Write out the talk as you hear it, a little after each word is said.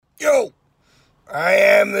Yo, I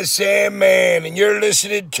am the Sandman, and you're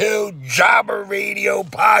listening to Jobber Radio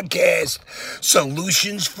Podcast.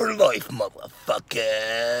 Solutions for life,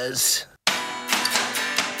 motherfuckers.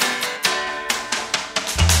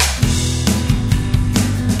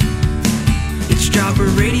 It's Jobber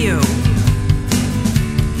Radio.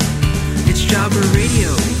 It's Jobber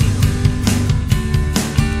Radio.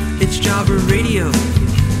 It's Jobber Radio.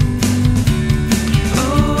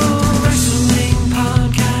 Oh, wrestling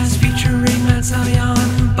podcast featuring Matt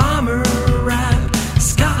Salion, Bomber Rap,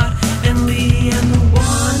 Scott and Lee, and the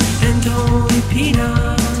one and only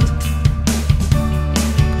Peanut.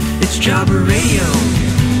 It's Jobber Radio.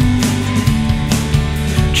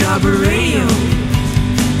 Jobber Radio.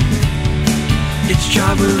 It's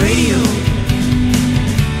Jobber Radio.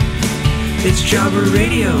 It's Jobber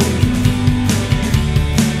Radio.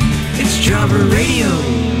 It's Jobber Radio.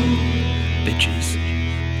 Bitches.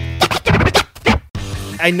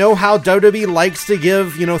 I know how WWE likes to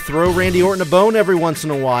give, throw Randy Orton a bone every once in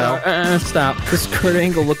a while. Stop. Because Kurt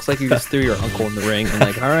Angle looks like you just threw your uncle in the ring. And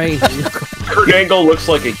all right. Kurt Angle looks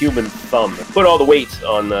like a human thumb. Put all the weight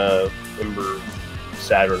on Ember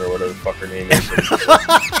Saturn or whatever the fuck her name is.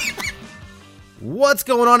 What's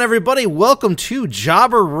going on, everybody? Welcome to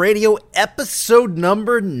Jobber Radio episode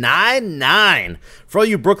number 99. For all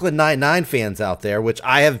you Brooklyn Nine-Nine fans out there, which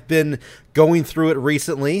I have been going through it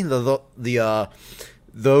recently, those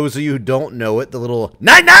of you who don't know it, the little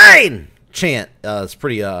 99 chant is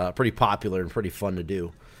pretty popular and pretty fun to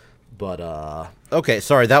do. But, okay,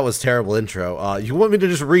 sorry, that was terrible intro. You want me to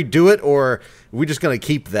just redo it, or are we just going to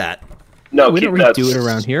keep that? No, we don't redo it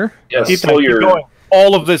around here. Yeah, keep going.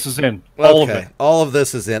 All of this is in. All of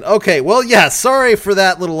this is in. Okay, well, yeah, sorry for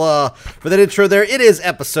that little, for that intro there. It is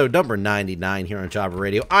episode number 99 here on Jobber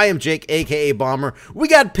Radio. I am Jake, a.k.a. Bomber. We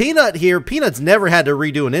got Peanut here. Peanut's never had to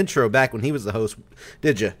redo an intro back when he was the host,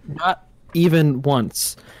 did you? Not even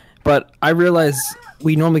once. But I realize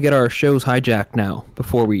we normally get our shows hijacked now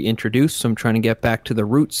before we introduce, so I'm trying to get back to the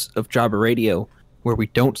roots of Jobber Radio, where we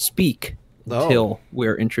don't speak until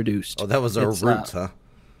we're introduced. Oh, that was our roots, huh?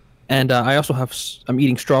 And I also I'm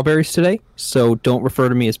eating strawberries today, so don't refer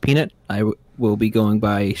to me as Peanut. I will be going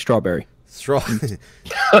by Strawberry.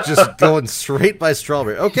 Just going straight by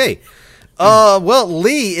Strawberry. Okay. Well,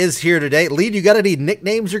 Lee is here today. Lee, do you got any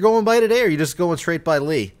nicknames you're going by today, or are you just going straight by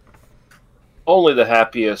Lee? Only the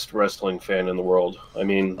happiest wrestling fan in the world. I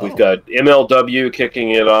mean, we've got MLW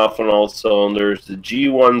kicking it off on all cylinders. The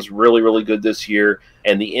G1's really, really good this year,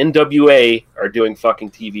 and the NWA are doing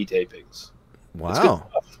fucking TV tapings. Wow.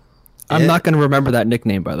 I'm not going to remember that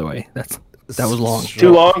nickname, by the way. That was long.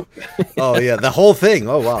 Too long? Oh, yeah, the whole thing.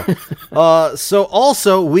 Oh, wow. So,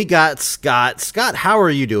 also, we got Scott. Scott, how are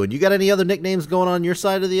you doing? You got any other nicknames going on your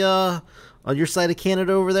side of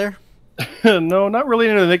Canada over there? No, not really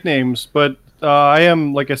into the nicknames, but I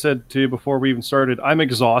am, like I said to you before we even started, I'm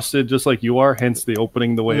exhausted just like you are, hence the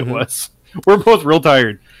opening the way it was. We're both real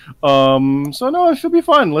tired. So, no, it should be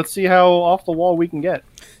fun. Let's see how off the wall we can get.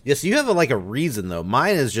 Yes, you have a reason though.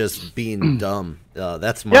 Mine is just being dumb.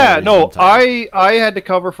 That's my I had to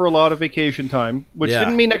cover for a lot of vacation time, which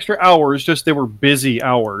didn't mean extra hours. Just they were busy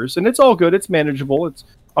hours, and it's all good. It's manageable.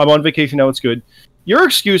 I'm on vacation now. It's good. Your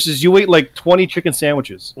excuse is you ate like 20 chicken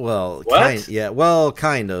sandwiches. Well,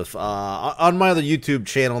 kind of. On my other YouTube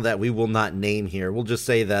channel that we will not name here, we'll just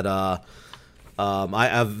say that I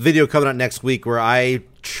have a video coming out next week where I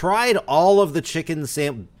tried all of the chicken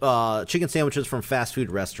sandwiches from fast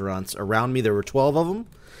food restaurants around me. There were 12 of them,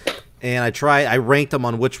 and I ranked them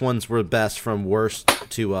on which ones were best from worst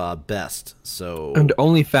to best. So and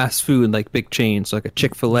only fast food, like big chains, like a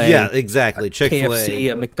Chick-fil-A. Yeah, exactly. Chick-fil-A,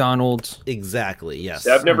 KFC, a McDonald's. Exactly. Yes.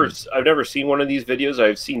 Yeah, I've never seen one of these videos.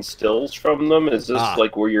 I've seen stills from them. Is this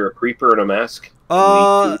like where you're a creeper in a mask?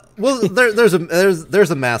 Well, there's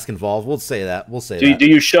a mask involved. We'll say that. Do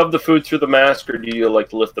you shove the food through the mask, or do you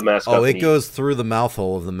like lift the mask up? Oh, it goes through the mouth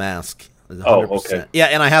hole of the mask. 100%. Oh, okay. Yeah,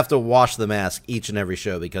 and I have to wash the mask each and every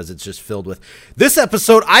show because it's just filled with. This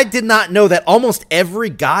episode, I did not know that almost every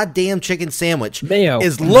goddamn chicken sandwich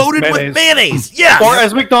is loaded with mayonnaise. Yeah, or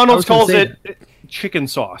as McDonald's calls it, chicken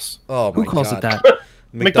sauce. Oh, who calls it that?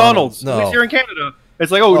 McDonald's. No. At least here in Canada.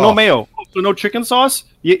 It's like, no mayo. So no chicken sauce?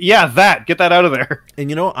 Yeah, get that out of there. And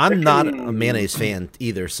I'm not a mayonnaise fan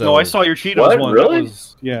either. So no, I saw your Cheetos what? one. Really?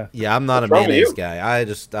 Yeah, I'm not a mayonnaise guy.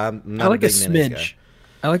 I'm not I like a a big mayonnaise smidge. guy.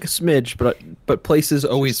 I like a smidge, but places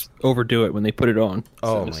always overdo it when they put it on.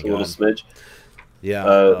 Oh just my a little god. smidge.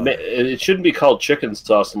 Yeah. It shouldn't be called chicken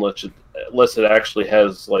sauce unless unless it actually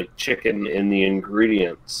has like chicken in the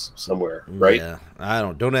ingredients somewhere, right?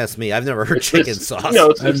 Yeah, don't ask me. I've never heard chicken sauce.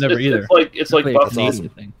 I've never either. It's like Definitely a buffalo. Canadian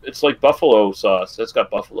thing. It's like buffalo sauce. It's got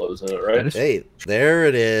buffaloes in it, right? That is- Hey, there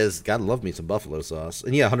it is. Gotta love me some buffalo sauce.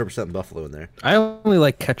 And yeah, 100% buffalo in there. I only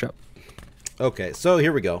like ketchup. Okay, so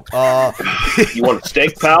here we go. You want a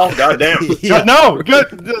steak, pal? Goddamn. Yeah. No, good.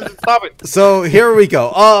 Stop it. So here we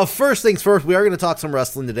go. First things first, we are going to talk some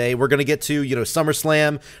wrestling today. We're going to get to,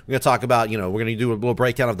 SummerSlam. We're going to talk about, we're going to do a little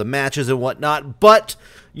breakdown of the matches and whatnot. But,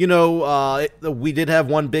 we did have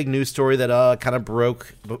one big news story that kind of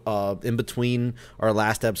broke in between our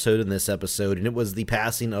last episode and this episode, and it was the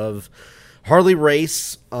passing of Harley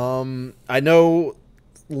Race. I know,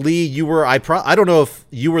 Lee, you were, I don't know if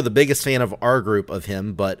you were the biggest fan of our group of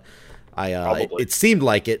him, but it seemed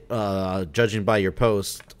like it, judging by your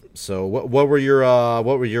post. So what were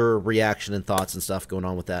your reaction and thoughts and stuff going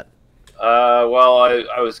on with that? Well,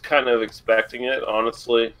 I was kind of expecting it,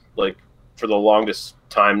 honestly. Like, for the longest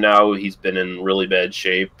time now, he's been in really bad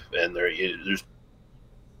shape, and there's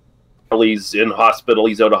Harley's in hospital,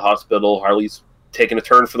 he's out of hospital, Harley's taking a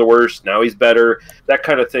turn for the worse, now he's better. That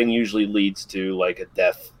kind of thing usually leads to like a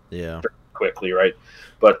death quickly, right?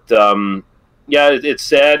 But it's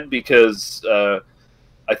sad because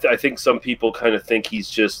I think some people kind of think he's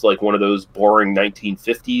just like one of those boring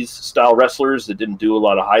 1950s style wrestlers that didn't do a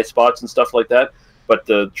lot of high spots and stuff like that. But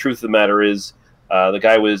the truth of the matter is, the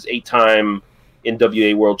guy was 8-time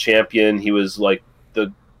NWA World Champion. He was like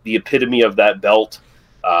the epitome of that belt.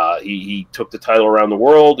 He took the title around the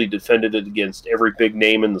world. He defended it against every big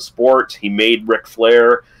name in the sport. He made Ric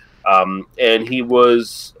Flair. And he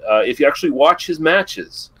was, if you actually watch his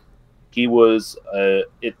matches, he was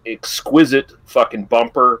an exquisite fucking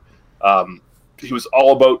bumper. He was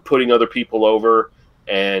all about putting other people over,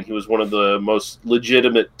 and he was one of the most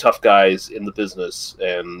legitimate tough guys in the business.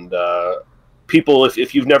 And people,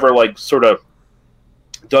 if you've never like sort of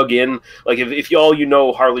dug in, like if all you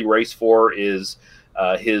know Harley Race for is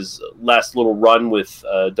his last little run with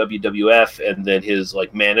WWF, and then his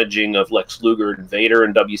like managing of Lex Luger and Vader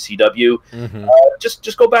in WCW. Mm-hmm.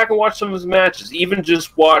 Just go back and watch some of his matches. Even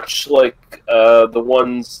just watch like the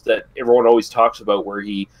ones that everyone always talks about where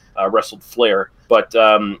he wrestled Flair. But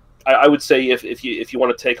I would say if you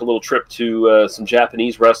want to take a little trip to some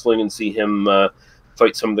Japanese wrestling and see him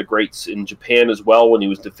fight some of the greats in Japan as well when he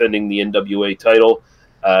was defending the NWA title.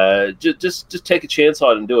 Just take a chance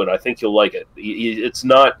on it and do it. I think you'll like it. It's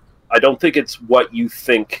not. I don't think it's what you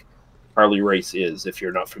think Harley Race is if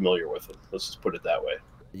you're not familiar with him. Let's just put it that way.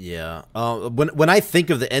 Yeah. When I think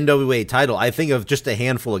of the NWA title, I think of just a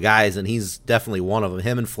handful of guys, and he's definitely one of them.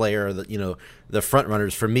 Him and Flair are the front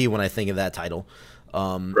runners for me when I think of that title.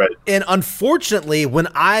 Right. And unfortunately, when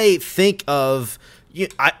I think of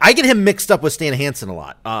I get him mixed up with Stan Hansen a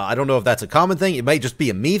lot. I don't know if that's a common thing. It might just be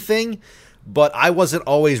a me thing. But I wasn't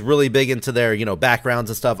always really big into their, backgrounds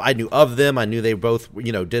and stuff. I knew of them. I knew they both,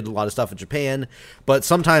 did a lot of stuff in Japan. But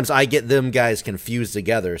sometimes I get them guys confused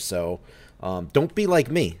together. So don't be like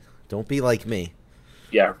me. Don't be like me.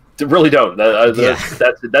 Yeah, really don't.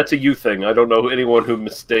 That's a you thing. I don't know anyone who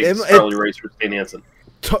mistakes Harley Race for Stan Hansen.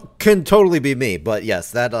 Can totally be me. But yes,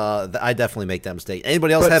 that I definitely make that mistake.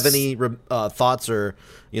 Anybody else have any thoughts or,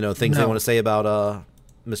 things they want to say about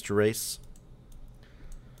Mr. Race?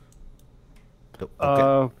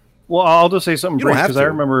 Okay. Well, I'll just say something brief because I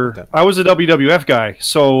remember I was a WWF guy.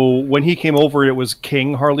 So when he came over, it was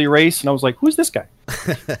King Harley Race, and I was like, "Who's this guy?"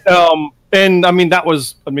 And I mean,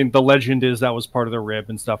 the legend is that was part of the rib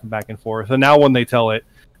and stuff, and back and forth. And now when they tell it,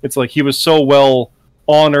 it's like he was so well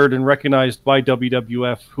honored and recognized by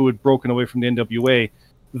WWF, who had broken away from the NWA.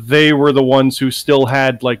 They were the ones who still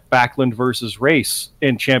had like Backlund versus Race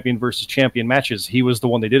in champion versus champion matches. He was the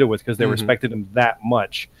one they did it with because they respected him that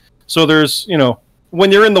much. So there's,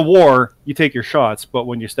 when you're in the war, you take your shots, but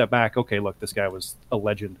when you step back, okay, look, this guy was a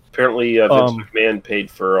legend. Apparently, Vince McMahon paid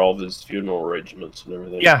for all of his funeral arrangements and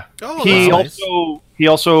everything. Yeah. Oh, he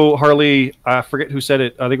also Harley, I forget who said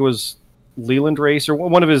it. I think it was Leland Race or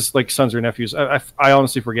one of his like sons or nephews. I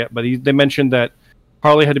honestly forget, but they mentioned that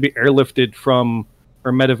Harley had to be airlifted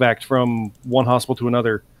or medevaced from one hospital to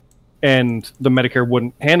another, and the Medicare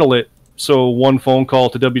wouldn't handle it. So one phone call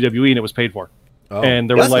to WWE and it was paid for. Oh, and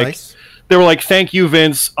they were like, nice. "Thank you,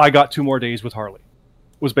 Vince. I got 2 more days with Harley."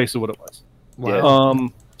 Was basically what it was. Wow.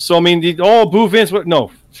 So I mean, boo Vince.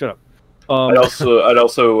 No, shut up. I'd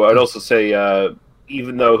also say,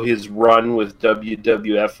 even though his run with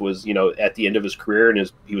WWF was, at the end of his career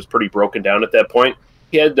and he was pretty broken down at that point,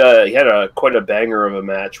 he had quite a banger of a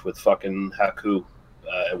match with fucking Haku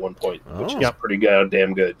at one point, which is pretty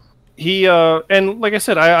goddamn good. he and like I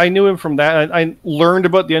said, I knew him from that. I learned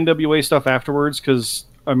about the NWA stuff afterwards because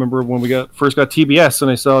I remember when we first got TBS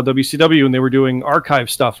and I saw WCW and they were doing archive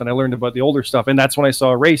stuff, and I learned about the older stuff, and that's when I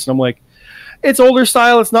saw Race, and I'm like, it's older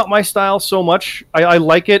style. It's not my style so much. I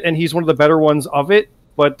like it, and he's one of the better ones of it.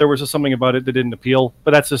 But there was just something about it that didn't appeal.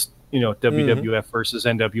 But that's just WWF versus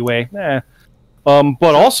NWA.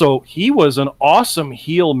 But also he was an awesome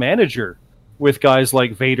heel manager with guys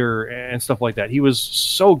like Vader and stuff like that. He was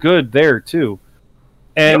so good there too.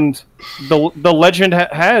 And the legend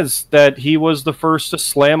has that he was the first to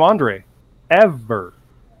slam Andre ever.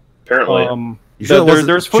 Apparently,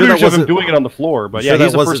 there's footage of him doing it on the floor, but yeah,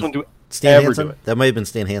 he's the first one to Stan ever Hansen? do it. That might have been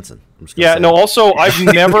Stan Hansen. Yeah, no. Also, I've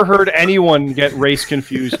never heard anyone get Race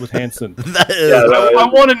confused with Hansen. I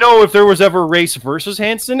want to know if there was ever Race versus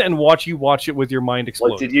Hansen, and watch it with your mind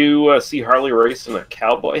explode. Like, did you see Harley Race in a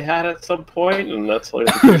cowboy hat at some point? And that's like,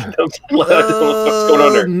 I don't know what's going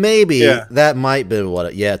on there. Maybe that might be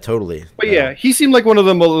what. Yeah, totally. But yeah, he seemed like one of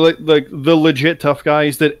the the legit tough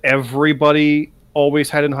guys that everybody always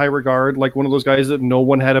had in high regard, like one of those guys that no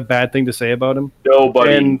one had a bad thing to say about him.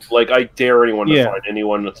 Nobody. And like, I dare anyone to find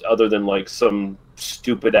anyone other than like some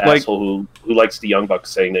stupid asshole who likes the Young Bucks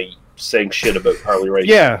saying shit about Harley Race.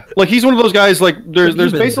 Yeah, like he's one of those guys. Like there's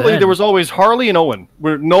basically there was always Harley and Owen,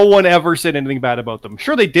 where no one ever said anything bad about them.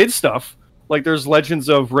 Sure, they did stuff. Like there's legends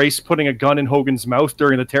of Race putting a gun in Hogan's mouth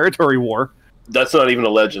during the Territory War. That's not even a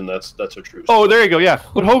legend. That's a true story. Oh, there you go. Yeah,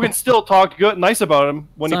 but Hogan still talked good, nice about him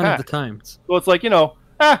when he passed. Sign of the times. So it's like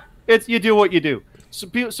it's you do what you do.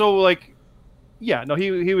 So like, yeah, no,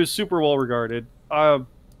 he was super well regarded. It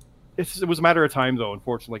was a matter of time though.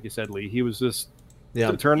 Unfortunately, like you said, Lee, he was just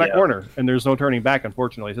to turn that corner, and there's no turning back.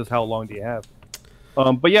 Unfortunately, it's just how long do you have?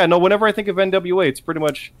 But yeah, no. Whenever I think of NWA, it's pretty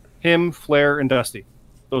much him, Flair, and Dusty.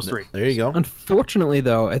 Those three. There you go. Unfortunately,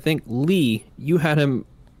 though, I think Lee, you had him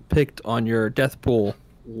picked on your death pool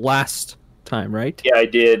last time, right? Yeah, I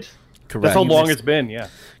did. Correct. That's how long it's been. Yeah.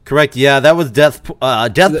 Correct. Yeah, that was Deathpool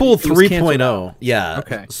 3.0. Yeah.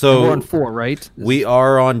 Okay. So and we're on 4, right? We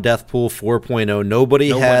are on Deathpool 4.0. Nobody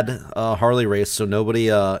had Harley Race, so nobody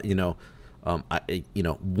won. To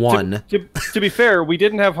be fair, we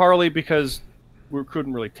didn't have Harley because we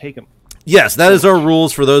couldn't really take him. Yes, that is our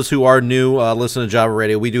rules for those who are new. Listen to Java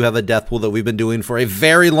Radio. We do have a death pool that we've been doing for a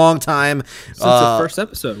very long time. Since the first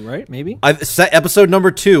episode, right? Maybe? Episode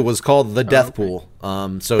number 2 was called The Death Pool.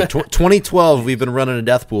 So 2012, we've been running a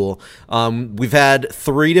death pool. We've had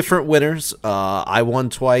 3 different winners. I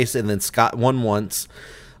won twice, and then Scott won once.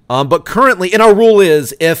 But currently, and our rule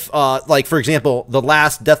is if, like, for example, the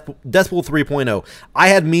last Death Pool 3.0, I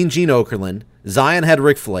had Mean Gene Okerlund. Zion had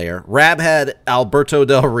Ric Flair. Rab had Alberto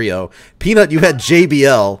Del Rio. Peanut, you had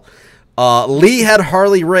JBL. Lee had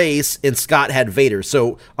Harley Race, and Scott had Vader.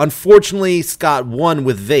 So, unfortunately, Scott won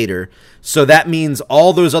with Vader. So that means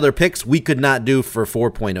all those other picks we could not do for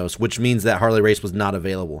 4.0s, which means that Harley Race was not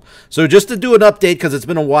available. So just to do an update, because it's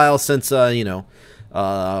been a while since, we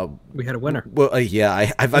had a winner. Well, I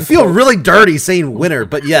feel really dirty saying winner,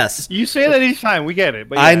 but yes. You say that each time, we get it.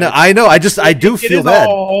 But yeah, I know. I do feel bad. It is a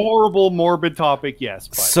horrible, morbid topic, yes.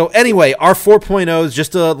 But. So anyway, our 4.0s,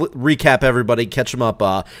 just to recap everybody, catch them up.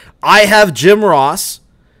 I have Jim Ross.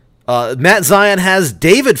 Matt Zion has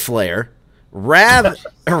David Flair. Rab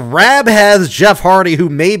has Jeff Hardy, who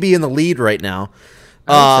may be in the lead right now.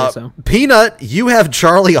 I would say so. Peanut, you have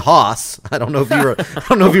Charlie Haas. I don't know if you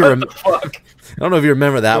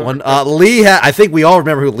remember that one. Lee, I think we all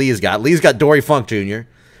remember who Lee's got. Lee's got Dory Funk Jr.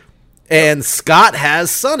 And Scott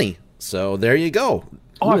has Sonny. So there you go.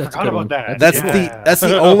 Oh, I forgot about that. That's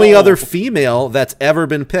the only other female that's ever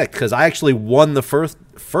been picked, because I actually won the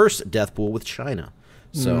first death pool with Chyna.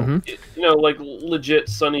 So like legit,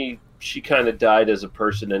 Sonny, she kind of died as a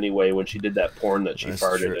person anyway when she did that porn that she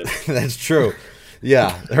farted in. That's true.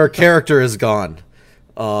 Yeah, her character is gone.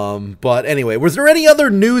 But anyway, was there any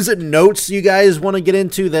other news and notes you guys want to get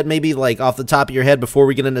into that maybe like off the top of your head before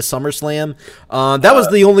we get into SummerSlam? That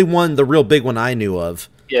was the only one, the real big one I knew of.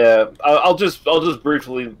 Yeah, I'll just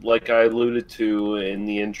briefly, like I alluded to in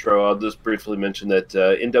the intro, I'll just briefly mention that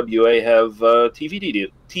NWA have a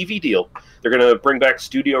TV deal. They're going to bring back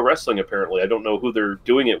studio wrestling, apparently. I don't know who they're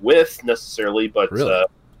doing it with necessarily, but really?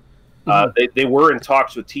 They were in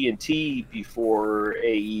talks with TNT before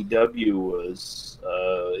AEW was.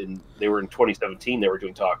 They were in 2017. They were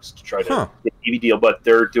doing talks to try to get a TV deal, but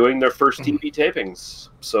they're doing their first TV tapings.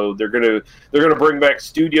 So they're gonna bring back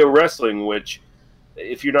studio wrestling, which,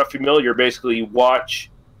 if you're not familiar, basically watch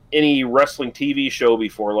any wrestling TV show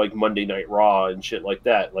before, like Monday Night Raw and shit like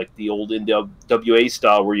that, like the old NWA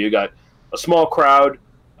style, where you got a small crowd,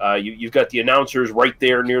 You've got the announcers right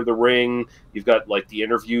there near the ring. You've got like the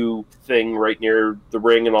interview thing right near the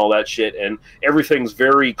ring and all that shit. And everything's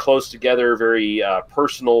very close together, very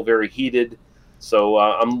personal, very heated. So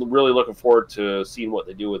I'm really looking forward to seeing what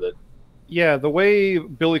they do with it. Yeah, the way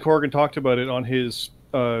Billy Corgan talked about it on his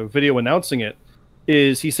video announcing it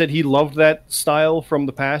is he said he loved that style from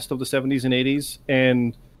the past of the 70s and 80s.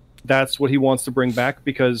 And that's what he wants to bring back,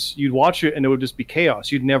 because you'd watch it and it would just be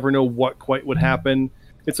chaos. You'd never know what quite would happen.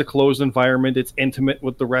 It's a closed environment. It's intimate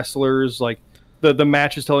with the wrestlers. Like the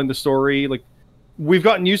match is telling the story. Like we've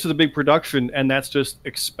gotten used to the big production, and that's just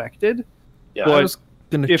expected. Yeah, but I was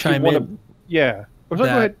going to chime in. Yeah, go that-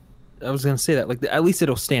 ahead. I was going to say that, like, at least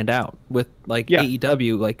it'll stand out with like Yeah.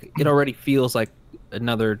 AEW. Like, it already feels like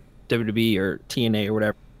another WWE or TNA or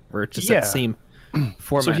whatever. It's just Yeah. that same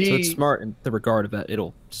format. So he- it's smart in the regard of that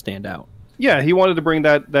it'll stand out. Yeah, he wanted to bring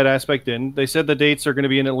that aspect in. They said the dates are going to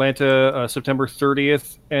be in Atlanta, September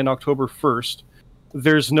 30th and October 1st.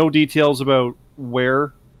 There's no details about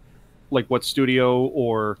where, like what studio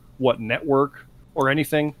or what network or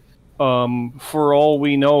anything. For all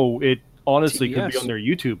we know, it honestly could be TBS. on their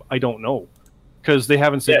YouTube. I don't know, because they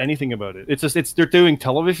haven't said Yeah. anything about it. It's just they're doing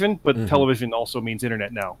television, but television also means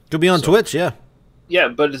internet now. Could be on Twitch, yeah. Yeah,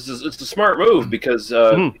 but it's a smart move because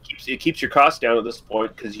it keeps your costs down at this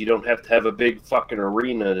point, because you don't have to have a big fucking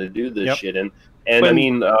arena to do this Yep. shit in. But- I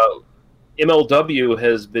mean, MLW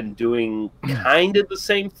has been doing kind of the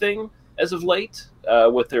same thing as of late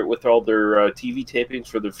with all their TV tapings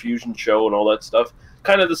for the Fusion show and all that stuff.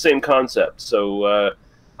 Kind of the same concept. So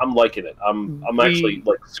I'm liking it. I'm actually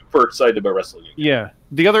like super excited about wrestling again. Yeah.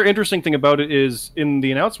 The other interesting thing about it is in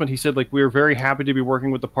the announcement, he said, like, we were very happy to be working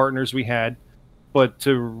with the partners we had, but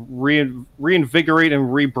to reinvigorate and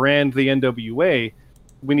rebrand the NWA,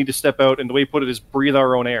 we need to step out. And the way he put it is breathe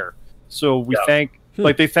our own air. So we Yeah.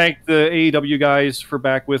 they thank the AEW guys for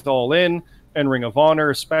back with All In and Ring of Honor,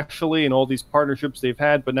 especially, and all these partnerships they've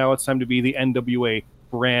had. But now it's time to be the NWA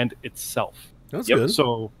brand itself. That's Yep. good.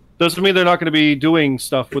 So doesn't mean they're not going to be doing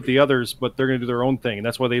stuff with the others, but they're going to do their own thing. And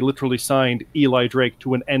that's why they literally signed Eli Drake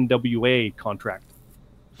to an NWA contract.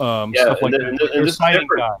 Yeah, Stuff like and that. this They're is signing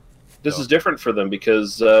different. guys. This is different for them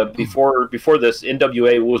because before this,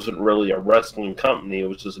 NWA wasn't really a wrestling company; it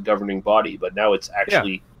was just a governing body. But now it's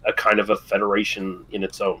actually a kind of a federation in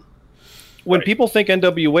its own. When Right. people think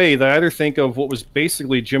NWA, they either think of what was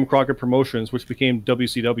basically Jim Crockett Promotions, which became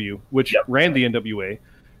WCW, which Yep. ran the NWA.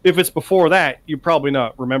 If it's before that, you're probably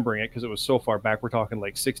not remembering it because it was so far back. We're talking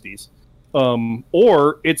like 60s.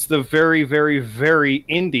 Or it's the very, very, very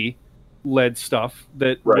indie-led stuff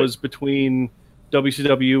that Right. was between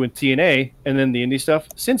WCW and TNA, and then the indie stuff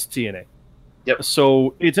since TNA. Yep.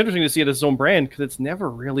 So it's interesting to see it as its own brand because it's never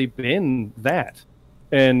really been that.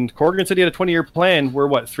 And Corgan said he had a 20-year plan. We're,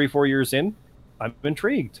 3-4 years in? I'm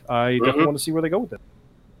intrigued. I definitely want to see where they go with it.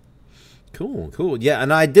 Cool. Yeah,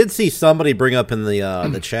 and I did see somebody bring up in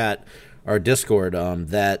the chat or Discord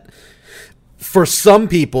that for some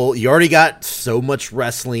people you already got so much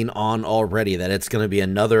wrestling on already that it's going to be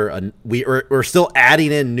another. We're still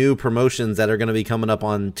adding in new promotions that are going to be coming up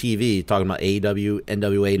on TV. Talking about AEW,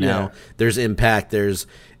 NWA now. Yeah. There's Impact. There's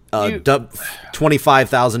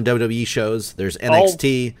 25,000 WWE shows. There's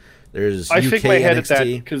NXT. There's I UK shake my head at that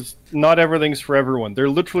NXT. because not everything's for everyone. They're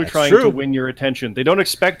literally That's trying true. to win your attention. They don't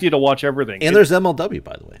expect you to watch everything. And there's MLW,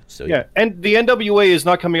 by the way. So Yeah, and the NWA is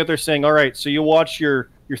not coming out there saying, all right, so you watch your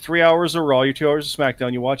 3 hours of Raw, your 2 hours of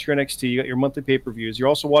SmackDown, you watch your NXT, you got your monthly pay-per-views, you're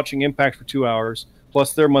also watching Impact for 2 hours,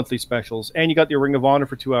 plus their monthly specials, and you got your Ring of Honor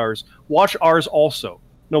for 2 hours. Watch ours also.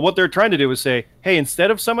 No, what they're trying to do is say, hey, instead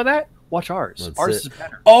of some of that, watch ours. That's Ours it. is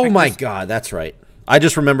better. Oh Like my this- God, that's right. I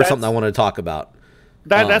just remember something I wanted to talk about.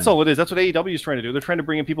 That's all it is. That's what AEW is trying to do. They're trying to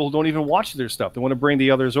bring in people who don't even watch their stuff. They want to bring the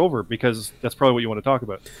others over because that's probably what you want to talk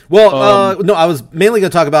about. Well, no, I was mainly going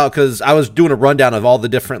to talk about because I was doing a rundown of all the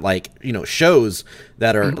different shows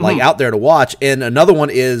that are out there to watch, and another one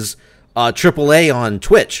is AAA on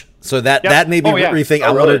Twitch. So that made me rethink. I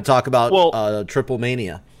really? wanted to talk about Well- Triple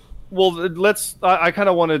Mania. Well, let's. I kind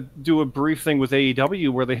of want to do a brief thing with AEW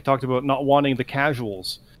where they talked about not wanting the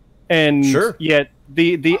casuals, and Sure. yet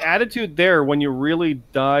the attitude there, when you really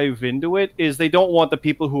dive into it, is they don't want the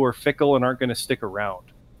people who are fickle and aren't going to stick around.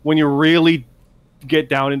 When you really get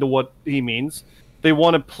down into what he means, they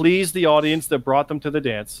want to please the audience that brought them to the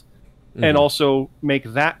dance, and also make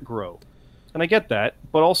that grow. And I get that,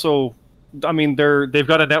 but also, I mean, they've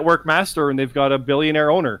got a network master and they've got a billionaire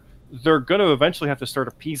owner. They're going to eventually have to start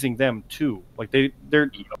appeasing them too. Like they're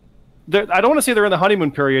I don't want to say they're in the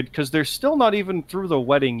honeymoon period because they're still not even through the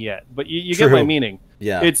wedding yet. But you get my True. meaning.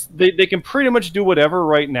 Yeah. It's they can pretty much do whatever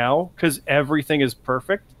right now because everything is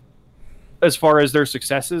perfect. as far as their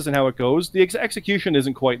successes and how it goes. The execution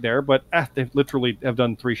isn't quite there, but they literally have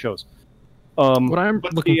done 3 shows. What I'm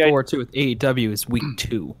but looking the- forward to with AEW is week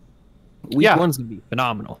 2. Week Yeah. 1's gonna be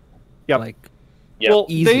phenomenal. Yep. Like, Yeah. Well,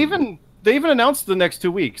 Easy. they even announced the next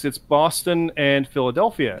 2 weeks. It's Boston and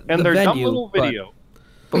Philadelphia, and The their dumb venue, little but- video.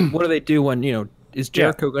 but what do they do when is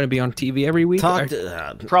Jericho going to be on TV every week? Talk Or-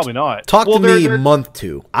 to, Probably not. talk Well, to me their- month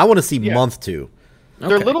 2. I want to see Yeah. month 2.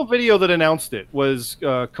 Their Okay. little video that announced it was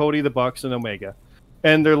Cody, the Bucks, and Omega,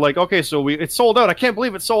 and they're like, okay, so it's sold out. I can't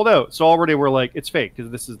believe it's sold out. So already we're like, it's fake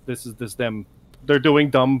because this is them. They're doing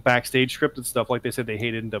dumb backstage scripted stuff like they said they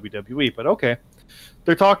hated in WWE. But okay,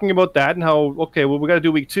 they're talking about that and how we got to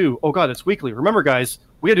do week 2. Oh god, it's weekly. Remember, guys,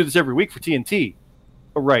 we got to do this every week for TNT.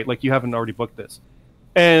 Oh, right, like you haven't already booked this.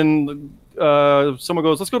 And someone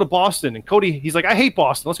goes, let's go to Boston. And Cody, he's like, I hate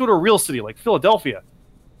Boston. Let's go to a real city like Philadelphia.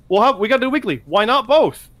 Well, we got to do weekly. Why not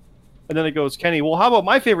both? And then it goes, Kenny, well, how about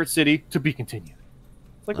my favorite city to be continued?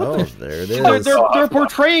 It's like, what Oh, the there it they're, is. they're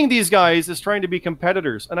portraying these guys as trying to be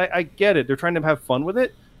competitors. And I get it. They're trying to have fun with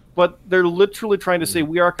it. But they're literally trying to say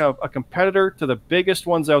we are a competitor to the biggest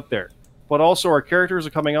ones out there. But also our characters are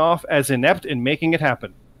coming off as inept in making it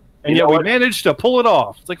happen. And You yet know we what? managed to pull it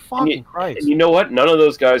off. It's like, And fucking you, Christ. and you know what? None of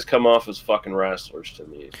those guys come off as fucking wrestlers to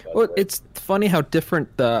me. by the Well, way. it's funny how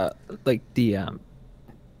different the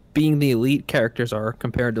being the elite characters are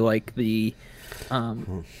compared to like the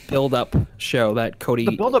build-up show that Cody.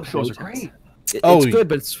 The build-up shows are produces. great. Oh, It's good,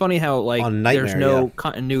 but it's funny how like on there's Nightmare, no yeah.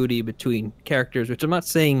 continuity between characters, which I'm not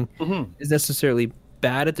saying Mhm. is necessarily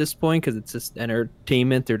bad at this point because it's just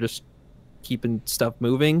entertainment. They're just keeping stuff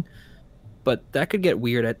moving, but that could get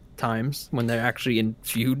weird at times when they're actually in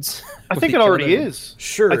feuds. I with think each it already other. is.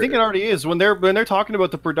 Sure. I think it already is when they're talking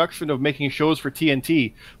about the production of making shows for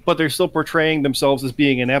TNT, but they're still portraying themselves as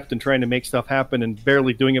being inept and trying to make stuff happen and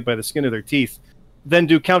barely doing it by the skin of their teeth. Then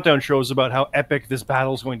do countdown shows about how epic this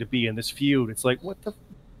battle's going to be in this feud. It's like, what the?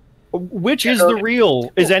 Which is the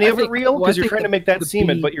real? Is any I of it think- real? well, I Because you're think trying to the- make that the seem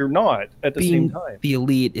it, being- but you're not at the same Being time. the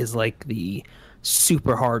elite is like the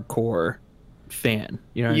super hardcore fan.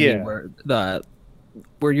 You know what I Yeah. mean?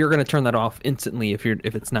 Where you're gonna turn that off instantly if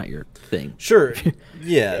it's not your thing. Sure.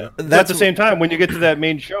 Yeah. But at That's the same time, when you get to that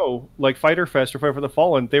main show, like Fighter Fest or Fight for the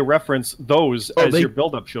Fallen, they reference those as they your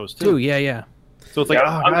build-up shows Too, too. yeah. So it's like,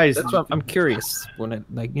 Yeah, guys, That's what I'm curious when it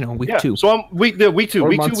week yeah. 2. So I'm week 2, Or week 2,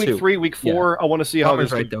 month week 2. 3, week 4. I want to see how Palmer's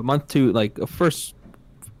this. right though. Month 2, like the first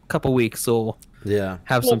couple weeks, will yeah.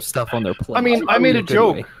 have some stuff on their plate. I mean, I made a In good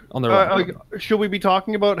joke. way, on their Like, should we be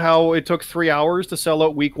talking about how it took 3 hours to sell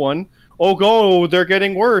out week 1? Oh, go! They're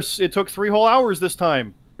getting worse. It took 3 whole hours this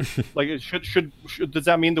time. Like, it should does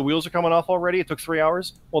that mean the wheels are coming off already? It took 3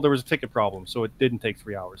 hours. Well, there was a ticket problem, so it didn't take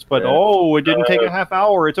 3 hours. But Yeah. it didn't take a half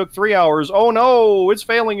hour. It took 3 hours. Oh no, it's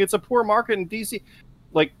failing. It's a poor market in DC.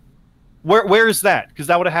 Like, where's that? Because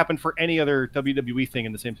that would have happened for any other WWE thing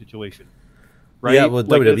in the same situation, right? Yeah, with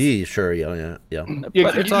Like, WWE, sure. Yeah. Yeah,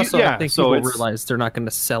 but it's also I think so people it's- realize they're not going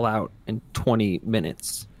to sell out in 20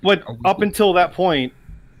 minutes. But up until that point,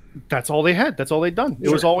 that's all they had. That's all they'd done. It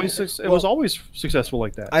was always was always successful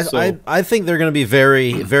like that. I think they're going to be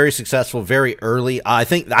very, very successful very early. I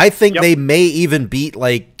think Yep. they may even beat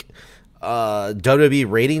like WWE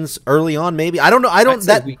ratings early on. Maybe I don't know. I don't I'd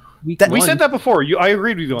say that. week we one, said that before. I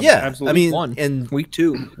agreed with you on Yeah, that. Absolutely. I mean, one, and week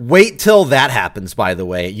 2. wait till that happens. By the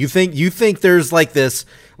way, you think there's like this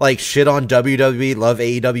like shit on WWE, love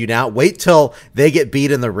AEW now. Wait till they get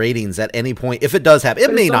beat in the ratings at any point. If it does happen, it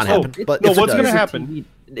But may it's not also- happen. But no, if it what's does, gonna happen?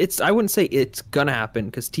 I wouldn't say it's gonna happen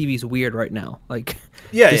because TV's weird right now. Like,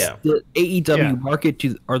 Yeah, does yeah. the AEW Yeah. market,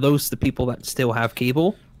 are those the people that still have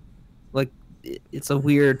cable? Like, it's a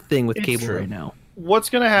weird thing with It's cable true. right now. What's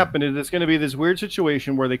going to happen is it's going to be this weird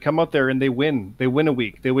situation where they come out there and they win. They win a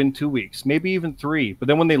week. They win 2 weeks, maybe even 3. But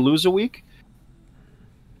then when they lose a week,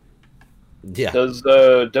 Yeah, Does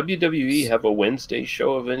WWE have a Wednesday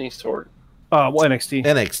show of any sort? well, NXT.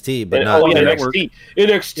 NXT, but And- not. yeah,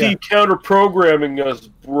 NXT counter programming us,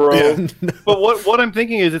 bro. But what I'm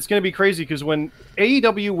thinking is it's going to be crazy because when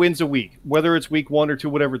AEW wins a week, whether it's week 1 or 2,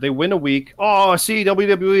 whatever, they win a week. Oh, see,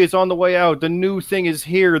 WWE is on the way out. The new thing is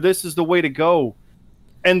here. This is the way to go.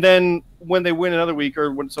 And then when they win another week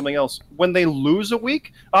or when something else, when they lose a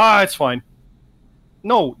week, it's fine.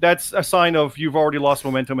 No, that's a sign of you've already lost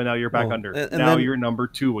momentum and now you're back Well, under. and Now then- you're number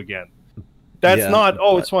 2 again. That's Yeah, not,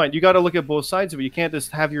 but- it's fine. You got to look at both sides of it. You can't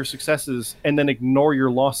just have your successes and then ignore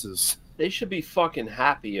your losses. They should be fucking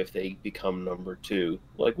happy if they become number 2.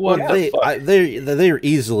 Like, what Well, the fuck? they're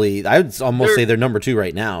easily. I would almost They're- say they're number 2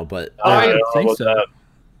 right now, but I don't don't think know so. about that.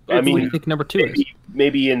 I What do you mean, think number 2 is?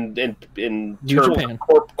 maybe in New terms Japan.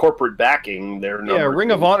 of corporate backing, they're number Yeah, Ring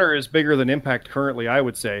 2. of Honor is bigger than Impact currently, I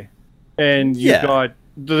would say. and you've Yeah. got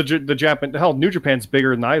the Japan. Hell, New Japan's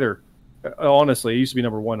bigger than either. Honestly, it used to be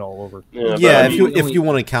number 1 all over. Yeah, Yeah, but if you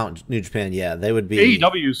want to count New Japan, yeah, they would be.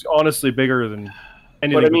 AEW's honestly bigger than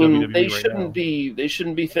anything. But I mean, with WWE they right shouldn't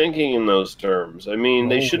now. be thinking in those terms. I mean,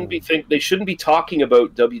 they shouldn't No. be talking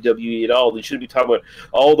about WWE at all. They shouldn't be talking about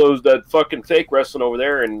all that fucking fake wrestling over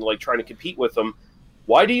there and like trying to compete with them.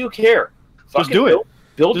 Why do you care? Fucking do it.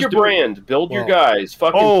 Build Just your do it. brand. Build your Well, guys.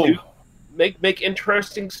 Fucking Oh. make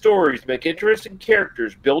interesting stories. Make interesting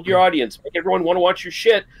characters. Build your audience. Make everyone want to watch your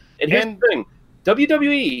shit. And here's And- the thing: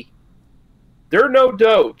 WWE, they're no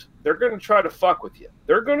doubt they're going to try to fuck with you.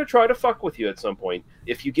 They're going to try to fuck with you at some point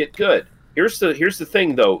if you get good. Here's the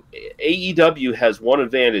thing though: AEW has one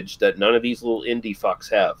advantage that none of these little indie fucks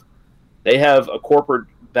have. They have a corporate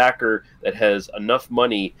backer that has enough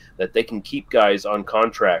money that they can keep guys on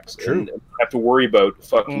contracts True. and not have to worry about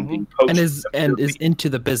fucking being poached. and is into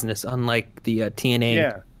the business, unlike the TNA.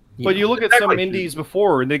 Yeah. But you look at some Exactly. indies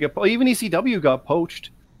before, and they get even ECW got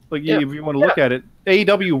poached. Like Yeah. if you want to look at it,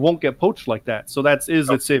 AEW won't get poached like that. So that's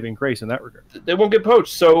its saving grace in that regard. They won't get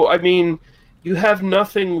poached. So I mean, you have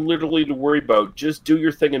nothing literally to worry about. Just do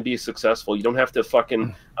your thing and be successful. You don't have to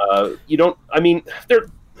fucking. You don't. I mean, they're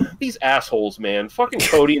these assholes, man. Fucking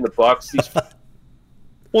Cody and the Bucks. These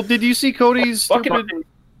Well, did you see Cody's fucking stupid-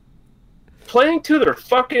 playing to their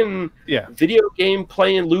fucking Yeah. video game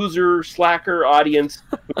playing loser slacker audience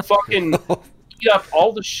who fucking eat up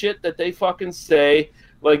all the shit that they fucking say.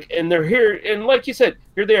 Like, and they're here, and like you said,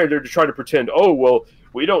 here they are. They're trying to pretend. Oh well,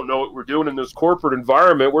 we don't know what we're doing in this corporate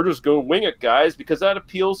environment. We're just going to wing it, guys, because that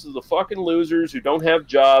appeals to the fucking losers who don't have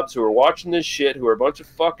jobs, who are watching this shit, who are a bunch of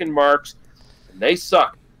fucking marks, and they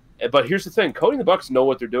suck. But here's the thing: Cody and the Bucks know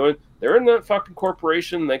what they're doing. They're in that fucking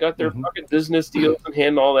corporation. They got their fucking business deals in hand,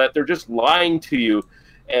 and all that. They're just lying to you,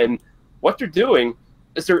 and what they're doing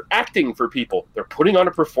is they're acting for people. They're putting on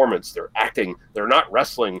a performance. They're acting. They're not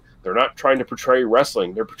wrestling. They're not trying to portray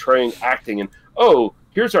wrestling. They're portraying acting. And oh,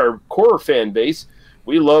 here's our core fan base.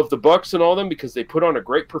 We love the Bucks and all them because they put on a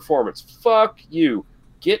great performance. Fuck you.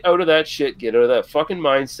 Get out of that shit. Get out of that fucking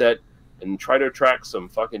mindset and try to attract some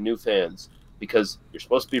fucking new fans. Because you're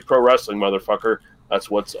supposed to be pro wrestling, motherfucker.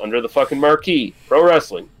 That's what's under the fucking marquee. Pro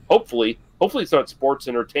wrestling. Hopefully it's not sports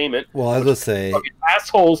entertainment. Well, I was gonna say, Fucking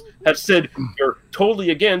assholes have said you're totally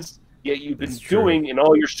against, yet you've been That's true. doing in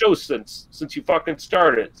all your shows since you fucking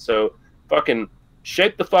started. So fucking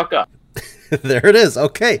shape the fuck up. there it is.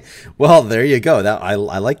 Okay, well, there you go. That I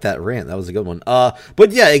like that rant. That was a good one.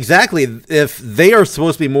 But yeah, exactly. If they are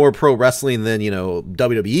supposed to be more pro wrestling than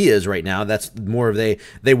WWE is right now, that's more of they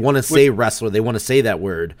want to say wrestler. They want to say that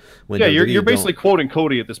word. When Yeah, WWE you're basically don't. quoting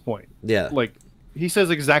Cody at this point. Yeah. Like he says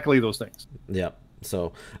exactly those things. Yeah.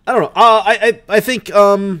 So I don't know. I think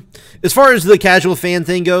as far as the casual fan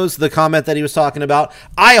thing goes, the comment that he was talking about,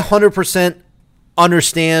 I 100%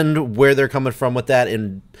 understand where they're coming from with that,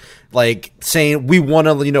 and like saying we want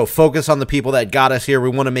to focus on the people that got us here. We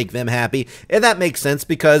want to make them happy, and that makes sense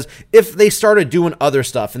because if they started doing other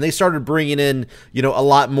stuff and they started bringing in a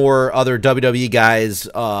lot more other WWE guys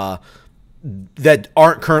that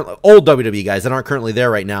aren't currently old WWE guys that aren't currently there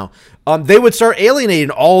right now, they would start alienating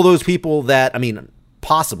all those people that, I mean,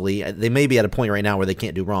 possibly they may be at a point right now where they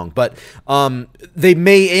can't do wrong, but they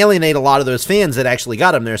may alienate a lot of those fans that actually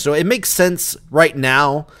got them there. So it makes sense right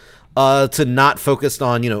now to not focus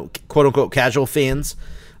on, quote unquote casual fans.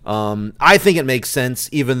 I think it makes sense,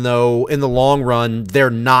 even though in the long run, they're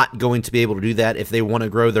not going to be able to do that. If they want to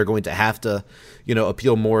grow, they're going to have to,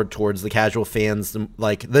 appeal more towards the casual fans,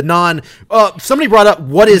 like the somebody brought up,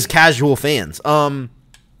 what is casual fans?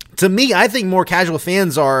 To me, I think more casual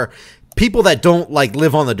fans are people that don't like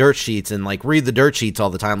live on the dirt sheets and like read the dirt sheets all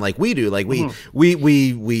the time like we do. Like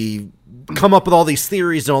we come up with all these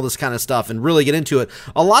theories and all this kind of stuff and really get into it.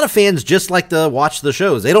 A lot of fans just like to watch the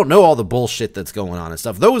shows. They don't know all the bullshit that's going on and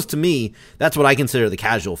stuff. Those, to me, that's what I consider the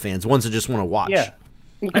casual fans, ones that just want to watch. Yeah.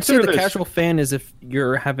 I'd say the casual fan is if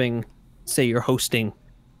you're having, say, you're hosting,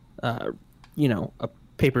 a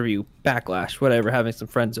pay-per-view, Backlash, whatever, having some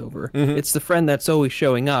friends over. Mm-hmm. It's the friend that's always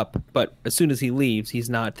showing up, but as soon as he leaves, he's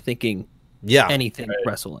not thinking anything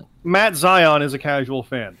wrestling. Matt Zion is a casual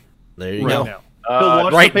fan There you right go. now. He'll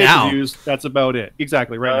watch right the now. pay-per-views. That's about it.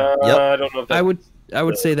 Exactly, right now. Yep. I don't know if that, I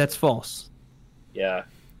would say that's false. yeah.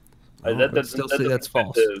 I would still say that's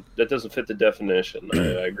false. That doesn't fit the definition. I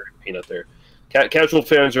agree with Peanut there. Casual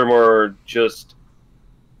fans are more just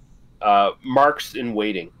marks in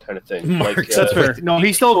waiting kind of thing. Marks. That's fair. No,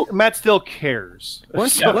 Matt still cares.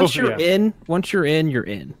 Once So, you're yeah. in, you're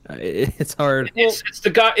in. It's hard. It's the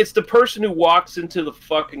guy. It's the person who walks into the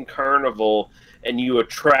fucking carnival and you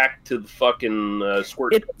attract to the fucking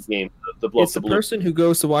squirt game. The It's the person who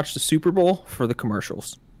goes to watch the Super Bowl for the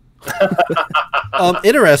commercials.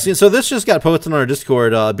 Interesting. So this just got posted on our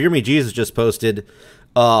Discord. Beer Me Jesus just posted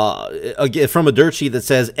from a dirt sheet that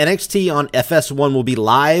says NXT on FS1 will be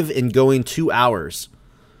live and going 2 hours.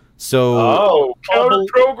 So counter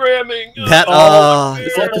programming. That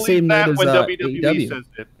Is that the same night as when AEW? WWE says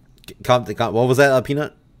it. what was that,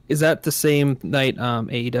 Peanut? Is that the same night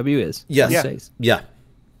AEW is? Yes. On Yeah. Wednesdays? Yeah.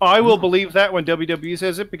 I will believe that when WWE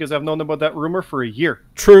says it because I've known about that rumor for a year.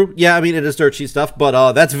 True. Yeah, I mean, it is dirt sheet stuff,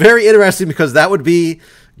 but that's very interesting because that would be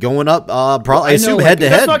going up, probably, I assume, like, head to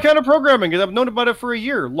That's head. not counter programming because I've known about it for a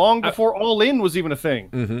year, long before All In was even a thing.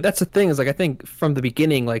 That's the thing. Is like I think from the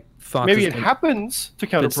beginning, like Fox Maybe has it been- happens to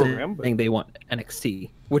counter been program, but saying they want NXT,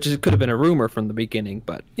 which could have been a rumor from the beginning,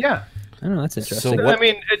 but yeah. I don't know. That's interesting. So what- I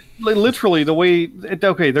mean, literally the way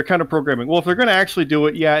they're counter programming. Well, if they're going to actually do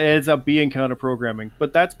it, yeah, it ends up being counter programming.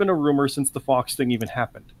 But that's been a rumor since the Fox thing even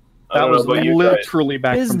happened. I That don't know was about you guys. literally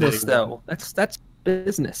back business from day one. though. That's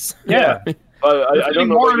business. Yeah, I don't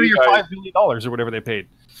know more about out of you your guys. $5 million or whatever they paid.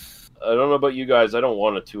 I don't know about you guys. I don't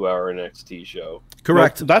want a 2-hour NXT show.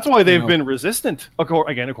 Correct. Well, that's why they've No. been resistant.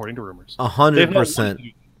 According to rumors. 100%. They've not-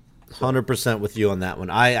 100% with you on that one.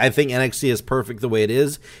 I think NXT is perfect the way it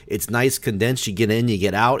is. It's nice, condensed. You get in, you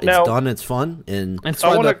get out. It's Now- done. It's fun. And That's I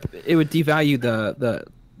why wanna- it would devalue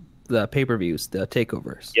the pay-per-views, the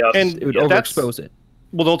takeovers. Yes. And It would that's- overexpose it.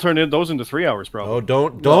 Well, they'll turn those into 3 hours, probably. oh,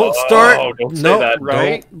 don't No, start. don't say No, that.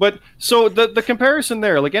 Right, but so the comparison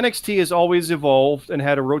there, like NXT has always evolved and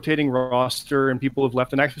had a rotating roster, and people have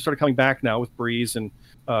left and actually started coming back now with Breeze and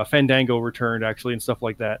Fandango returned actually and stuff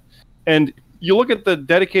like that. And you look at the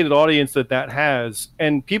dedicated audience that has,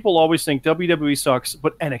 and people always think WWE sucks,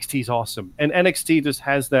 but NXT is awesome, and NXT just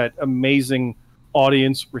has that amazing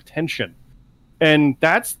audience retention. And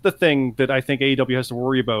that's the thing that I think AEW has to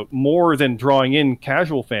worry about more than drawing in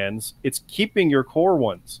casual fans. It's keeping your core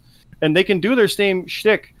ones. And they can do their same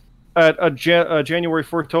shtick at a January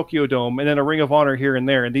 4th Tokyo Dome and then a Ring of Honor here and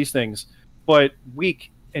there and these things. But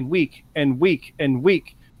week and week and week and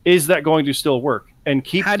week, is that going to still work? And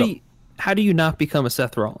keep How them? do you not become a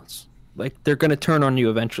Seth Rollins? Like they're going to turn on you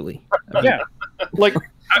eventually. Yeah. Like,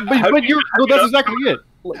 how but do you- you're, how do you that's not- exactly it.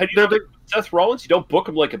 How do you know Seth Rollins? You don't book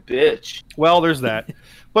him like a bitch. Well, there's that.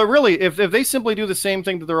 But really, if they simply do the same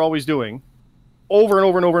thing that they're always doing over and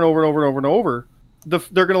over and over and over and over and over and over,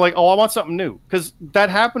 they're going to like, oh, I want something new. Because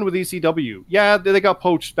that happened with ECW. Yeah, they got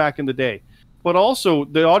poached back in the day. But also,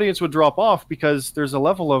 the audience would drop off because there's a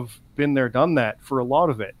level of been there, done that for a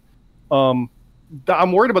lot of it.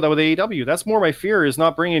 I'm worried about that with AEW. That's more my fear, is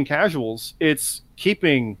not bringing in casuals. It's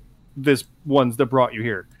keeping this ones that brought you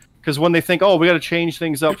here. Because when they think, oh, we got to change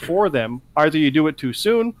things up for them, either you do it too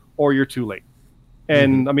soon or you're too late.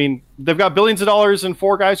 And I mean, they've got billions of dollars and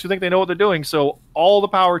 4 guys who think they know what they're doing. So all the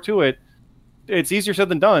power to it. It's easier said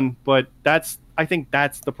than done, but I think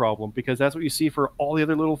that's the problem, because that's what you see for all the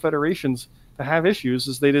other little federations that have issues,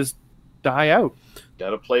 is they just die out.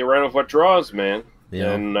 Got to play around with what draws, man.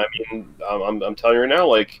 Yeah. And I mean, I'm telling you right now,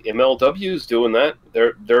 like MLW is doing that.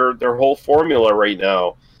 Their whole formula right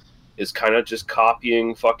now is kind of just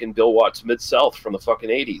copying fucking Bill Watts Mid-South from the fucking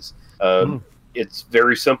 80s. It's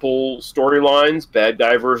very simple storylines, bad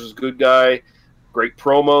guy versus good guy, great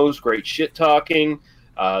promos, great shit talking.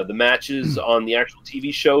 The matches on the actual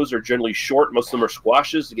TV shows are generally short. Most of them are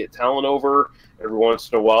squashes to get talent over. Every once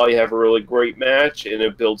in a while, you have a really great match, and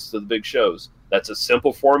it builds to the big shows. That's a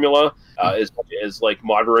simple formula. As like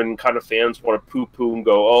modern kind of fans want to poo-poo and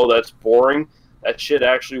go, oh, that's boring. That shit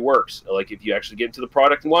actually works. Like, if you actually get into the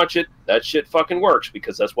product and watch it, that shit fucking works,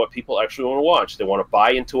 because that's what people actually want to watch. They want to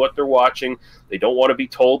buy into what they're watching. They don't want to be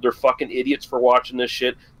told they're fucking idiots for watching this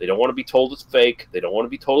shit. They don't want to be told it's fake. They don't want to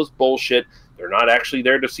be told it's bullshit. They're not actually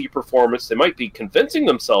there to see performance. They might be convincing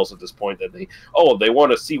themselves at this point that they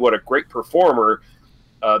want to see what a great performer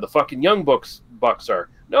the fucking Young Bucks are.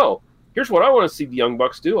 No, here's what I want to see the Young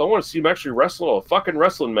Bucks do. I want to see them actually wrestle a fucking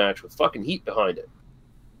wrestling match with fucking heat behind it.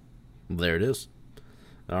 There it is.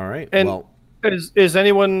 All right. And well, is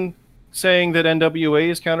anyone saying that NWA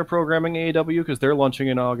is counter-programming AEW, because they're launching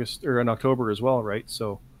in August or in October as well, right?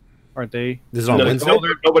 So aren't they? this is on No, Wednesday.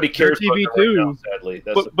 nobody cares They're TV about them right now, too. sadly.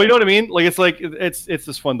 That's But you know what I mean? Like, it's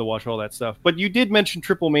just fun to watch all that stuff. But you did mention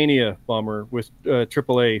Triple Mania, Bomber, with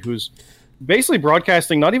AAA, who's basically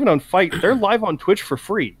broadcasting not even on Fight. They're live on Twitch for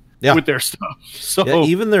free with their stuff. So Yeah,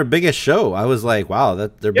 even their biggest show, I was like, wow,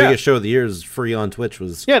 that their biggest show of the year is free on Twitch.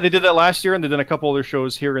 Was yeah, they did that last year, and they've done a couple other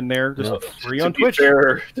shows here and there, just free on Twitch.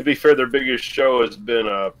 To be fair, their biggest show has been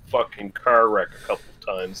a fucking car wreck a couple of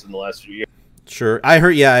times in the last few years. Sure. I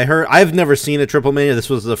heard. I've never seen a Triple Mania. This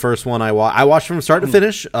was the first one I watched. I watched from start to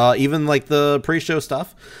finish, even like the pre-show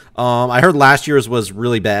stuff. I heard last year's was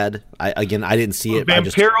really bad. I didn't see it.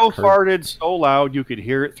 Vampiro farted so loud you could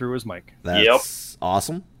hear it through his mic. That's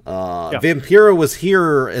awesome. Vampiro was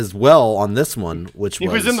here as well on this one, he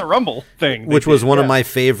was in the Rumble thing, which was one of my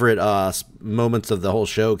favorite moments of the whole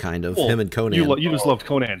show. Kind of him and Conan. You just loved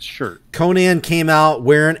Conan's shirt. Conan came out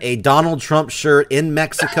wearing a Donald Trump shirt in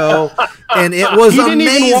Mexico, and it was amazing. He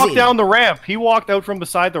didn't even walk down the ramp. He walked out from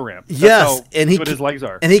beside the ramp. That's what his legs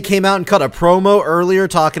are. And he came out and cut a promo earlier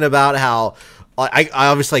talking about how. I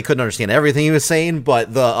obviously couldn't understand everything he was saying,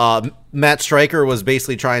 but the Matt Stryker was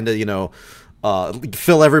basically trying to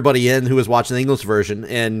fill everybody in who was watching the English version,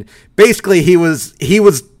 and basically he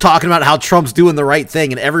was talking about how Trump's doing the right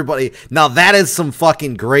thing, and everybody. Now that is some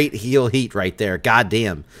fucking great heel heat right there.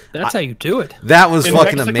 Goddamn, that's how you do it. That was in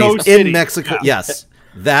fucking Mexico amazing City. in Mexico. Yeah. Yes,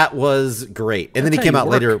 that was great. And then he came out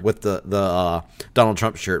later with the Donald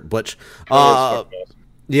Trump shirt, which.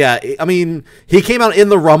 Yeah, I mean, he came out in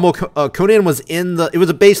the Rumble. Conan was in the. It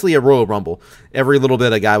was basically a Royal Rumble. Every little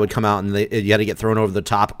bit, a guy would come out, and you had to get thrown over the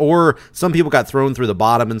top, or some people got thrown through the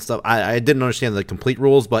bottom and stuff. I didn't understand the complete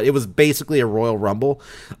rules, but it was basically a Royal Rumble.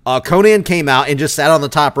 Conan came out and just sat on the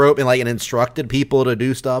top rope and instructed people to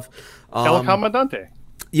do stuff. El Comandante.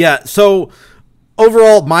 Yeah, so.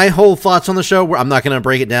 Overall, my whole thoughts on the show, I'm not going to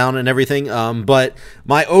break it down and everything, but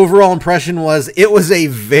my overall impression was it was a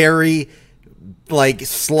very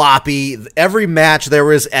sloppy. Every match there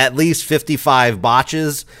was at least 55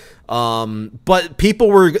 botches. But people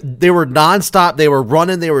were nonstop. They were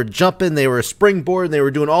running, they were jumping, they were springboarding, they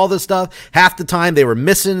were doing all this stuff. Half the time they were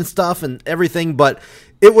missing stuff and everything, but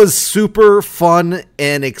it was super fun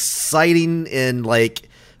and exciting, and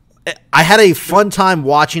I had a fun time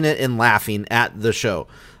watching it and laughing at the show.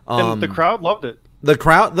 And the crowd loved it. The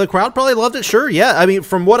crowd probably loved it. Sure. Yeah. I mean,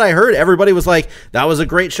 from what I heard, everybody was like, that was a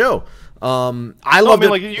great show. I loved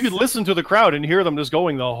it. You could listen to the crowd and hear them just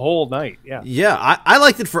going the whole night. Yeah. Yeah. I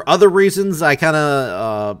liked it for other reasons. I kind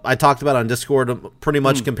of, I talked about on Discord, pretty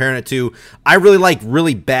much comparing it to, I really like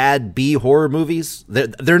really bad B horror movies.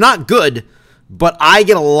 They're not good, but I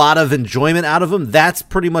get a lot of enjoyment out of them. That's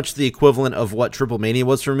pretty much the equivalent of what Triple Mania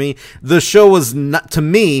was for me. The show was not, to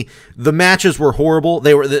me, the matches were horrible.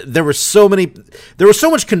 There was so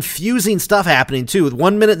much confusing stuff happening too.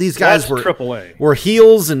 1 minute these guys were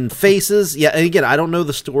heels and faces. Yeah, and again, I don't know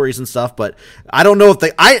the stories and stuff, but I don't know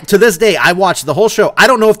if to this day I watched the whole show. I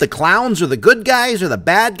don't know if the clowns are the good guys or the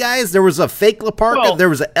bad guys. There was a fake Park, there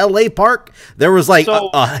was a LA Park, there was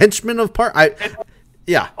a henchman of Park.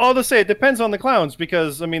 Yeah. All to say, it depends on the clowns,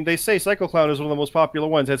 because, they say Psycho Clown is one of the most popular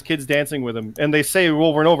ones, has kids dancing with him, and they say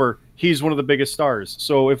over and over, he's one of the biggest stars.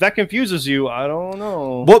 So if that confuses you, I don't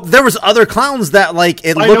know. Well, there was other clowns that,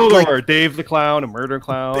 were Dave the Clown, a murder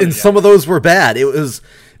clown. And some of those were bad. It was...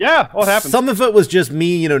 Yeah, what happened? Some of it was just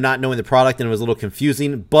me, not knowing the product, and it was a little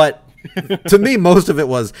confusing, but... to me, most of it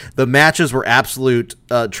was the matches were absolute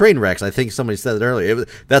train wrecks. I think somebody said it earlier.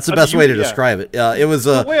 That's the best way to describe it. It was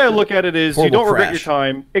the way I look at it is you don't regret your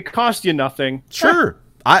time. It cost you nothing. Sure,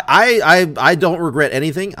 I don't regret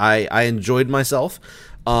anything. I enjoyed myself,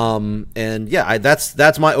 and yeah,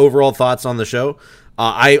 that's my overall thoughts on the show.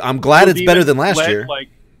 I'm glad it's better than last year.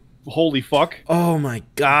 Holy fuck. Oh my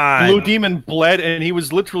god. Blue Demon bled, and he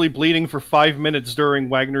was literally bleeding for 5 minutes during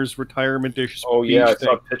Wagner's retirement-ish Oh yeah, I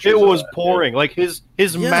saw pictures. It was pouring. Yeah.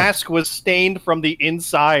 His mask was stained from the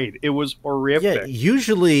inside. It was horrific. Yeah,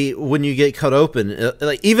 usually when you get cut open,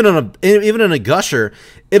 even in a gusher,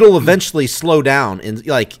 it'll eventually slow down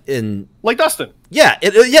like Dustin. Yeah,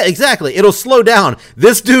 yeah, exactly. It'll slow down.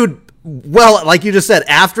 This dude, well, like you just said,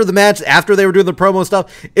 after the match, after they were doing the promo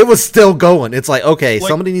stuff, it was still going. It's okay,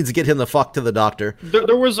 somebody needs to get him the fuck to the doctor.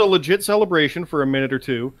 There was a legit celebration for a minute or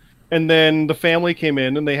two, and then the family came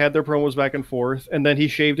in, and they had their promos back and forth, and then he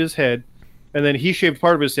shaved his head, and then he shaved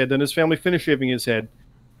part of his head, then his family finished shaving his head,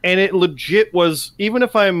 and it legit was, even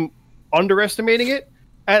if I'm underestimating it,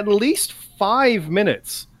 at least 5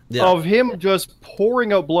 minutes of him just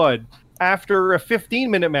pouring out blood after a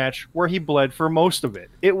 15-minute match where he bled for most of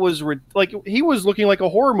it. It was he was looking like a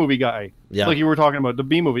horror movie guy. Yeah. Like you were talking about, the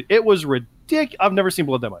B movie. It was ridiculous. I've never seen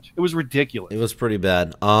blood that much. It was ridiculous. It was pretty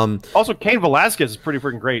bad. Also, Cain Velasquez is pretty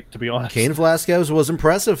freaking great, to be honest. Cain Velasquez was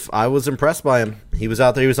impressive. I was impressed by him. He was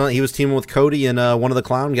out there. He was teaming with Cody and one of the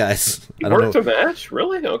clown guys. He worked a match?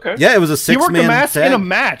 Really? Okay. Yeah, it was a 6-man He worked a match tag. in a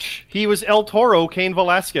match. He was El Toro, Cain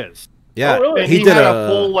Velasquez. Yeah, and he did had a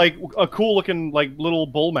full a cool looking little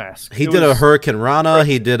bull mask. He did a Hurricane Rana.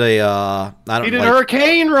 He did a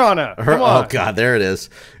Hurricane Rana. Oh god, there it is.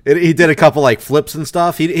 He did a couple flips and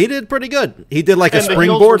stuff. He did pretty good. He did a springboard. The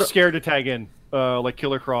heels were scared to tag in. like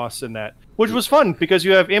Killer Cross and that, which was fun because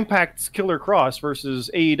you have Impact's Killer Cross versus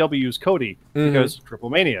AEW's Cody because Triple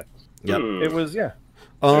Mania. Yep. It was I'm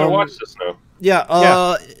gonna watch this now.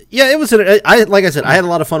 It was. Like I said, I had a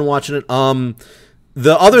lot of fun watching it.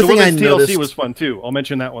 The other thing I women's noticed TLC was fun too. I'll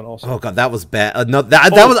mention that one also. Oh god, that was bad. No,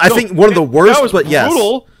 that was I think one of the worst. That was but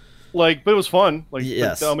brutal. Like, but it was fun. Like,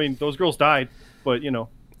 yes. I mean, those girls died, but you know.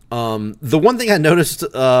 The one thing I noticed,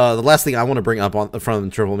 the last thing I want to bring up from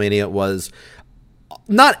Triple Mania was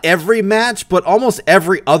not every match, but almost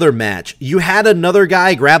every other match. You had another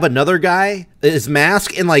guy grab another guy, his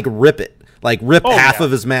mask, and like rip it, like rip half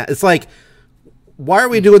of his mask. It's like, why are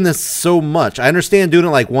we doing this so much? I understand doing it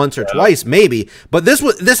like once or twice, maybe, but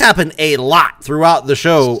this happened a lot throughout the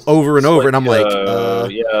show, over and over, and I'm like,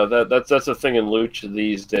 that's a thing in lucha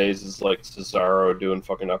these days. Is like Cesaro doing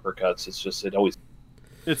fucking uppercuts. It's just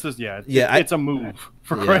It's just it's a move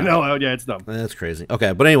for crying out loud. Yeah, it's dumb. That's crazy.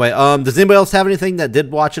 Okay, but anyway, does anybody else have anything that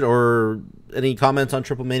did watch it or any comments on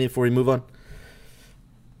Triple Mania before we move on?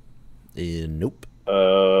 Nope.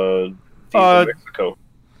 Mexico.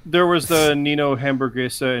 There was the Nino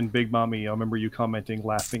Hamburguesa and Big Mommy. I remember you commenting,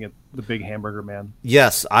 laughing at the big hamburger man.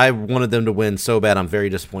 Yes, I wanted them to win so bad. I'm very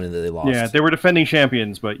disappointed that they lost. Yeah, they were defending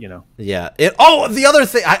champions, but you know. Yeah. The other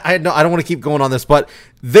thing, I don't want to keep going on this, but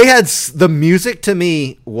they had the music to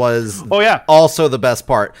me was also the best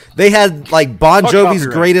part. They had like Bon Jovi's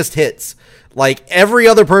greatest hits. Like every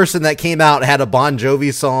other person that came out had a Bon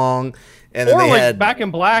Jovi song. And then they had Back in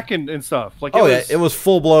Black and stuff. Like it was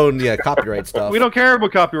full blown copyright stuff. We don't care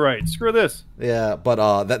about copyright. Screw this. Yeah,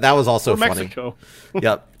 but that was also funny. Mexico.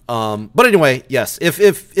 Yep. But anyway, yes.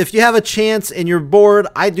 If you have a chance and you're bored,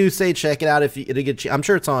 I do say check it out. If you get, I'm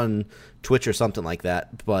sure it's on Twitch or something like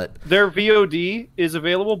that. But their VOD is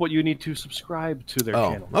available, but you need to subscribe to their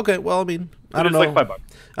channel. Okay. Well, I mean, I don't know. Like $5.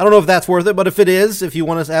 I don't know if that's worth it, but if it is, if you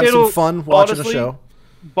want to have some fun watching the show.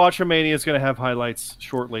 Botchamania is going to have highlights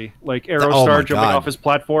shortly, like Aerostar jumping off his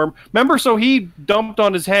platform. Remember, so he dumped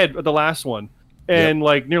on his head at the last one and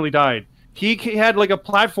like nearly died. He had like a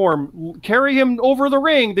platform carry him over the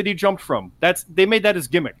ring that he jumped from. They made that his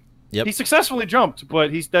gimmick. Yep. He successfully jumped,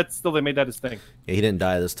 but they made that his thing. Yeah, he didn't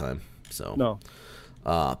die this time. So no.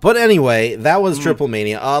 But anyway, that was Triple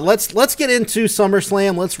Mania. Let's get into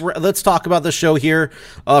SummerSlam. Let's talk about the show here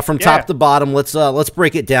from top to bottom. Let's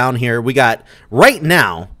break it down here. We got right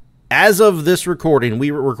now, as of this recording, we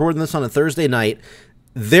were recording this on a Thursday night.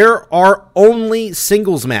 There are only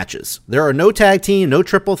singles matches. There are no tag team, no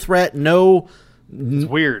triple threat, no. It's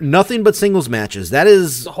weird. Nothing but singles matches. That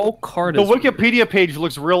is the whole card. The Wikipedia page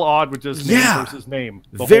looks real odd with just name versus name.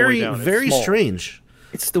 Very strange.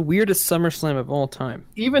 It's the weirdest SummerSlam of all time.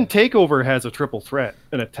 Even TakeOver has a triple threat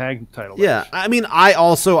and a tag title match. Yeah, I mean,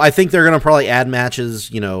 I think they're going to probably add matches,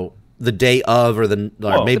 the day of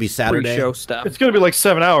or maybe Saturday. Show stuff. It's going to be like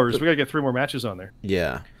 7 hours. We got to get 3 more matches on there.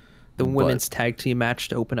 Yeah. The women's tag team match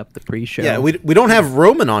to open up the pre-show. Yeah, we don't have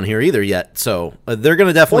Roman on here either yet, so they're going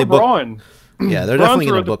to definitely book. Braun. Yeah, they're definitely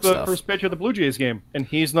going to book the stuff. First pitch of the Blue Jays game, and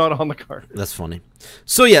he's not on the card. That's funny.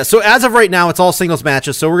 So as of right now, it's all singles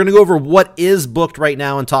matches. So we're going to go over what is booked right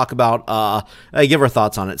now and talk about, give our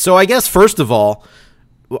thoughts on it. So I guess first of all,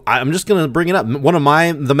 I'm just going to bring it up. One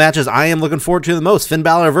of the matches I am looking forward to the most: Finn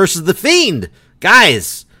Balor versus The Fiend.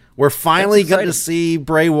 Guys, we're finally going to see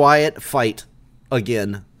Bray Wyatt fight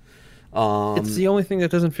again. It's the only thing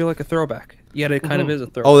that doesn't feel like a throwback. Yet it kind of is a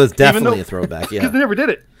throwback. Oh, it's definitely a throwback. Yeah, because they never did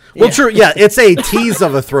it. Well, true. Yeah, it's a tease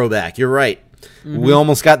of a throwback. You're right. We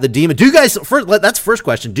almost got the Demon. Do you guys? That's the first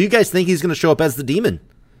question. Do you guys think he's going to show up as the Demon?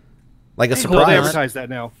 Like a surprise? Well, they advertise that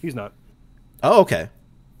now. He's not. Oh, okay.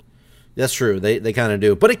 That's true. They kind of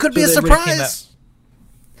do, but it could be a surprise.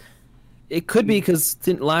 It could be because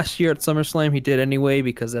last year at SummerSlam he did anyway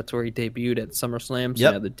because that's where he debuted at SummerSlam.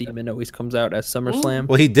 So the Demon always comes out as SummerSlam.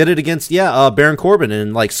 Well, he did it against Baron Corbin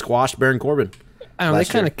and like squashed Baron Corbin. I don't know, they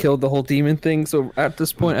kind of killed the whole Demon thing, so at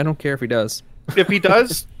this point, I don't care if he does. If he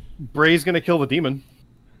does, Bray's going to kill the Demon.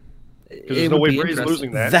 Because there's no way Bray's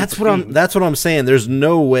losing that. That's what I'm saying. There's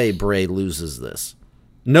no way Bray loses this.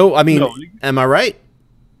 No, I mean, am I right?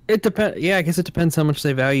 It depends. Yeah, I guess it depends how much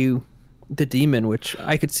they value the Demon, which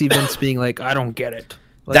I could see Vince being like, I don't get it.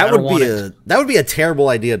 Like, that would be a terrible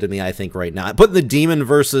idea to me, I think, right now. Put the Demon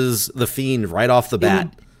versus the Fiend right off the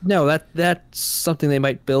bat. That's something they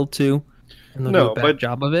might build to. And they'll do a bad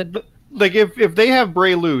job of it. Like if they have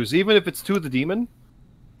Bray lose, even if it's to the Demon,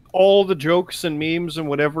 all the jokes and memes and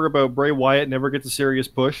whatever about Bray Wyatt never gets a serious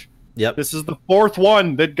push. Yep. This is the 4th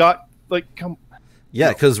one that got Yeah,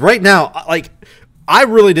 because right now, I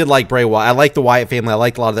really did like Bray Wyatt. I like the Wyatt family. I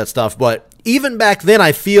liked a lot of that stuff. But even back then,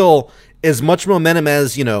 I feel as much momentum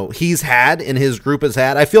as, he's had and his group has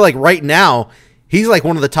had. I feel like right now he's like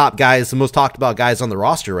one of the top guys, the most talked about guys on the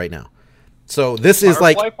roster right now. So this is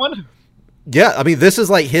like, yeah, I mean, this is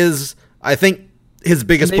like I think his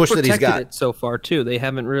biggest push that he's got it so far too. They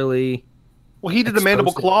haven't really. Well, he did the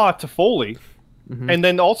mandible claw to Foley, and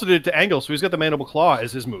then also did it to Angle. So he's got the mandible claw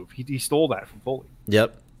as his move. He stole that from Foley.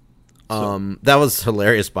 Yep. That was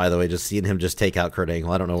hilarious, by the way, just seeing him just take out Kurt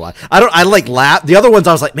Angle. I don't know why. I like laugh. The other ones,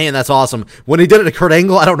 I was like, man, that's awesome. When he did it to Kurt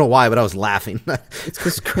Angle, I don't know why, but I was laughing. It's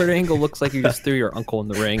because Kurt Angle looks like you just threw your uncle in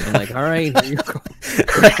the ring and like, all right, here you go.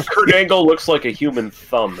 Kurt Angle looks like a human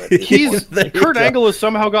thumb. Kurt Angle has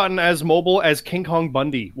somehow gotten as mobile as King Kong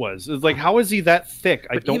Bundy was. It's like, how is he that thick?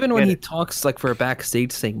 But even when he talks like for a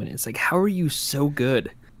backstage segment, it's like, how are you so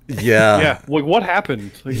good? Yeah. Like, what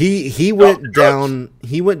happened? Like, he went down.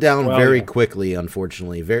 He went down very quickly.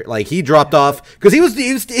 Unfortunately, he dropped off because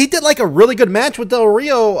he did like a really good match with Del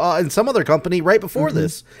Rio in some other company right before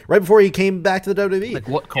this, right before he came back to the WWE. Like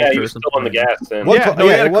What Culture? Yeah, he was still on the gas then. he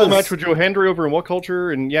had a cool match with Joe Hendry over in What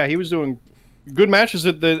Culture, and he was doing good matches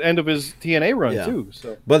at the end of his TNA run too.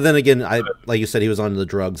 So, but then again, like you said, he was on the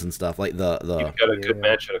drugs and stuff. Like the he got a good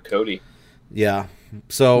match out of Cody. Yeah.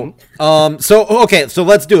 So, okay, so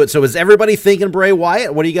let's do it. So is everybody thinking Bray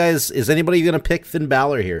Wyatt? What do you guys, is anybody going to pick Finn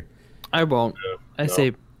Balor here? I won't. I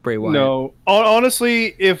say Bray Wyatt. No.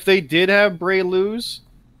 Honestly, if they did have Bray lose,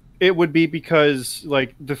 it would be because,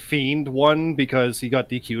 like, The Fiend won because he got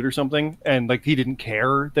DQ'd or something, and, like, he didn't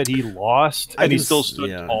care that he lost, and he still stood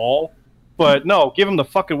tall. But, no, give him the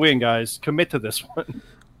fucking win, guys. Commit to this one.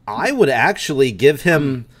 I would actually give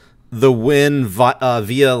him the win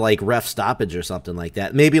via like ref stoppage or something like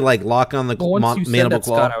that. Maybe like lock on the mandible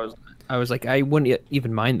claw. Scott, I was like, I wouldn't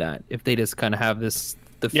even mind that if they just kind of have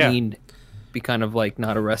the Fiend be kind of like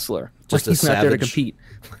not a wrestler, just he's not there to compete.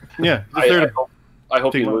 Yeah, I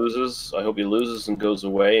hope he loses. I hope he loses and goes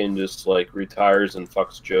away and just like retires and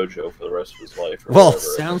fucks JoJo for the rest of his life.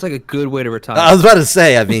 Sounds like a good way to retire. I was about to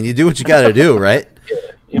say, I mean, you do what you got to do, right?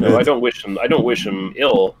 Yeah, I don't wish him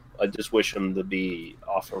ill. I just wish him to be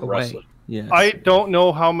off of wrestling. Yeah. I don't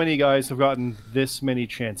know how many guys have gotten this many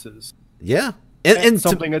chances. Yeah. And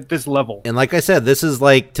something at this level. And like I said, this is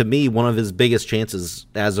like, to me, one of his biggest chances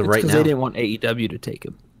as of right now. They didn't want AEW to take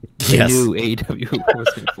him. They Yes. knew AEW was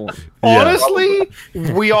going to form. Honestly,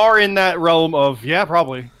 we are in that realm of,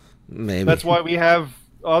 probably. Maybe. That's why we have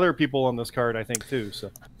other people on this card, I think, too.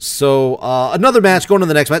 So another match going to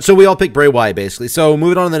the next match. So we all picked Bray Wyatt, basically. So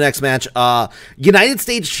moving on to the next match. United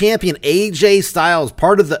States Champion AJ Styles,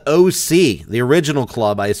 part of the OC, the original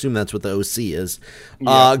club. I assume that's what the OC is.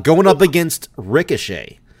 Going up against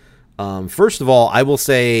Ricochet. First of all, I will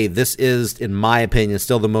say this is, in my opinion,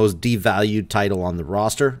 still the most devalued title on the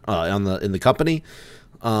roster, in the company.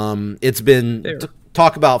 It's been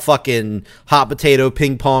talk about fucking hot potato,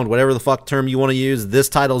 ping pong, whatever the fuck term you want to use. This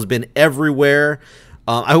title has been everywhere.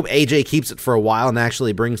 I hope AJ keeps it for a while and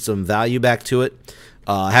actually brings some value back to it.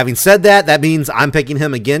 Having said that, that means I'm picking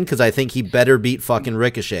him again because I think he better beat fucking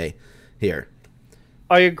Ricochet here.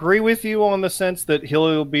 I agree with you on the sense that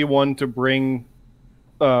he'll be one to bring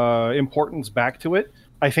importance back to it.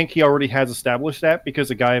 I think he already has established that because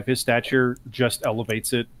a guy of his stature just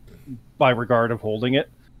elevates it by regard of holding it.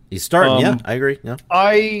 He's starting, I agree. Yeah.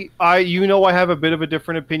 I have a bit of a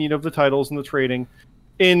different opinion of the titles and the trading.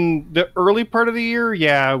 In the early part of the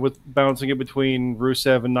year, with bouncing it between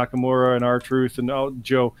Rusev and Nakamura and R-Truth and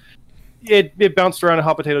Joe, it bounced around a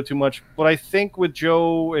hot potato too much. But I think with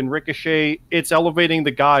Joe and Ricochet, it's elevating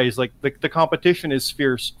the guys. Like the competition is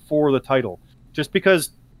fierce for the title. Just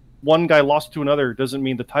because one guy lost to another doesn't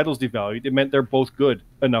mean the title's devalued. It meant they're both good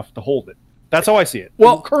enough to hold it. That's how I see it.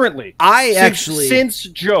 Well, currently, since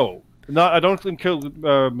Joe, I don't include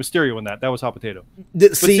Mysterio in that. That was hot potato.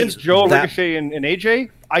 But since Joe, Ricochet, and AJ,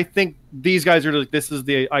 I think these guys are like, this is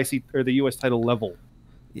the IC or the US title level.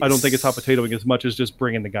 I don't think it's hot potatoing as much as just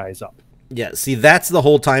bringing the guys up. Yeah, see, that's the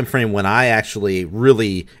whole time frame when I actually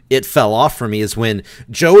it fell off for me is when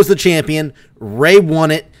Joe was the champion, Ray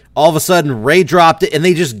won it, all of a sudden Ray dropped it, and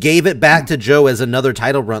they just gave it back to Joe as another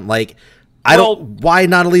title run. Like, why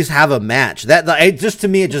not at least have a match? To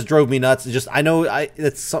me, it just drove me nuts. I know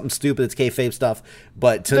it's something stupid. It's kayfabe stuff,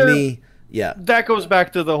 but to me, yeah. That goes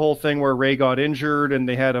back to the whole thing where Ray got injured and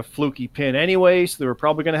they had a fluky pin anyway, so they were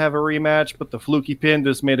probably going to have a rematch, but the fluky pin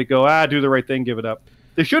just made it go, do the right thing, give it up.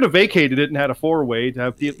 They should have vacated it and had a four-way to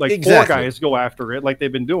have four guys go after it like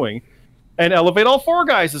they've been doing and elevate all four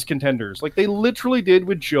guys as contenders. Like they literally did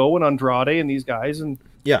with Joe and Andrade and these guys. And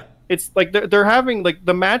yeah. It's like they're having, like,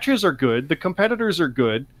 the matches are good, the competitors are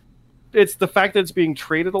good, it's the fact that it's being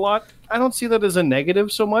traded a lot. I don't see that as a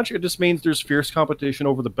negative so much. It just means there's fierce competition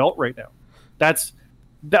over the belt right now.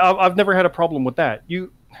 I've never had a problem with that.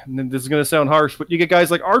 And this is going to sound harsh, but you get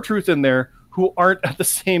guys like R-Truth in there who aren't at the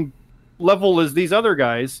same level as these other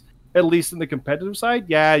guys, at least in the competitive side.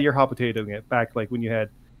 Yeah, you're hot potatoing it back like when you had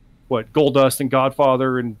Goldust and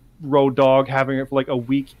Godfather and Road Dogg having it for like a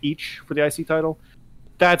week each for the IC title.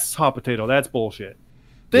 That's hot potato. That's bullshit.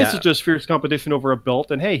 This is just fierce competition over a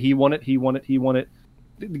belt, and hey, he won it.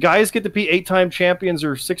 The guys get to be 8-time champions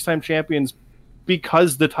or 6-time champions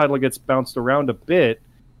because the title gets bounced around a bit,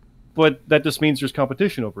 but that just means there's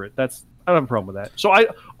competition over it. I don't have a problem with that. So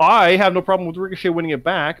I have no problem with Ricochet winning it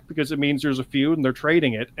back because it means there's a feud and they're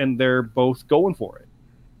trading it and they're both going for it.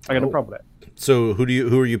 I got no problem with that. So who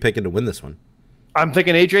are you picking to win this one? I'm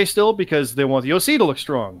thinking AJ still because they want the OC to look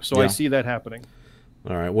strong. So I see that happening.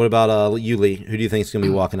 All right. What about you, Lee? Who do you think is going to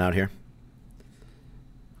be walking out here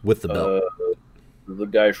with the belt? The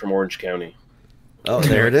guy from Orange County. Oh,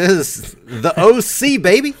 there it is. The OC,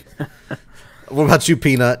 baby. What about you,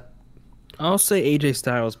 Peanut? I'll say AJ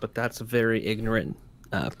Styles, but that's a very ignorant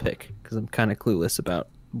pick because I'm kind of clueless about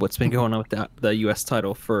what's been going on with the U.S.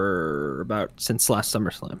 title since last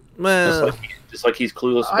SummerSlam. Just like he's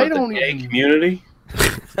clueless about the gay community.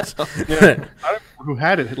 I don't remember who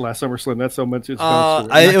had it last SummerSlam. That's how much it's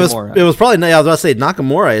it was probably, I was about to say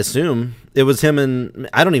Nakamura, I assume. It was him and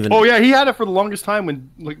I don't even. Oh yeah, he had it for the longest time when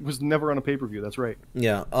was never on a pay-per-view. That's right.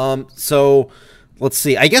 Yeah. So let's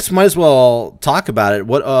see. I guess might as well talk about it.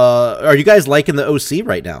 What are you guys liking the OC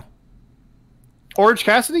right now? Orange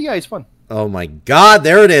Cassidy? Yeah, he's fun. Oh my God,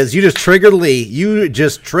 there it is. You just triggered Lee. You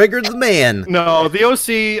just triggered the man. No, the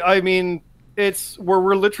OC, I mean, it's where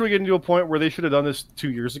we're literally getting to a point where they should have done this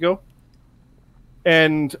 2 years ago.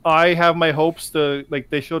 And I have my hopes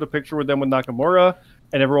they showed a picture with them with Nakamura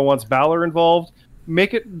and everyone wants Balor involved.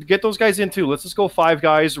 Get those guys in too. Let's just go 5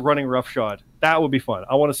 guys running roughshod. That would be fun.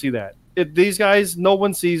 I want to see that. These guys, no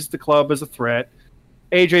one sees the club as a threat.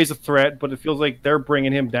 AJ's a threat, but it feels like they're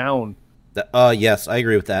bringing him down. Yes, I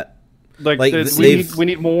agree with that. We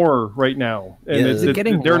need more right now, and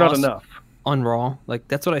they're not enough on Raw. Like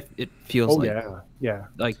that's what it feels like. Yeah.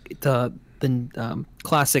 Like the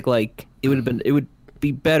classic. Like it would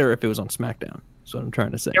be better if it was on SmackDown. That's what I'm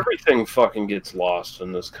trying to say. Everything fucking gets lost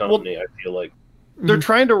in this company. I feel like they're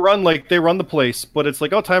trying to run they run the place, but it's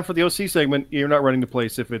like, oh, time for the OC segment. You're not running the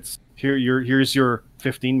place if it's here's your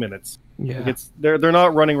 15 minutes. Yeah, they're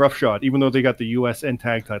not running roughshod, even though they got the US and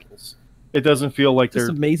tag titles. It doesn't feel like they're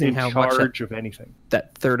amazing in charge of anything.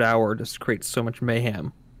 That third hour just creates so much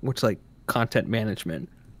mayhem, which like content management.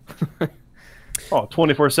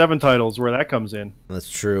 24/7 titles, where that comes in. That's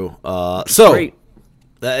true. Great.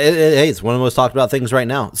 It's one of the most talked about things right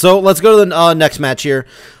now. So let's go to the next match here.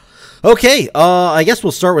 Okay, I guess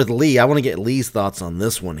we'll start with Lee. I want to get Lee's thoughts on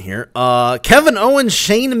this one here. Kevin Owens,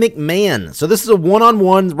 Shane McMahon. So this is a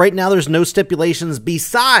one-on-one. Right now there's no stipulations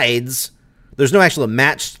besides... There's no actual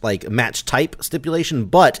match type stipulation,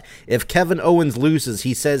 but if Kevin Owens loses,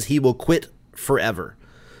 he says he will quit forever.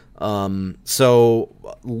 So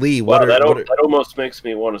Lee, that almost makes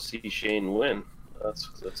me want to see Shane win.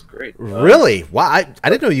 That's great. Really? Wow, I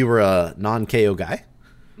didn't know you were a non-KO guy.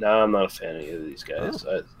 No, I'm not a fan of any of these guys.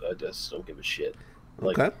 Oh. I just don't give a shit.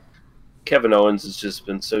 Okay. Kevin Owens has just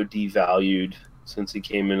been so devalued since he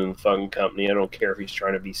came into the fucking company. I don't care if he's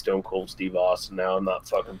trying to be Stone Cold Steve Austin now. I'm not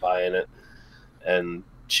fucking buying it. And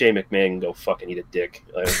Shane McMahon can go fucking eat a dick.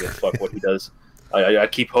 I don't give a fuck what he does. I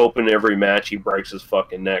keep hoping every match he breaks his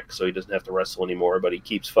fucking neck so he doesn't have to wrestle anymore, but he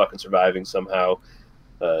keeps fucking surviving somehow.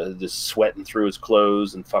 Just sweating through his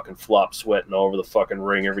clothes and fucking flop sweating all over the fucking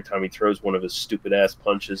ring every time he throws one of his stupid ass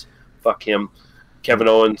punches. Fuck him. Kevin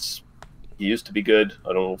Owens, he used to be good.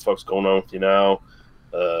 I don't know what the fuck's going on with you now.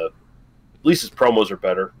 At least his promos are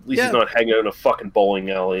better. At least he's not hanging out in a fucking bowling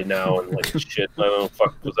alley now and like shit. I don't know,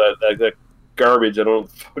 fuck was that garbage. I don't know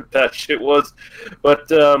what that shit was.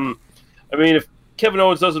 But I mean, if Kevin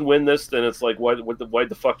Owens doesn't win this, then it's like, why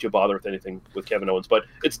the fuck do you bother with anything with Kevin Owens? But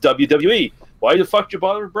it's WWE. Why the fuck do you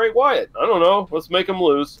bother with Bray Wyatt? I don't know. Let's make him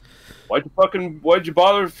lose. Why'd you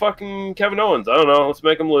bother with fucking Kevin Owens? I don't know. Let's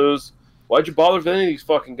make him lose. Why'd you bother with any of these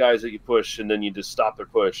fucking guys that you push and then you just stop their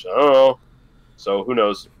push? I don't know. So who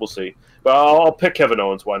knows? We'll see. But I'll pick Kevin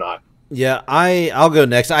Owens. Why not? Yeah, I'll go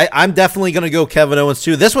next. I'm definitely going to go Kevin Owens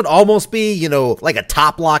too. This would almost be, like a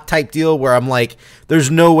top lock type deal where I'm like,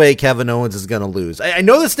 there's no way Kevin Owens is going to lose. I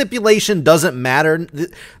know the stipulation doesn't matter.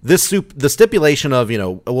 The stipulation of,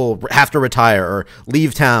 will have to retire or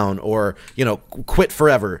leave town or, quit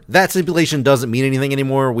forever. That stipulation doesn't mean anything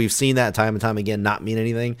anymore. We've seen that time and time again not mean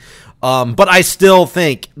anything. But I still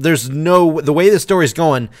think the way the story's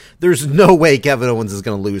going, there's no way Kevin Owens is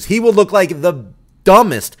going to lose. He will look like the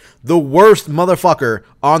dumbest, the worst motherfucker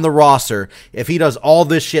on the roster if he does all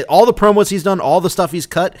this shit, all the promos he's done, all the stuff he's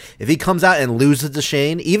cut. If he comes out and loses to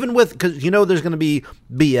Shane, even with, because there's going to be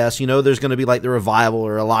BS, there's going to be like the Revival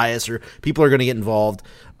or Elias or people are going to get involved.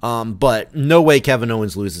 But no way Kevin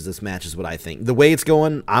Owens loses this match is what I think. The way it's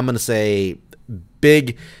going, I'm going to say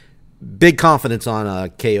big confidence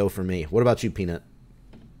on KO for me. What about you, Peanut?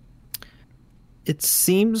 It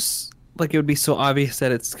seems like it would be so obvious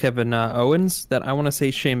that it's Kevin Owens that I want to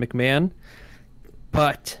say Shane McMahon,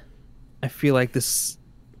 but I feel like this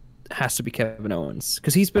has to be Kevin Owens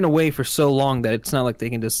because he's been away for so long that it's not like they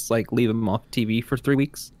can just like leave him off TV for 3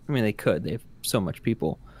 weeks. I mean, they could. They have so much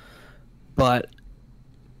people, but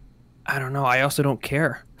I don't know. I also don't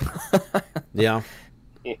care. Yeah.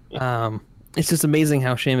 It's just amazing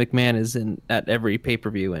how Shane McMahon is at every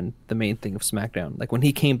pay-per-view and the main thing of SmackDown. Like when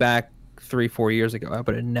he came back 3-4 years ago, I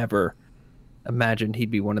would have never imagined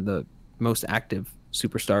he'd be one of the most active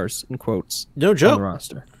superstars in quotes no joke on the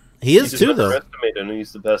roster. He is too, though. And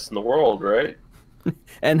he's the best in the world, right?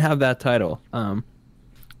 And have that title.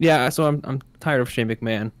 Yeah, so I'm tired of Shane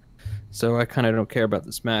McMahon. So I kind of don't care about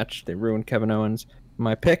this match. They ruined Kevin Owens.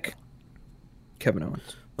 My pick, Kevin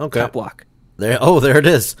Owens. Okay. Top block. There it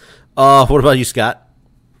is. What about you, Scott?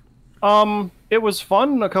 It was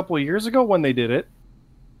fun a couple of years ago when they did it.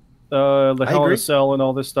 The Hell in a Cell and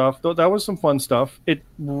all this stuff. That was some fun stuff. It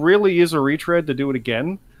really is a retread to do it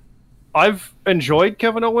again. I've enjoyed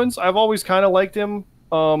Kevin Owens. I've always kind of liked him.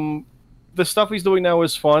 The stuff he's doing now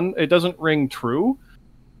is fun. It doesn't ring true.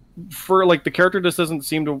 For like the character just doesn't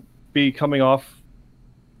seem to be coming off.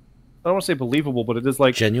 I don't want to say believable, but it is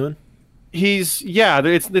like genuine.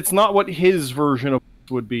 It's not what his version of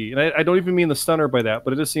would be, and I don't even mean the stunner by that,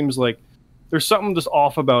 but it just seems like there's something just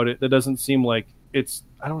off about it that doesn't seem like it's.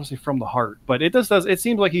 I don't want to say from the heart, but it does. It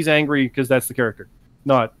seems like he's angry because that's the character,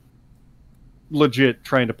 not legit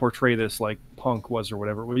trying to portray this like Punk was or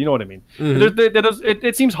whatever. You know what I mean? Mm-hmm.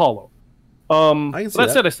 It seems hollow. That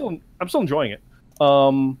said, I'm still enjoying it.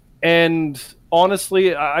 And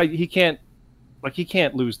honestly, he can't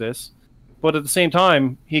lose this, but at the same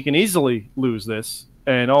time, he can easily lose this.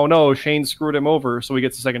 And oh no, Shane screwed him over, so he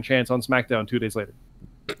gets a second chance on SmackDown 2 days later.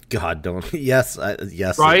 God, don't. Yes,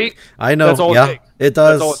 yes. Right? I know. That's all yeah, it takes. it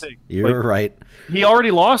does. That's all it takes. You're right. He already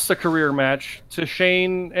lost a career match to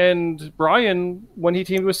Shane and Bryan when he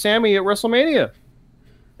teamed with Sammy at WrestleMania,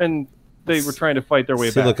 and they were trying to fight their way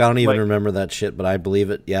back. Look, I don't even remember that shit, but I believe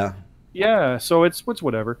it. Yeah. Yeah, so it's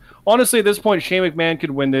whatever. Honestly, at this point, Shane McMahon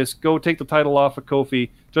could win this. Go take the title off of Kofi,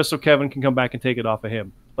 just so Kevin can come back and take it off of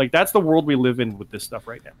him. Like, that's the world we live in with this stuff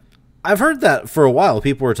right now. I've heard that for a while.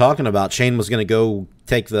 People were talking about Shane was going to go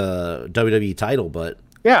take the WWE title, but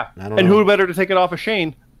yeah, I don't know. Who better to take it off of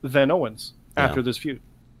Shane than Owens after this feud?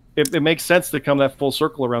 It makes sense to come that full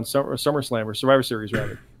circle around SummerSlam or Survivor Series,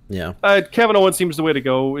 rather. Yeah. Kevin Owens seems the way to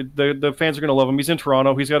go. The fans are going to love him. He's in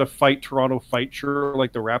Toronto. He's got a Toronto fight, sure,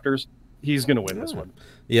 like the Raptors. He's going to win this one.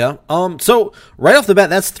 Yeah. So right off the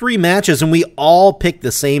bat, that's 3 matches, and we all picked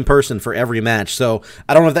the same person for every match. So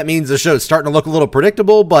I don't know if that means the show's starting to look a little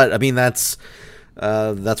predictable, but I mean that's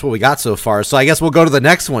what we got so far. So I guess we'll go to the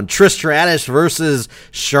next one: Trish Stratus versus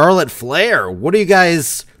Charlotte Flair. What do you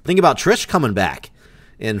guys think about Trish coming back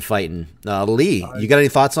and fighting? Lee, you got any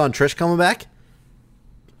thoughts on Trish coming back?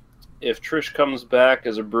 If Trish comes back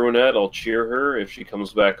as a brunette, I'll cheer her. If she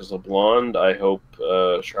comes back as a blonde, I hope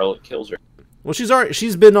Charlotte kills her. Well,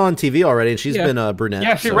 she's been on TV already, and she's been a brunette.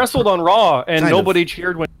 Yeah, she wrestled on Raw, and nobody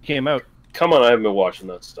cheered when she came out. Come on, I haven't been watching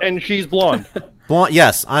that stuff. And she's blonde. Blonde?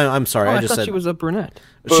 Yes, I'm sorry. Oh, I just thought said she was a brunette.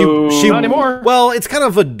 She not anymore. Well, it's kind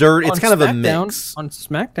of a it's kind of a SmackDown- mix. On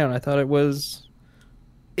SmackDown, I thought it was.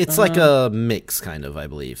 It's like a mix, kind of, I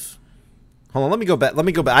believe. Hold on, let me go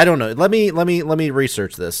back. I don't know. Let me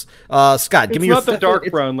research this. Scott, give me your not the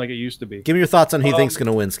dark brown like it used to be. give me your thoughts on who you think's going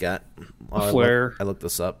to win, Scott. Flair. I looked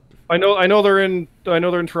this up. I know they're in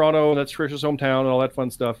Toronto. That's Trish's hometown and all that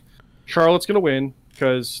fun stuff. Charlotte's going to win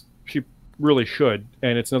because she really should,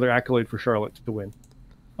 and it's another accolade for Charlotte to win.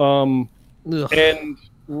 And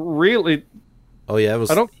really, oh yeah, it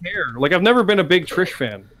was. I don't care. Like, I've never been a big Trish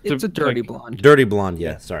fan. It's a dirty blonde. Dirty blonde.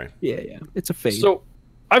 Yeah, sorry. Yeah. It's a fade. So,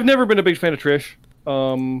 I've never been a big fan of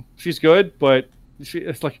Trish. She's good, but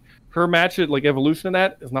it's like her match at like Evolution and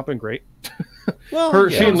that has not been great. Well,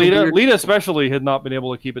 She and It was a Lita especially had not been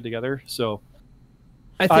able to keep it together. So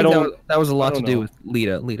I think don't- that was a lot I to don't do know. with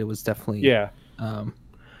Lita. Lita was definitely yeah,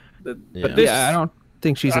 But this- yeah, I don't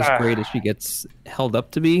think she's as great as she gets held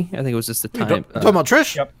up to be. I think it was just the time. talking about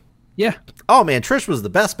Trish? Yep. Yeah, Oh man, Trish was the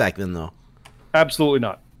best back then, though. absolutely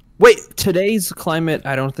not. Wait, today's climate,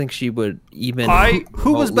 I don't think she would even.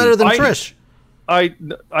 who was remotely- better than I- Trish? I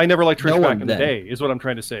never liked Trish No back one in the then. day. Is what I'm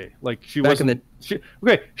trying to say. Like she Back in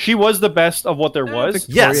wasn't. She was the best of what there was.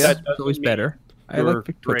 Yes. Victoria That was always doesn't better. I you're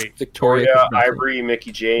like great. Victoria. Yeah, could definitely- Ivory,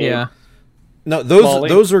 Mickey James. Yeah, No, those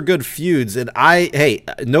Molly. are good feuds, and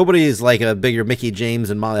nobody is like a bigger Mickey James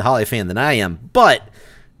and Molly Holly fan than I am. But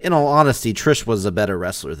in all honesty, Trish was a better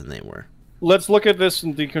wrestler than they were. Let's look at this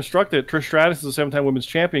and deconstruct it. Trish Stratus is a 7-time women's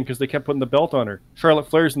champion because they kept putting the belt on her. Charlotte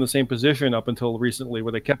Flair's in the same position up until recently,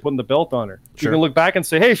 where they kept putting the belt on her. Sure. You can look back and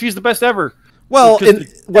say, "Hey, she's the best ever." Well, Because they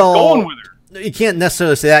kept going with her. you can't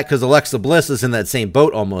necessarily say that because Alexa Bliss is in that same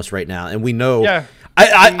boat almost right now, and we know. Yeah.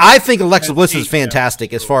 I think Alexa Bliss is yeah.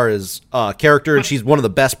 fantastic as far as character, and she's one of the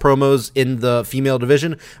best promos in the female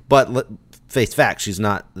division. But face facts, she's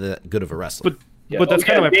not that good of a wrestler. But that's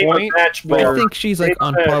kind of my name a point. match where- for- I think she's like Name a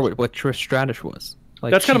on match. par with what Trish Stratus was.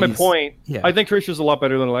 Like, That's kind of my she's point. yeah. I think Trish is a lot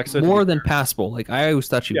better than Alexa. more than passable. Like I always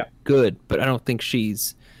thought she was Yeah. good, but I don't think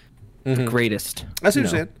she's the greatest. I see you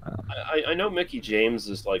what you're know. saying. I know Mickey James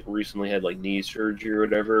has like recently had like knee surgery or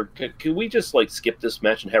whatever. Could we just like skip this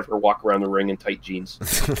match and have her walk around the ring in tight jeans?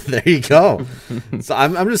 There you go. So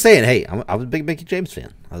I'm just saying, hey, I was a big Mickey James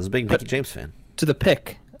fan. I was a big Mickey James fan. To the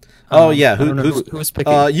pick. Oh yeah, I don't know who's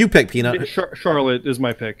picking? You pick Peanut. Charlotte is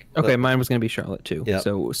my pick. Okay, mine was going to be Charlotte too. Yeah.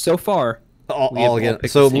 So far, All we have again.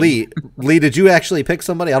 picked So the same. Lee, did you actually pick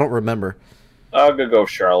somebody? I don't remember. I'm gonna go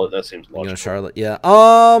Charlotte. That seems You know, logical. Charlotte. Yeah.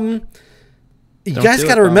 You Don't guys do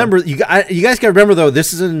got to it, remember. You guys got to remember though.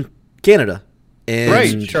 This is in Canada, and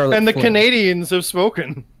Right. Charlotte And the Flair. Canadians have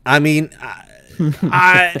spoken. I mean,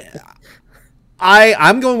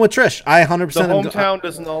 I'm going with Trish. I 100%. The am hometown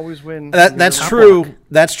doesn't always win. that's true.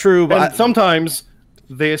 That's true. And But sometimes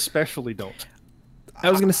they especially don't. I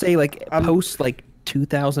was going to say like post like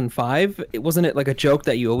 2005. It wasn't it like a joke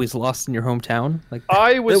that you always lost in your hometown? Like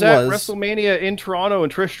I was It at was. WrestleMania in Toronto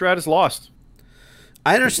and Trish Stratus lost.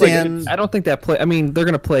 I understand. I don't think that play. I mean, they're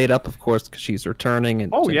going to play it up, of course, because she's returning.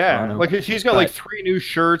 And Oh in yeah, Toronto. like she's got like But 3 new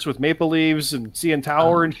shirts with maple leaves and CN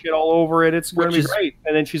Tower and shit all over it. It's going Which to be is great.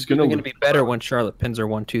 And then she's It's going going to to be better when Charlotte pins her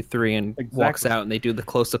 1, 2, 3 and walks Exactly. out, and they do the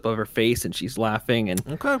close up of her face, and she's laughing, and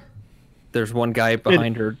Okay. there's one guy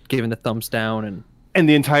behind her giving the thumbs down, and and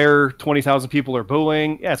the entire 20,000 people are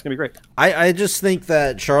booing. Yeah, it's going to be great. I just think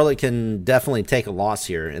that Charlotte can definitely take a loss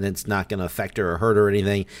here, and it's not going to affect her or hurt her or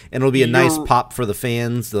anything. And it'll be a nice You're- pop for the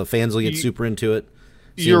fans. The fans will get super into it.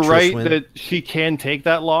 seeing You're Trish right win. that she can take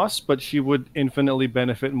that loss, but she would infinitely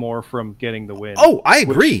benefit more from getting the win. Oh, I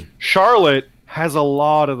agree. Charlotte has a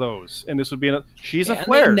lot of those, and this would be she's a And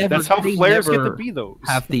Flair. they never- That's how they Flairs get to never be those.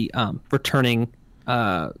 have the returning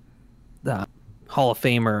the Hall of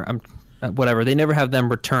Famer, whatever. They never have them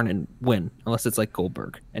return and win unless it's like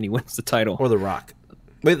Goldberg and he wins the title. Or The Rock.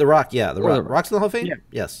 Wait, The Rock. Yeah, The Or Rock. The Rock. Rock's in the Hall of Fame? Yeah.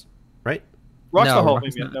 Yes. Right? Rock's No, the Hall of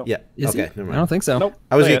Rock's Fame yet, not. no. Yeah. Is okay. he? Never I mind. don't think so. Nope.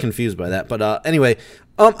 I was Not getting yet. confused by that. But anyway,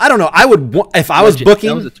 I don't know. I would if I was Legend. booking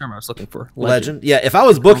That was the term I was looking for. Legend. Yeah, if I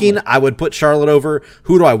was booking, I would put Charlotte over.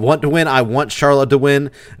 Who do I want to win? I want Charlotte to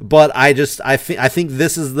win, but I think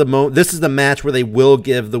this is the match where they will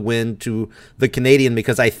give the win to the Canadian,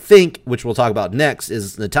 because I think, which we'll talk about next,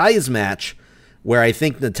 is Natalia's match, where I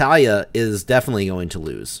think Natalia is definitely going to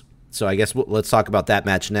lose. So I guess let's talk about that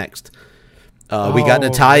match next. We got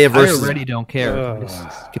Natalia I versus. already don't care.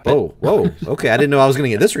 Just skip it. Oh, whoa. Okay, I didn't know I was going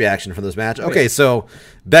to get this reaction from this match. Okay, so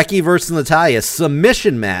Becky versus Natalia,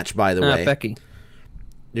 submission match, by the way. Becky.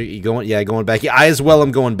 You going? Yeah, going Becky. I as well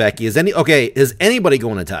am going Becky. Is anybody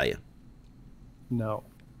going Natalia? No.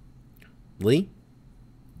 Lee?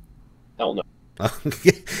 Hell no.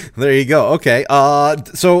 There you go. Okay.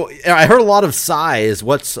 So I heard a lot of sighs.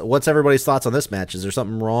 What's everybody's thoughts on this match? Is there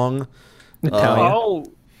something wrong? Natalia. Oh,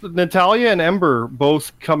 Natalia and Ember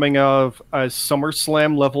both coming out as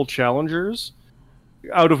SummerSlam level challengers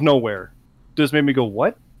out of nowhere. Just made me go,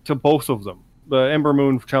 what? To both of them. The Ember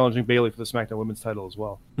Moon challenging Bayley for the SmackDown Women's title as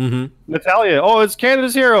well. Mm-hmm. Natalia, oh, it's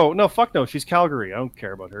Canada's hero. No, fuck no. She's Calgary. I don't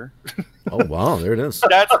care about her. Oh wow, there it is.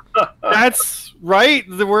 That's right.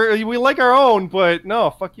 We like our own, but no,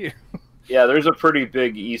 fuck you. Yeah, there's a pretty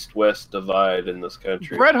big east-west divide in this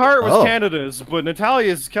country. Bret Hart was Oh. Canada's, but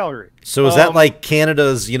Natalia's Calgary. So is that like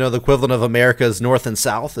Canada's, the equivalent of America's North and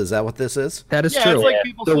South? Is that what this is? That is Yeah, true. it's like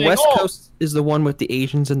people The saying, West "Oh, Coast is the one with the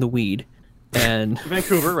Asians and the weed, and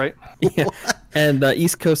Vancouver, right? yeah, And the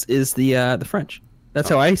East Coast is the French. That's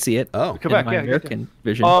how I see it. Oh. Quebec, in my yeah, American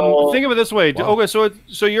vision. Think of it this way. Okay,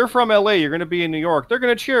 so you're from LA. You're going to be in New York. They're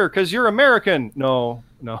going to cheer because you're American. No.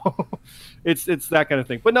 it's that kind of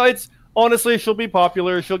thing. But no, it's honestly, she'll be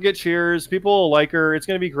popular. She'll get cheers. People will like her. It's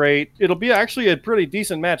going to be great. It'll be actually a pretty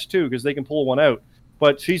decent match too because they can pull one out.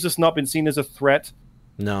 But she's just not been seen as a threat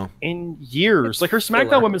in years. Like her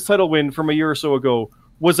SmackDown Women's title win from a year or so ago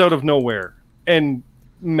was out of nowhere and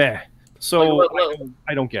meh. So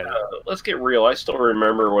I don't get it. Let's get real. I still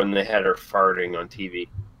remember when they had her farting on TV.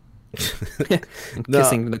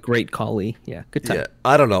 Kissing the great Khali. Yeah, good time. Yeah,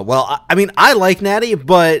 I don't know. Well, I mean, I like Natty,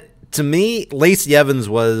 but to me, Lacey Evans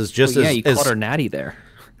was just you called her Natty there.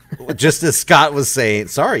 Just as Scott was saying.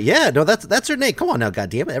 Sorry, that's her name. Come on now,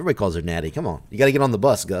 goddammit. Everybody calls her Natty. Come on. You got to get on the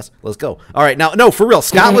bus, Gus. Let's go. All right, now, no, for real.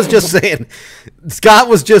 Scott was just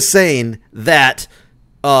saying that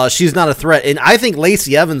she's not a threat. And I think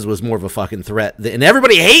Lacey Evans was more of a fucking threat. And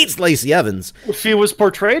everybody hates Lacey Evans. She was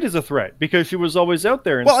portrayed as a threat because she was always out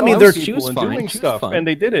there and she was fine. Doing stuff. And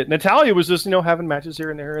they did it. Natalia was just, having matches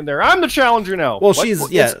here and there and there. I'm the challenger now. Well,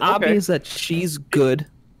 it's obvious that she's good.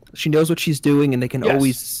 She knows what she's doing, and they can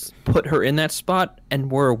always put her in that spot,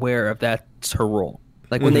 and we're aware of that's her role.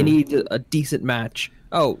 Like when they need a decent match,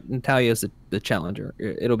 Natalia's the challenger.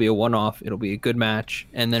 It'll be a one-off. It'll be a good match,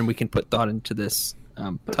 and then we can put thought into this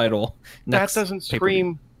title. That doesn't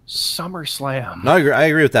scream SummerSlam. No, I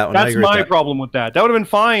agree with that one. That's my problem with that. That would have been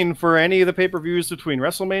fine for any of the pay-per-views between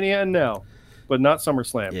WrestleMania and now, but not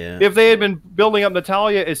SummerSlam. Yeah. If they had been building up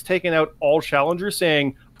Natalya as taking out all challengers,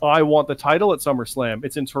 saying, I want the title at SummerSlam.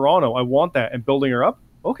 It's in Toronto. I want that. And building her up,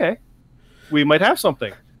 okay. We might have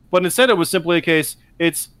something. But instead it was simply a case,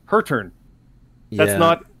 it's her turn. That's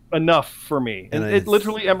not enough for me. And it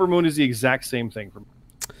literally, Ember Moon is the exact same thing for me.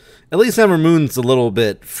 At least Ember Moon's a little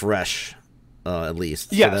bit fresh, at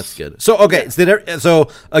least. Yes. So that's good. So, okay. So,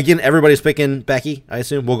 again, everybody's picking Becky, I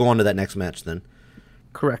assume. We'll go on to that next match then.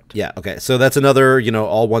 Correct. Yeah, okay. So that's another,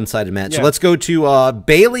 all one-sided match. Yeah. So let's go to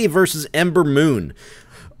Bayley versus Ember Moon.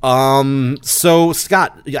 So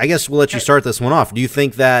Scott, I guess we'll let you start this one off. Do you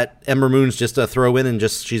think that Ember Moon's just a throw-in and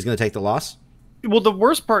she's going to take the loss? Well, the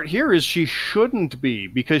worst part here is she shouldn't be,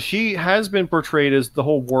 because she has been portrayed as the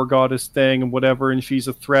whole war goddess thing and whatever, and she's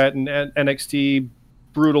a threat, and NXT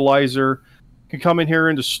brutalizer can come in here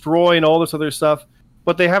and destroy and all this other stuff.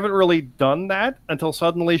 But they haven't really done that until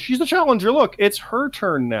suddenly she's the challenger. Look, it's her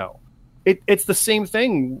turn now. It's the same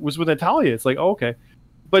thing was with Natalya. It's like, okay.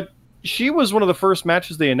 But she was one of the first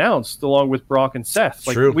matches they announced, along with Brock and Seth.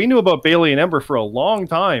 Like, True. We knew about Bayley and Ember for a long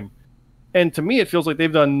time. And to me, it feels like they've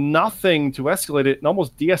done nothing to escalate it and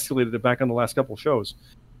almost de-escalated it back on the last couple of shows,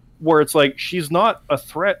 where it's like she's not a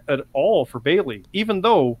threat at all for Bayley, even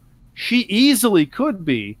though she easily could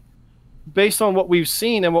be based on what we've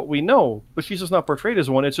seen and what we know, but she's just not portrayed as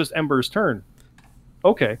one. It's just Ember's turn.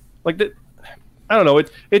 Okay. I don't know.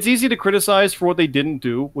 It's easy to criticize for what they didn't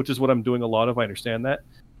do, which is what I'm doing a lot of. I understand that.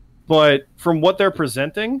 But from what they're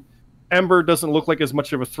presenting, Ember doesn't look like as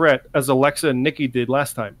much of a threat as Alexa and Nikki did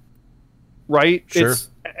last time. Right? Sure.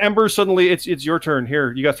 Ember suddenly, it's your turn.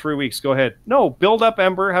 Here, you got 3 weeks. Go ahead. No, build up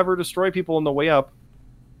Ember, have her destroy people on the way up,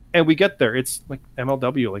 and we get there. It's like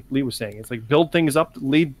MLW, like Lee was saying. It's like build things up,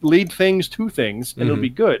 lead things to things, and it'll be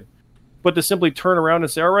good. But to simply turn around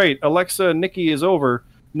and say, all right, Alexa and Nikki is over.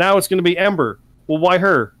 Now it's going to be Ember. Well, why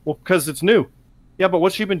her? Well, because it's new. Yeah, but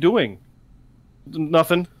what's she been doing?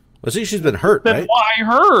 Nothing. Well, see, she's been hurt, Then right? why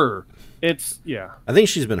her? Yeah. I think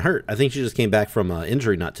she's been hurt. I think she just came back from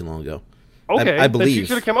injury not too long ago. Okay, I then believe. she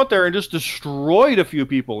should have come out there and just destroyed a few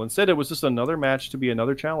people. Instead, it was just another match to be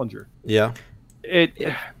another challenger. Yeah.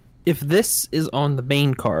 If this is on the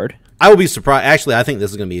main card, I will be surprised. Actually, I think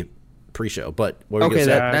this is going to be pre-show, but what were you Okay,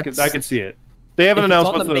 going to say? I can see it. They haven't if it's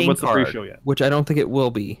announced on the main what's the card, pre-show yet. which I don't think it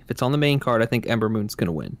will be. If it's on the main card, I think Ember Moon's going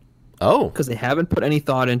to win. Oh. Because they haven't put any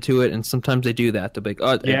thought into it, and sometimes they do that. They'll be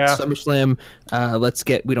like, Yeah. at SummerSlam,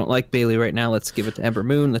 we don't like Bayley right now, let's give it to Ember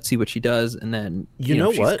Moon, let's see what she does, and then You know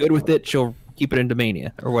if she's what? good with it, she'll keep it into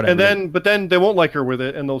Mania, or whatever. But then they won't like her with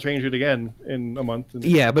it, and they'll change it again in a month.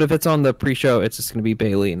 Yeah, but if it's on the pre-show, it's just going to be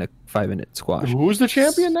Bayley in a 5-minute squash. Who's the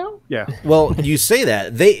champion now? Yeah. Well, you say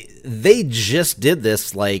that. They just did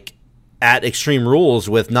this, at Extreme Rules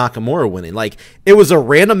with Nakamura winning. It was a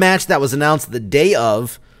random match that was announced the day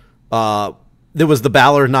of. There was the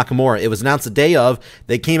Balor Nakamura. It was announced the day of.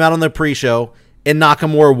 They came out on the pre-show, and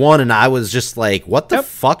Nakamura won, and I was just like, what the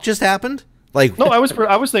fuck just happened? No, I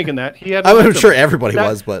was thinking that. He had I'm momentum. sure everybody That-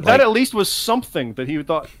 was, but that at least was something that he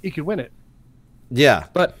thought he could win it. yeah.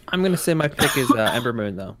 But I'm going to say my pick is Ember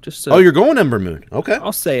Moon, though. Just so Oh, you're going Ember Moon. Okay.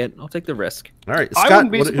 I'll say it. I'll take the risk. All right. Scott, I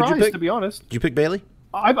wouldn't be who'd you surprised, pick? to be honest. Did you pick Bayley?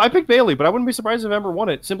 I picked Bailey, but I wouldn't be surprised if Ember won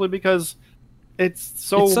it simply because it's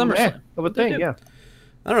so It's SummerSlam. meh of a thing. Yeah,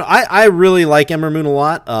 I don't know. I really like Ember Moon a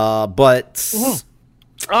lot, but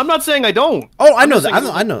I'm not saying I don't. oh, I know just that.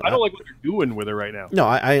 saying I know. I don't like what you're doing with her right now. No,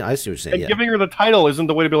 I see what you're saying. And Yeah. giving her the title isn't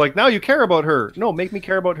the way to be like, now you care about her. No, make me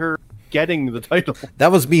care about her getting the title.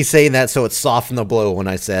 That was me saying that, so it softened the blow when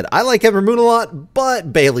I said I like Ember Moon a lot,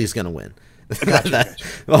 but Bailey's gonna win.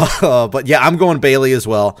 But yeah, I'm going Bailey as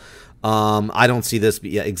well. I don't see this.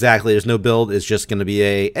 Yeah, exactly. There's no build. It's just gonna be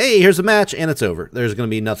a hey, here's a match, and it's over. There's gonna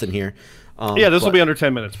be nothing here. Yeah, this will be under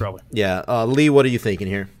 10 minutes probably. Yeah, Lee, what are you thinking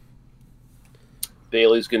here?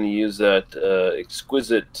 Bailey's going to use that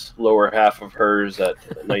exquisite lower half of hers, that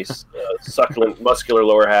nice, succulent, muscular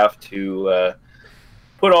lower half, to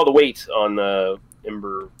put all the weight on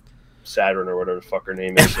Ember Saturn or whatever the fuck her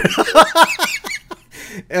name is.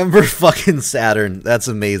 Ember fucking Saturn. That's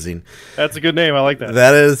amazing. That's a good name. I like that.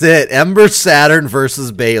 That is it. Ember Saturn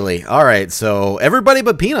versus Bailey. All right, so everybody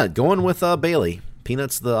but Peanut going with Bailey.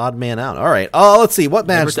 Peanut's the odd man out. All right. Let's see what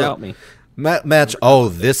match. Never doubt me. Match. Oh,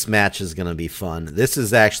 this match is gonna be fun. This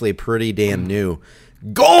is actually pretty damn new.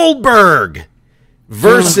 Goldberg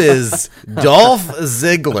versus Dolph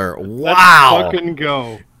Ziggler. Wow. Fucking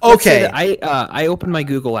go. Okay. I opened my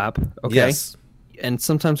Google app. Okay. Yes. And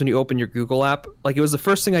sometimes when you open your Google app, like it was the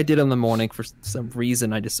first thing I did in the morning for some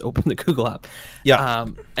reason, I just opened the Google app. Yeah.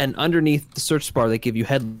 And underneath the search bar, they give you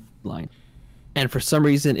headline. And for some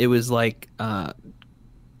reason, it was like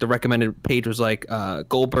the recommended page was like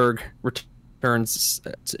Goldberg returns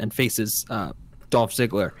and faces Dolph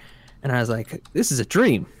Ziggler. And I was like, this is a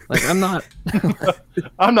dream. Like, I'm not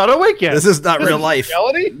I'm not awake yet. This is not real life.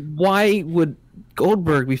 Reality? why would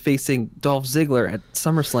Goldberg be facing Dolph Ziggler at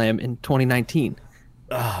SummerSlam in 2019?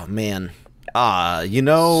 Oh man. You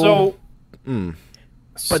know.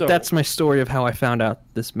 But that's my story of how I found out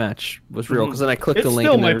this match was real. Because then I clicked it the link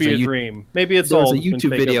still and there might was be a a dream. Maybe it's there was all a been YouTube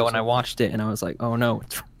fake video episode. and I watched it and I was like, oh no,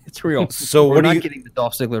 it's real. So we're what do not you- getting the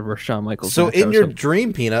Dolph Ziggler versus Shawn Michaels. So match. in That your was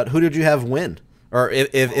dream, Peanut, who did you have win? Or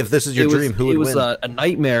if this is your dream, who would it was win? a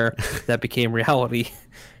nightmare that became reality.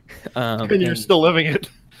 And you're and still living it.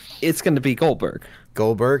 it's going to be Goldberg.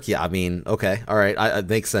 Goldberg? Yeah, I mean, okay, all right, it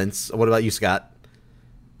makes sense. What about you, Scott?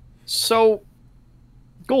 So,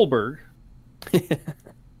 Goldberg.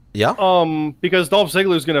 Yeah. Because Dolph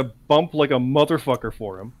Ziggler is gonna bump like a motherfucker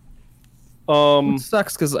for him. It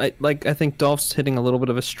sucks because I think Dolph's hitting a little bit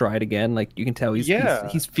of a stride again. Like you can tell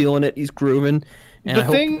he's feeling it. He's grooving.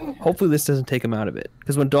 And hopefully this doesn't take him out of it.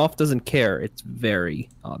 Because when Dolph doesn't care, it's very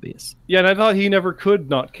obvious. Yeah, and I thought he never could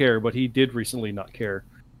not care, but he did recently not care.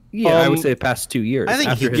 Yeah, I would say the past 2 years. I think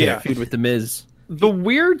after he- his feud with The Miz. The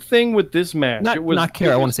weird thing with this match, Not it was not care.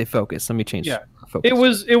 it I want was- to say focus. Let me change. Yeah.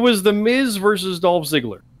 Focus. It was the Miz versus Dolph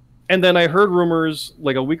Ziggler, and then I heard rumors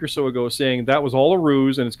like a week or so ago saying that was all a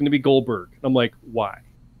ruse and it's going to be Goldberg. I'm like, why?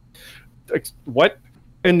 What?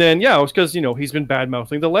 And then yeah, it was because he's been bad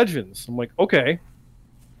mouthing the Legends. I'm like, okay,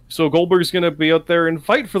 so Goldberg's going to be out there and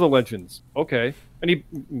fight for the Legends. Okay, and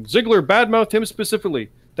Ziggler badmouthed him specifically.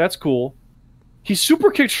 That's cool. He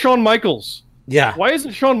super kicked Shawn Michaels. Yeah. Why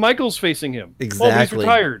isn't Shawn Michaels facing him? Oh, but he's Exactly.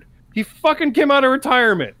 retired. He fucking came out of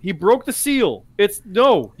retirement. He broke the seal.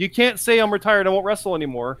 No, you can't say I'm retired. I won't wrestle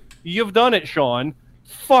anymore. You've done it, Shawn.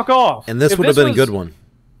 Fuck off. And this If would have been a was- good one.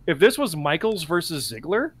 If this was Michaels versus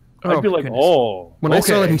Ziggler, Oh, I'd be like, goodness. oh. When I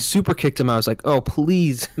saw that okay. he super kicked him, I was like, oh,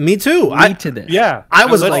 please. Me too. Lead to this. Yeah, I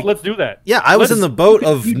was let's, like- let's do that. Yeah, I was Let's- in the boat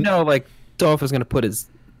of. You know, like, Dolph is going to put his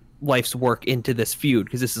life's work into this feud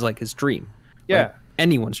because this is like his dream. Yeah. Like,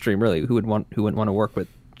 anyone's dream, really. Who wouldn't want to work with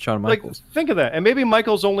Shawn Like, Michaels? think of that. And maybe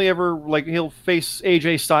Michaels only ever, he'll face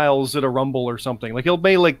AJ Styles at a Rumble or something. Like, he'll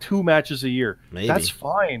make 2 matches a year. Maybe. That's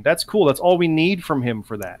fine. That's cool. That's all we need from him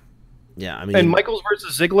for that. Yeah, I mean, And Michaels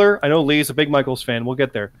versus Ziggler, I know Lee's a big Michaels fan. We'll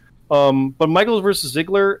get there. But Michaels versus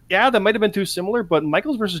Ziggler, yeah, that might have been too similar, but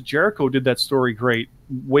Michaels versus Jericho did that story great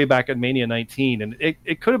way back at Mania 19, and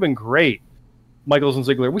it could have been great. Michaels and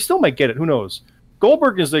Ziggler. We still might get it. Who knows?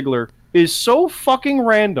 Goldberg and Ziggler is so fucking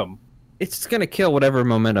random. It's going to kill whatever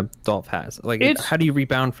momentum Dolph has. Like, It's- how do you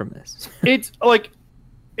rebound from this? It's like,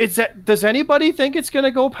 does anybody think it's going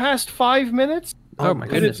to go past 5 minutes? Oh, my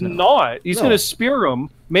And goodness. it's no. not. He's No. going to spear him.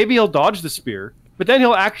 Maybe he'll dodge the spear, but then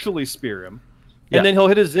he'll actually spear him. Yeah. And then he'll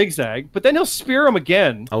hit a zigzag, but then he'll spear him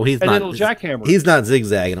again. oh, he's and not. then he'll jackhammer. He's not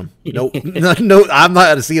zigzagging him. Nope. no, I'm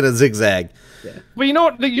not seeing a zigzag. But you know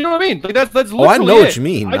what I mean? Like that's literally I know what it. you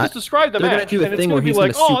mean. I just described the They're match. going to do a and it's thing gonna where be he's going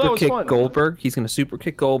like, to oh, that super was kick fun. Goldberg. He's going to super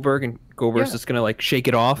kick Goldberg, and Goldberg's Yeah. just going to, like, shake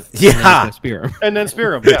it off. Yeah. And then he's gonna spear him. And then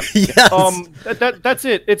spear him. Yeah. Yes. That's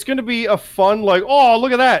it. It's going to be a fun, like, oh,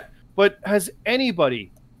 look at that. But has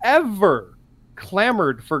anybody ever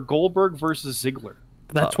clamored for Goldberg versus Ziggler?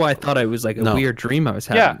 That's why I thought it was like a No. weird dream I was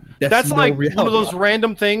having. Yeah, that's no like one reality. of those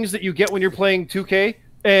random things that you get when you're playing 2K,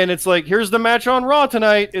 and it's like, here's the match on Raw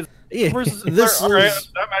tonight. It's Yeah. versus, This all right, is-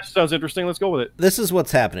 that match sounds interesting. Let's go with it. This is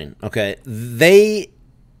what's happening. Okay, they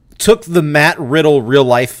took the Matt Riddle real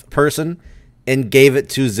life person and gave it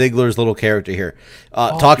to Ziggler's little character here,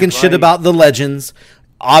 talking you're shit right. about the legends.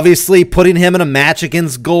 Obviously, putting him in a match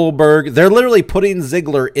against Goldberg. They're literally putting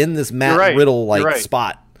Ziggler in this Matt right. Riddle like You're right.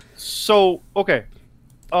 spot. So okay,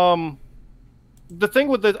 the thing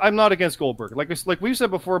with the I'm not against Goldberg. Like we've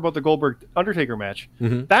said before about the Goldberg Undertaker match.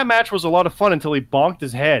 That match was a lot of fun until he bonked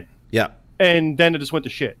his head, Yeah, and then it just went to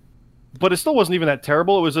shit. But it still wasn't even that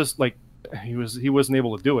terrible. It was just like he wasn't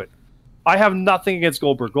able to do it. I have nothing against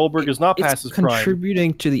Goldberg. Goldberg is not past It's his prime.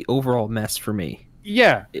 contributing to the overall mess for me.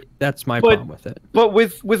 Yeah, That's my But- problem with it. but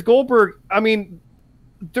with Goldberg, I mean,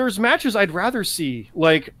 there's matches I'd rather see.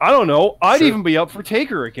 Like, I don't know, I'd even be up for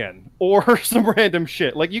Taker again or some random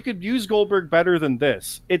shit. Like, you could use Goldberg better than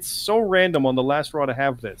this. It's so random on the last Raw to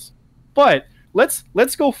have this. But let's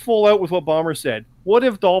go full out with what Bomber said. What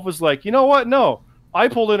if Dolph was like, you know what? No, I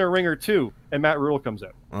pulled in a ringer too, and Matt Riddle comes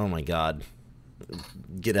out. oh my god,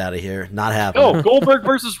 get out of here! Not happening. No, Goldberg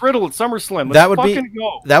versus Riddle at SummerSlam. Let's That would be fucking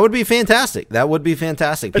go. that would be fantastic. That would be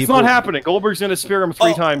fantastic. It's not happening. Goldberg's gonna spear him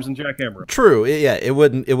three times and jackhammer him. True. Yeah, it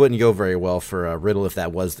wouldn't go very well for Riddle if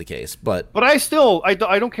that was the case. But But I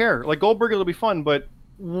don't care. Like, Goldberg, it'll be fun, but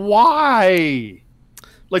why?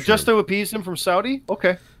 Like, just to appease him from Saudi?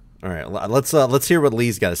 Okay. all right, let's hear what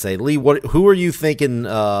Lee's got to say. Lee, who are you thinking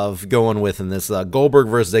of going with in this Goldberg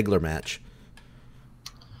versus Ziggler match?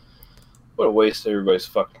 What a waste of everybody's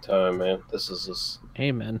fucking time, man. This is just.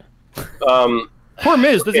 Amen. Poor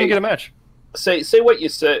Miz doesn't even get a match. Say what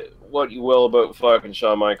you will about fucking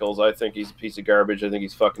Shawn Michaels. I think he's a piece of garbage. I think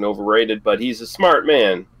he's fucking overrated, but he's a smart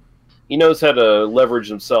man. He knows how to leverage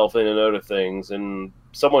himself in and out of things. And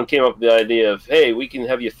someone came up with the idea of, hey, we can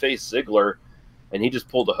have you face Ziggler, and he just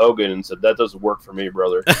pulled a Hogan and said, that doesn't work for me,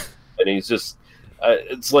 brother. And he's just,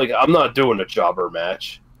 it's like, I'm not doing a jobber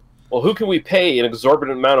match. Well, who can we pay an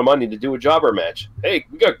exorbitant amount of money to do a jobber match? Hey,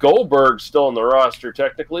 we got Goldberg still on the roster,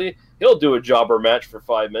 technically. He'll do a jobber match for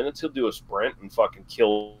 5 minutes. He'll do a sprint and fucking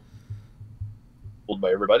kill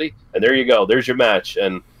by everybody. And there you go. There's your match.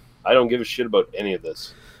 And I don't give a shit about any of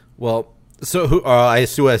this. Well, so who? I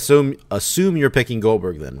assume you're picking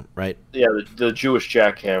Goldberg then, right? Yeah, the Jewish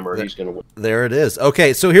jackhammer, he's going to win. There it is.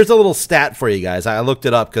 Okay, so here's a little stat for you guys. I looked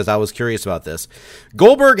it up because I was curious about this.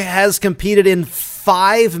 Goldberg has competed in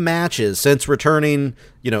 5 matches since returning,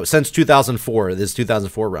 since 2004, this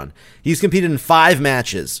 2004 run. He's competed in 5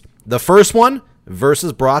 matches. The first one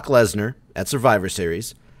versus Brock Lesnar at Survivor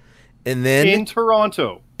Series. And then In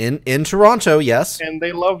Toronto. in Toronto, yes. And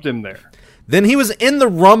they loved him there. Then he was in the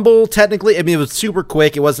Rumble, technically. I mean, it was super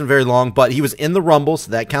quick. It wasn't very long, but he was in the Rumble,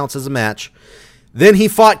 so that counts as a match. Then he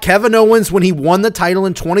fought Kevin Owens when he won the title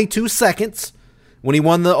in 22 seconds, when he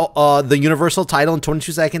won the Universal title in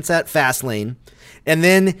 22 seconds at Fastlane. And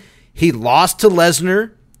then he lost to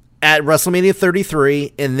Lesnar at WrestleMania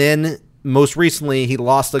 33, and then most recently he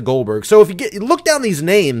lost to Goldberg. So if you look down these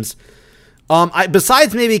names,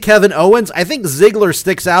 besides maybe Kevin Owens, I think Ziggler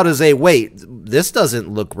sticks out as wait, this doesn't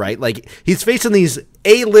look right. Like, he's facing these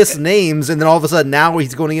A-list names, and then all of a sudden now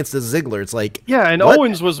he's going against the Ziggler. It's like, Yeah, and what?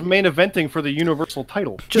 Owens was main eventing for the Universal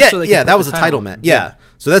title. Just so they can put that the was a title match. on. Yeah,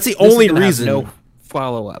 so that's the This is only gonna have reason. no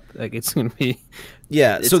follow up. Like, it's gonna be.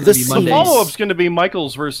 Yeah, it's so gonna this be seems, Mondays. Follow-up's going to be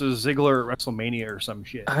Michaels versus Ziggler at WrestleMania or some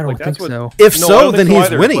shit. I don't think so. If No, I so, don't then think he's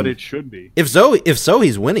either, winning. But it should be. If so,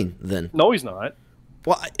 he's winning. Then, No, he's not.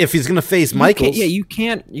 well, if he's gonna face You Michaels,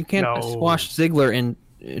 can't, you can't No. squash Ziggler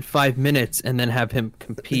in 5 minutes and then have him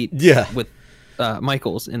compete. Yeah. With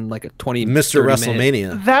Michaels in like a 20. Mr. 30 minute.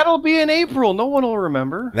 WrestleMania. That'll be in April. No one will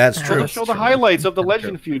remember. That's They'll true. show the highlights of the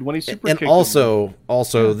Legend feud when he super And kicked also,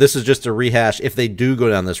 this is just a rehash. If they do go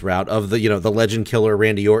down this route of the Legend Killer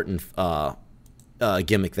Randy Orton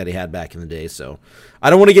gimmick that he had back in the day, so I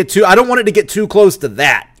don't want it to get too close to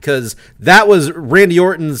that, because that was Randy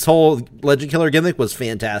Orton's whole Legend Killer gimmick was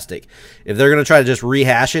fantastic. If they're gonna try to just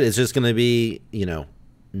rehash it, it's just gonna be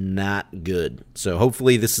not good. So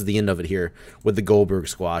hopefully this is the end of it here with the Goldberg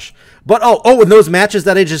squash. But and those matches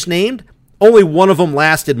that I just named, only one of them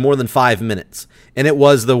lasted more than 5 minutes, and it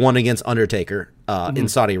was the one against Undertaker in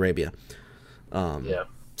Saudi Arabia. Yeah.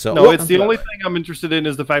 So No, it's the only thing I'm interested in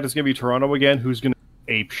is the fact it's going to be Toronto again. Who's going to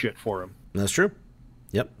ape shit for him? that's true.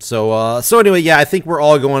 Yep. So anyway, yeah, I think we're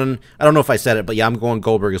all going. I don't know if I said it, but yeah, I'm going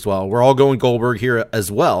Goldberg as well. We're all going Goldberg here as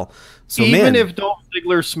well. So Even man, if Dolph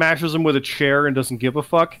Ziggler smashes him with a chair and doesn't give a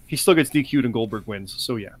fuck, he still gets DQ'd and Goldberg wins.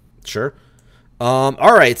 So yeah. sure. All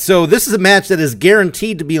right. So this is a match that is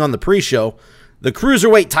guaranteed to be on the pre-show. the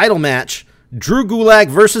Cruiserweight title match, Drew Gulak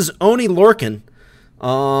versus Oney Lorcan.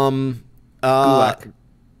 Gulak.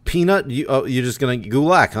 Peanut, you're just going to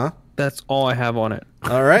Gulak, huh? That's all I have on it.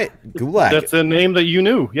 All right, Gulak. That's a name that you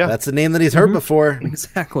knew. Yeah. That's a name that he's heard before.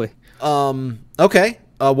 Exactly. Okay.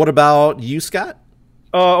 What about you, Scott?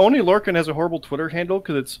 Oney Lorcan has a horrible Twitter handle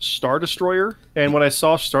because it's Star Destroyer. And when I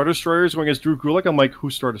saw Star Destroyers going against Drew Gulak, I'm like,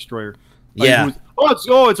 who's Star Destroyer? Like, Yeah. it's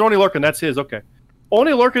Oney Lorcan. That's his. Okay.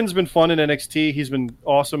 Oney Lorcan's been fun in NXT. He's been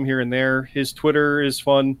awesome here and there. His Twitter is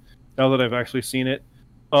fun now that I've actually seen it.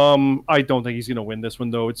 I don't think he's going to win this one,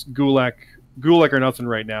 though. It's Gulak or nothing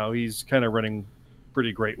right now. He's kind of running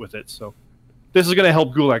pretty great with it. So this is going to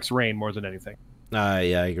help Gulak's reign more than anything. Yeah, I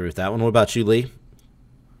agree with that one. What about you, Lee?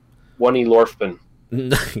 Oney Lorcan.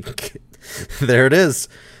 There it is.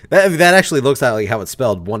 That actually looks like how it's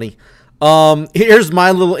spelled, Oney. Here's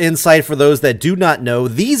my little insight for those that do not know.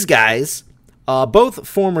 These guys, both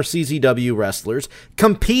former CZW wrestlers,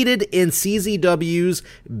 competed in CZW's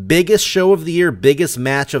biggest show of the year, biggest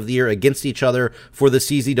match of the year against each other for the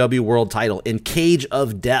CZW World Title in Cage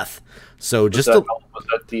of Death. So Was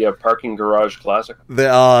that the Parking Garage Classic?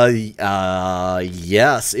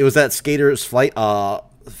 Yes, it was that Skaters Flight.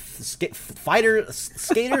 Skaters Flyer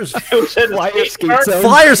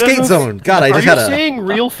Skate Zone. God, Are you saying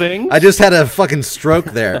real things? I just had a fucking stroke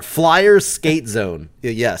there. Flyer Skate Zone.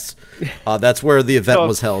 Yes, that's where the event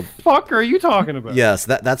was held. Fuck are you talking about? Yes,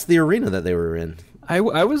 that's the arena that they were in. I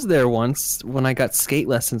was there once when I got skate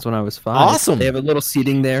lessons when I was 5. Awesome. They have a little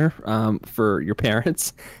seating there for your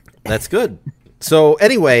parents. That's good. So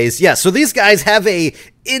anyways, yeah, so these guys have a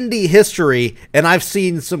indie history, and I've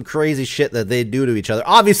seen some crazy shit that they do to each other.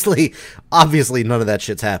 Obviously none of that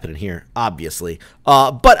shit's happening here, obviously.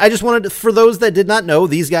 But I just wanted to, for those that did not know,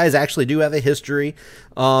 these guys actually do have a history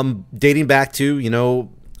dating back to,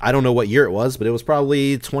 I don't know what year it was, but it was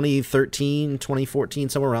probably 2013, 2014,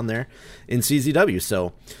 somewhere around there in CZW.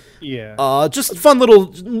 So yeah, just a fun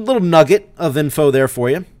little nugget of info there for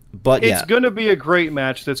you. But it's going to be a great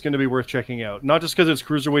match that's going to be worth checking out. Not just because it's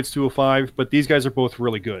Cruiserweights 205, but these guys are both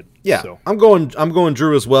really good. Yeah, so. I'm going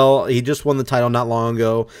Drew as well. He just won the title not long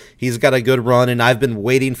ago. He's got a good run, and I've been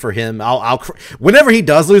waiting for him. Whenever he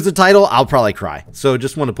does lose the title, I'll probably cry. So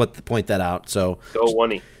just want to point that out. So Go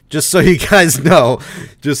Oney. Just so you guys know,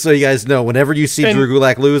 whenever you see Drew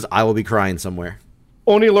Gulak lose, I will be crying somewhere.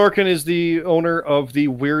 Oney Lorcan is the owner of the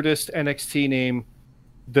weirdest NXT name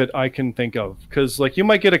that I can think of, because you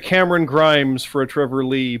might get a Cameron Grimes for a Trevor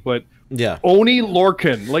Lee, but yeah, Oney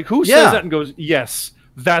Lorcan, who says that and goes, yes,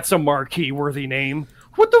 that's a marquee worthy name?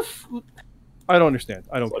 What the I don't understand.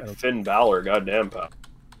 I don't. Finn Balor, goddamn pal.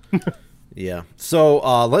 Yeah. So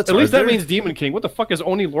let's. At least that means Demon King. What the fuck does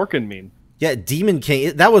Oney Lorcan mean? Yeah, Demon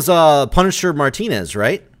King. That was Punisher Martinez,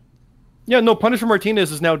 right? Yeah, no. Punisher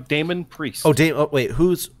Martinez is now Damon Priest.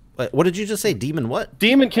 Wait, what did you just say? Demon what?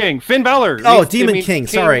 Demon King. Finn Balor. Oh, Demon King.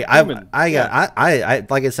 Sorry. I like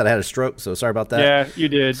I said, I had a stroke, so sorry about that. Yeah, you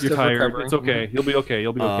did. You're Still tired. recovering. It's okay. You'll be okay.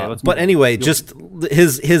 You'll be okay. But anyway, just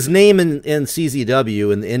his name in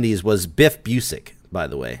CZW in the Indies was Biff Busick, by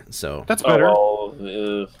the way. So that's better.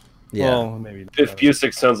 yeah. Well, maybe Biff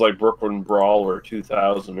Busick sounds like Brooklyn Brawl or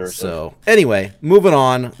 2000 or something. So anyway, moving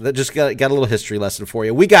on. That just got a little history lesson for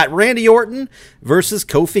you. We got Randy Orton versus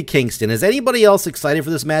Kofi Kingston. Is anybody else excited for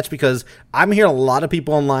this match? Because I'm hearing a lot of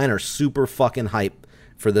people online are super fucking hype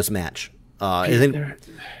for this match.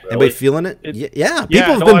 Anybody feeling it? Yeah.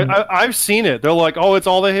 I've seen it. They're like, oh, it's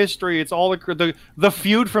all the history. It's all the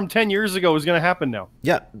feud from 10 years ago is going to happen now.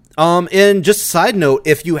 Yeah. And just a side note,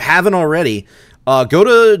 if you haven't already, go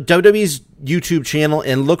to WWE's YouTube channel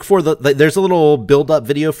and look for there's a little build-up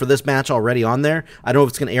video for this match already on there. I don't know if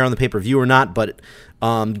it's going to air on the pay-per-view or not, but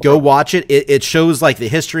go watch it. It shows the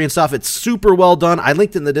history and stuff. It's super well done. I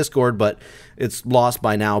linked it in the Discord, but it's lost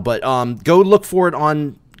by now. But go look for it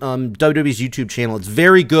on WWE's YouTube channel. It's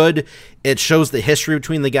very good. It shows the history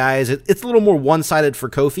between the guys. It's a little more one-sided for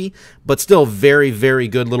Kofi, but still very, very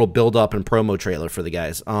good little build-up and promo trailer for the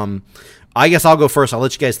guys. I guess I'll go first. I'll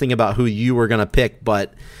let you guys think about who you were going to pick,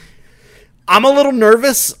 but I'm a little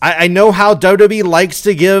nervous. I know how WWE likes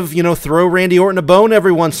to throw Randy Orton a bone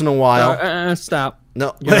every once in a while. Stop.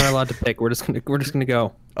 No, you're not allowed to pick. We're just gonna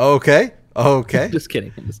go. Okay. Just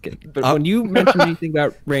kidding. But when you mention anything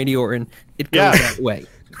about Randy Orton, it goes that way.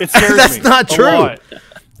 It scares That's me not a true. lot.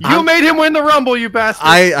 You made him win the Rumble, you bastard.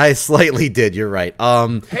 I slightly did. You're right.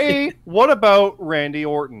 Hey, what about Randy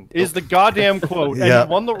Orton? Is the goddamn quote. And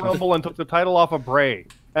he won the Rumble and took the title off of Bray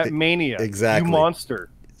at Mania. Exactly. You monster.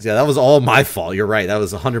 Yeah, that was all my fault. You're right. That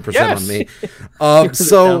was 100% Yes. on me.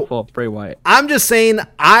 So Bray Wyatt. I'm just saying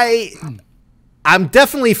I'm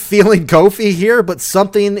definitely feeling Kofi here, but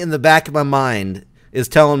something in the back of my mind is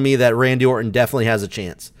telling me that Randy Orton definitely has a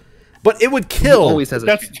chance. But it would kill. Always has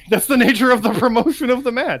a That's the nature of the promotion of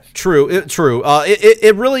the match. True.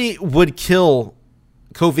 It really would kill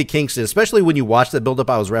Kofi Kingston, especially when you watch the build-up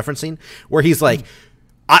I was referencing, where he's like,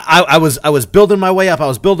 I was building my way up.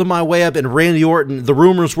 And Randy Orton, the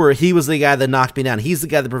rumors were he was the guy that knocked me down. He's the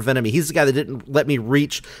guy that prevented me. He's the guy that didn't let me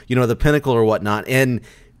reach, the pinnacle or whatnot. And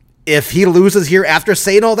if he loses here after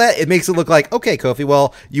saying all that, it makes it look like, okay, Kofi,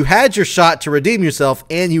 well, you had your shot to redeem yourself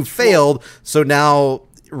and you failed. So now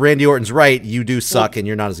Randy Orton's right. You do suck and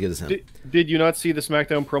you're not as good as him. Did you not see the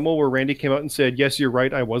SmackDown promo where Randy came out and said, "Yes, you're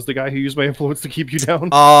right. I was the guy who used my influence to keep you down"?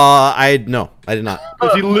 No, I did not.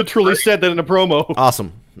 Because he literally said that in a promo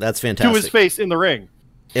Awesome. That's fantastic. to his face in the ring.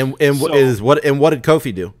 And what did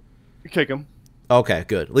Kofi do? Kick him. Okay,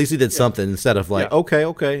 good. At least he did something instead of like, Yeah.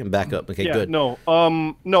 okay, and back up. Okay, good. No,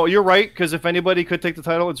 you're right. Because if anybody could take the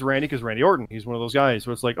title, it's Randy. Because Randy Orton, he's one of those guys.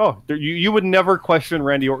 So it's like, you would never question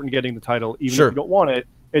Randy Orton getting the title, even Sure. if you don't want it.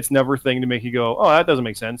 It's never a thing to make you go, oh, that doesn't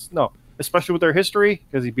make sense. No, especially with their history,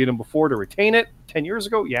 because he beat him before to retain it 10 years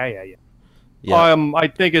ago. Yeah. I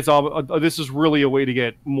think it's all. This is really a way to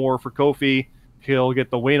get more for Kofi. He'll get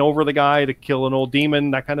the win over the guy to kill an old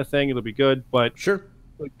demon, that kind of thing. It'll be good, but Sure.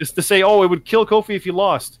 just to say, it would kill Kofi if he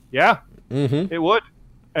lost. Yeah, Mm-hmm. it would,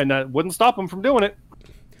 and that wouldn't stop him from doing it.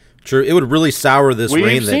 True. It would really sour this We've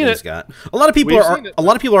reign that seen he's it. got. A lot of people We've are seen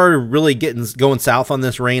it. really going south on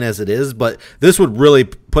this reign as it is, but this would really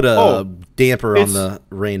put a damper on the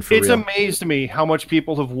reign for It's real. amazed me how much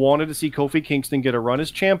people have wanted to see Kofi Kingston get a run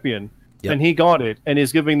as champion, Yep. and he got it, and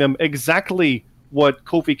is giving them exactly what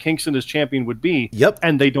Kofi Kingston as champion would be. Yep.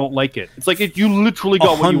 And they don't like it. It's like you literally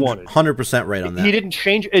got what you wanted. 100% right on that. He didn't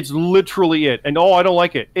change. It's literally it. And I don't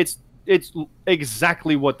like it. It's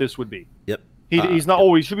exactly what this would be. Yep. He's not.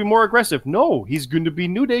 He should be more aggressive. No, he's going to be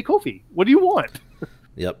New Day Kofi. What do you want?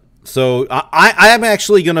 Yep. So I am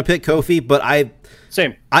actually going to pick Kofi, but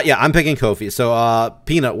Same. I'm picking Kofi. So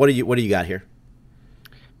Peanut, what do you got here?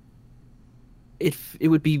 It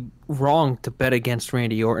would be wrong to bet against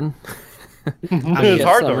Randy Orton. It's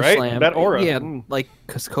hard though, right? SummerSlam. That aura. Yeah,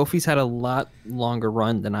 because Kofi's had a lot longer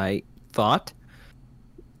run than I thought.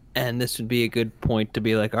 And this would be a good point to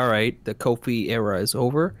be like, all right, the Kofi era is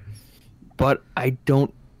over. But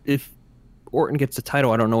if Orton gets the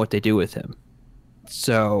title, I don't know what they do with him.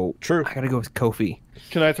 So True. I got to go with Kofi.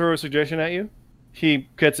 Can I throw a suggestion at you? He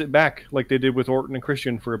gets it back like they did with Orton and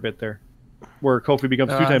Christian for a bit there, where Kofi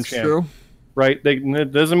becomes two-time That's champ. true. Right?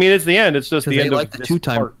 It doesn't mean it's the end. It's just the They end like of the this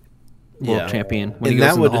two-time part. world Yeah. champion when And he that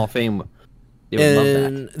goes in would- the Hall of Fame. They would love that.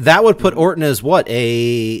 And that would put Orton as what,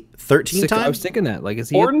 a 13 I time? was thinking that. Like, is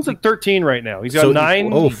he? Orton's at 13 right now. He's got So-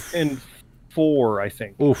 9 oof. and 4, I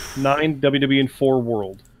think. Oof. 9 WWE and 4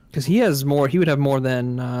 World. Because he has more. He would have more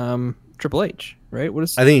than Triple H, right? What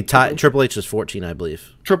is? I think Triple H is 14, I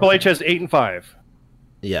believe. Triple H has 8 and 5.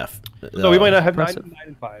 Yeah. So we might not have 9 impressive.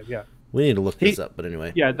 and 5. Yeah. We need to look this up, but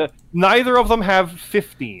anyway. Yeah. Neither of them have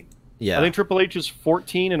 15. Yeah. I think Triple H is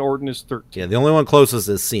 14 and Orton is 13. Yeah, the only one closest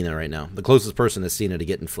is Cena right now. The closest person is Cena to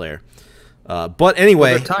getting Flair. But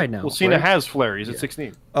anyway. They're tied now. Well, Cena right? has Flair. He's at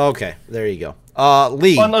 16. Okay, there you go.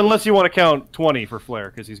 Lee. Unless you want to count 20 for Flair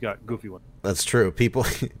because he's got goofy one. That's true. People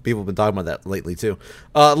have been talking about that lately too.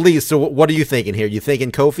 Lee, so what are you thinking here? You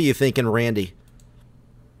thinking Kofi? You thinking Randy?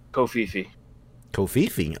 Kofi.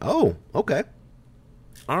 Kofi. Oh, okay.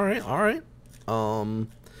 All right.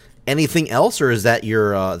 Anything else, or is that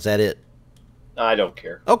is that it? I don't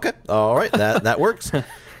care. Okay. All right. That works.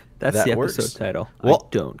 That's that the works. episode title. Well,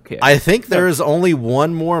 I don't care. I think there is only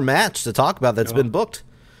one more match to talk about that's been booked.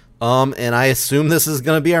 And I assume this is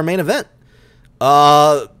going to be our main event.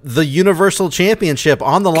 The Universal Championship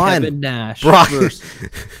on the line. Kevin Nash. Brock versus-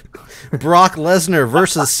 Brock Lesnar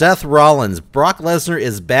versus Seth Rollins. Brock Lesnar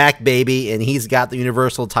is back, baby, and he's got the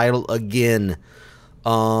Universal title again.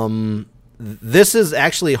 This is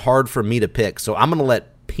actually hard for me to pick, so I'm going to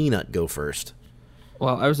let Peanut go first.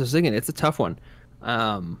 Well, I was just thinking it's a tough one.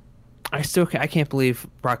 I can't believe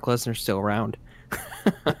Brock Lesnar's still around.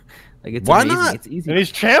 Like, it's Why amazing. not? It's easy. And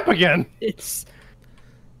he's champ again. It's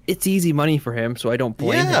easy money for him, so I don't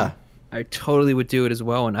blame Yeah. him. I totally would do it as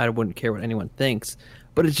well, and I wouldn't care what anyone thinks.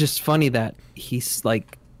 But it's just funny that he's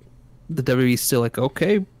like, the WWE's still like,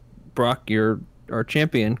 okay, Brock, you're our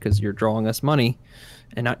champion because you're drawing us money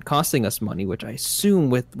and not costing us money, which I assume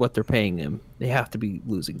with what they're paying him, they have to be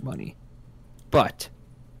losing money. But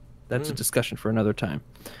that's a discussion for another time.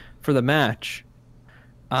 For the match,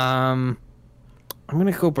 I'm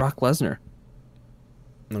gonna go Brock Lesnar.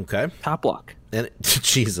 Okay. Top block. And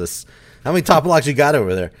Jesus, how many top blocks you got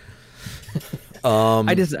over there?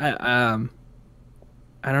 I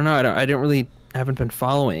I don't know. I haven't been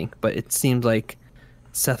following, but it seems like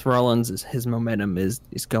Seth Rollins, his momentum is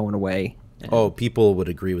going away. Oh, people would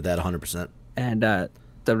agree with that 100%. And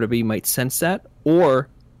WWE might sense that, or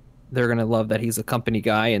they're gonna love that he's a company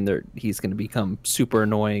guy, and he's gonna become super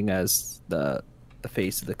annoying as the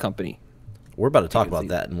face of the company. We're about to talk about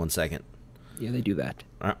that in 1 second. Yeah, they do that.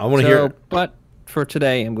 I want to hear. But for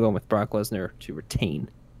today, I'm going with Brock Lesnar to retain.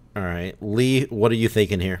 All right, Lee, what are you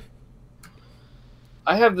thinking here?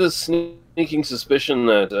 I have this sneaking suspicion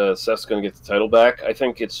that Seth's going to get the title back. I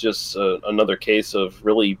think it's just another case of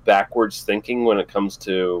really backwards thinking when it comes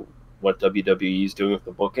to what WWE is doing with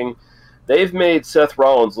the booking. They've made Seth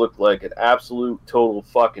Rollins look like an absolute total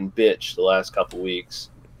fucking bitch the last couple weeks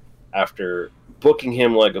after booking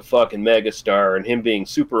him like a fucking megastar and him being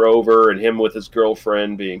super over and him with his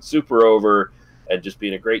girlfriend being super over and just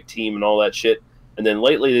being a great team and all that shit. And then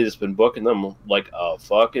lately they've just been booking them like a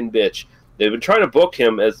fucking bitch. They've been trying to book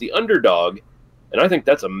him as the underdog, and I think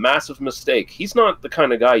that's a massive mistake. He's not the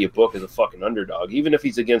kind of guy you book as a fucking underdog, even if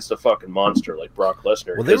he's against a fucking monster like Brock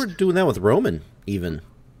Lesnar. Well, they were doing that with Roman, even.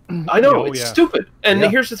 I know, it's stupid. And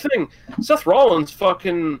here's the thing. Seth Rollins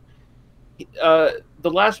fucking... the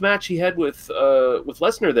last match he had with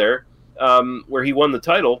Lesnar there, where he won the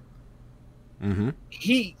title,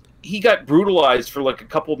 he got brutalized for like a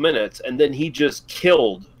couple minutes, and then he just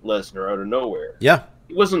killed Lesnar out of nowhere. Yeah.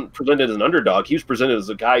 He wasn't presented as an underdog. He was presented as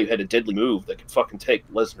a guy who had a deadly move that could fucking take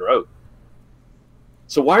Lesnar out.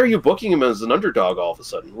 So why are you booking him as an underdog all of a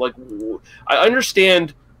sudden? Like, I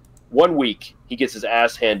understand 1 week he gets his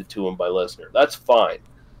ass handed to him by Lesnar. That's fine.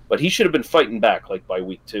 But he should have been fighting back like by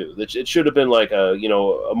week 2. It should have been like a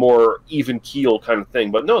more even keel kind of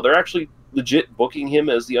thing. But no, they're actually legit booking him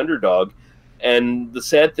as the underdog. And the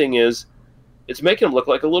sad thing is, it's making him look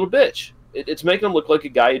like a little bitch. It's making him look like a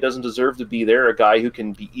guy who doesn't deserve to be there, a guy who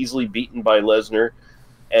can be easily beaten by Lesnar.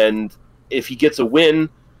 And if he gets a win,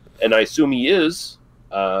 and I assume he is,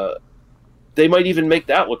 they might even make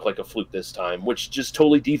that look like a fluke this time, which just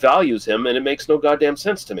totally devalues him, and it makes no goddamn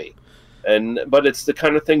sense to me. But it's the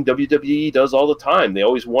kind of thing WWE does all the time. They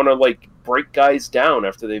always want to like break guys down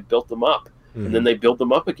after they've built them up, and then they build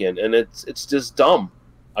them up again, and it's just dumb.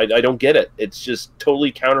 I don't get it. It's just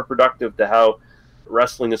totally counterproductive to how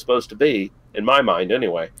wrestling is supposed to be, in my mind,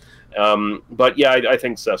 anyway. But yeah, I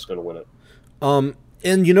think Seth's going to win it.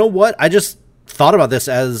 And you know what? I just thought about this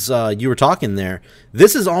as you were talking there.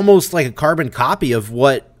 This is almost like a carbon copy of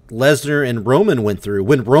what Lesnar and Roman went through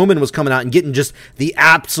when Roman was coming out and getting just the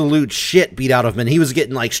absolute shit beat out of him, and he was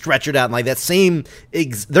getting like stretchered out and like that same.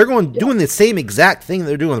 They're doing the same exact thing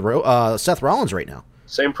they're doing with Seth Rollins right now.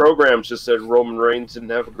 Same programs, just that Roman Reigns didn't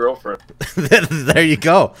have a girlfriend. There you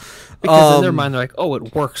go. Because in their mind, they're like, "Oh,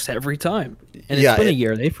 it works every time," and it's been a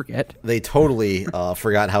year. They forget. They totally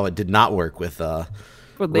forgot how it did not work with.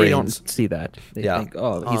 But they don't see that. They think,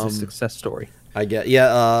 "Oh, he's a success story." I get.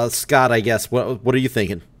 Scott. I guess. What are you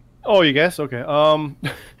thinking? Oh, you guess? Okay.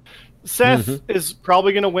 Seth is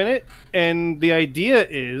probably going to win it, and the idea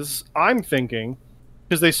is, I'm thinking,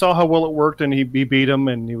 because they saw how well it worked, and he beat him,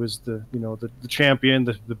 and he was the champion,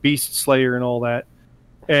 the Beast Slayer, and all that.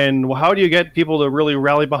 And well, how do you get people to really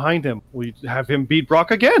rally behind him? Well, you have him beat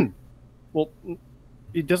Brock again. Well,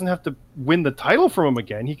 he doesn't have to win the title from him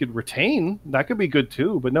again. He could retain. That could be good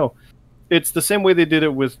too. But no, it's the same way they did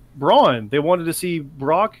it with Braun. They wanted to see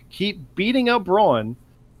Brock keep beating up Braun,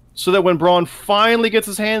 so that when Braun finally gets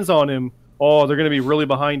his hands on him, they're going to be really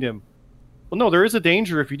behind him. Well, no, there is a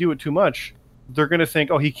danger if you do it too much. They're going to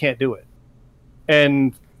think, he can't do it.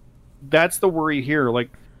 And that's the worry here. Like,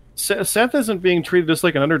 Seth isn't being treated just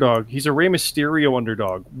like an underdog. He's a Rey Mysterio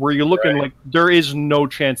underdog, where you're looking like there is no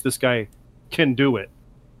chance this guy can do it.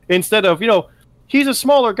 Instead of, he's a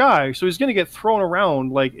smaller guy, so he's going to get thrown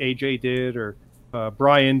around like AJ did or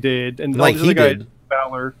Brian did. And like he did.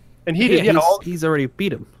 Balor. And he did. He's already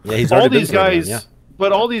beat him. Yeah, he's already all these guys. Yeah.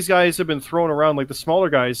 But all these guys have been thrown around like the smaller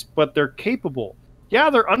guys, but they're capable. Yeah,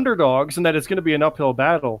 they're underdogs, and that it's going to be an uphill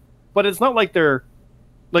battle. But it's not like they're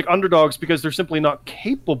like underdogs because they're simply not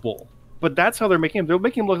capable. But that's how they're making him. They're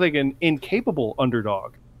making him look like an incapable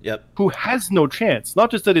underdog. Yep. Who has no chance.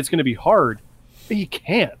 Not just that it's going to be hard, but he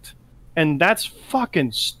can't. And that's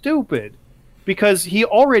fucking stupid. Because he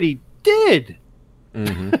already did.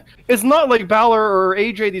 Mm-hmm. It's not like Balor or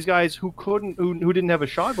AJ, these guys who didn't have a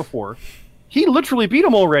shot before. He literally beat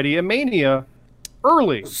him already at Mania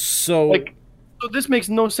early. So this makes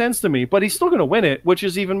no sense to me. But he's still going to win it, which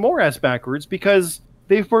is even more ass backwards because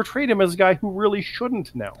they've portrayed him as a guy who really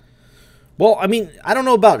shouldn't now. Well, I mean, I don't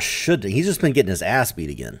know about should. He's just been getting his ass beat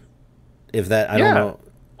again. If that, I don't know.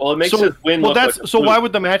 Well, it makes his win look like so why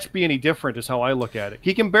would the match be any different is how I look at it.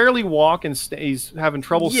 He can barely walk and he's having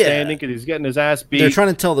trouble standing because he's getting his ass beat. They're trying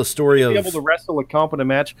to tell the story of... be able to wrestle a competent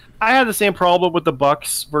match. I had the same problem with the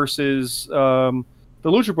Bucks versus the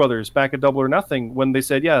Lucha Brothers back at Double or Nothing when they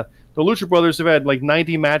said, yeah, the Lucha Brothers have had like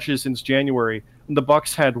 90 matches since January, and the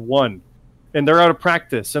Bucks had 1. And they're out of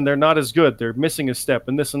practice, and they're not as good. They're missing a step,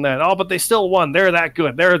 and this and that. Oh, but they still won. They're that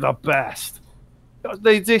good. They're the best.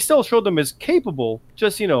 They still showed them as capable,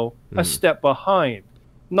 just, a step behind.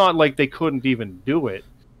 Not like they couldn't even do it.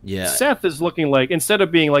 Yeah. Seth is looking like, instead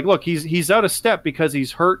of being like, look, he's out of step because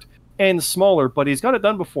he's hurt and smaller, but he's got it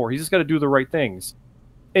done before. He's just got to do the right things.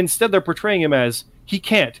 Instead, they're portraying him as, he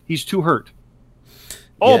can't. He's too hurt.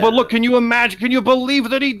 Oh, but look, can you believe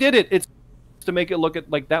that he did it? It's to make it look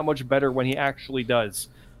like that much better when he actually does.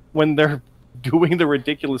 When they're doing the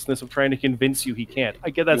ridiculousness of trying to convince you he can't.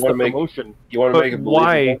 I get that's the promotion. You want to make it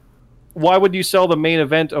believable? Why would you sell the main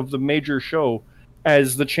event of the major show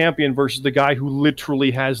as the champion versus the guy who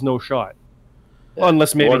literally has no shot? Yeah.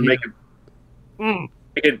 Unless maybe you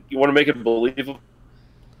want to make it believable.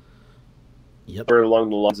 Yep. Or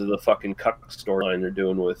along the lines of the fucking cuck storyline they're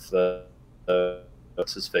doing with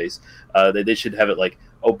what's his face. They should have it like,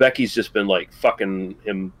 oh, Becky's just been like fucking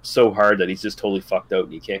him so hard that he's just totally fucked out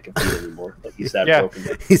and he can't compete anymore. Like he's that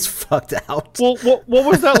broken. He's fucked out. Well, what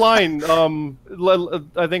was that line?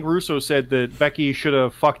 I think Russo said that Becky should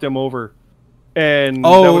have fucked him over. And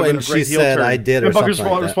and she said, turn. I did, or and something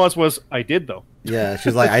Becky's response was, I did, though. Yeah,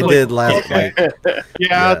 she's like, I did last night.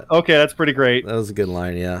 Yeah, okay, that's pretty great. That was a good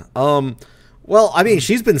line, yeah. Well, I mean,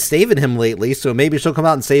 she's been saving him lately, so maybe she'll come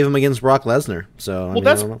out and save him against Brock Lesnar. So,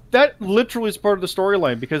 that literally is part of the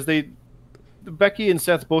storyline because Becky and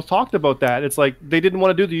Seth both talked about that. It's like they didn't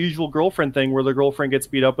want to do the usual girlfriend thing where the girlfriend gets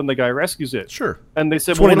beat up and the guy rescues it. Sure. And they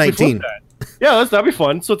said, 2019. Well, that? Yeah, that'd be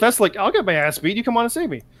fun. So that's like, I'll get my ass beat. You come on and save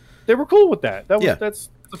me. They were cool with that. That's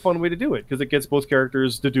a fun way to do it because it gets both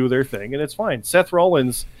characters to do their thing, and it's fine. Seth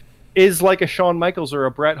Rollins is like a Shawn Michaels or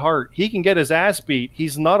a Bret Hart. He can get his ass beat.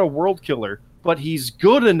 He's not a world killer, but he's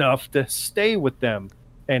good enough to stay with them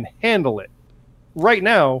and handle it. Right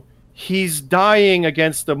now, he's dying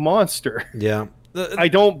against the monster. Yeah. I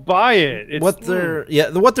don't buy it. What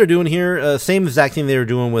they're doing here, same exact thing they were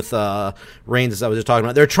doing with Reigns as I was just talking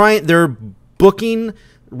about. They're booking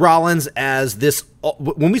Rollins as this.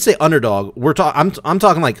 When we say underdog, I'm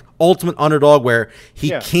talking like ultimate underdog where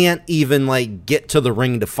he can't even like get to the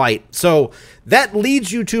ring to fight. So that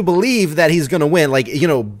leads you to believe that he's going to win. Like,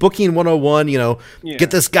 booking 101,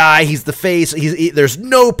 get this guy, he's the face. There's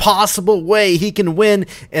no possible way he can win,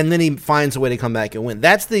 and then he finds a way to come back and win.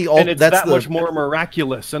 That's much more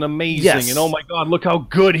miraculous and amazing. Yes. And oh my God, look how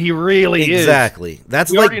good he really is. Exactly.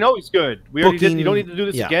 We already know he's good. You don't need to do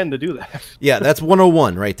this again to do that. Yeah, that's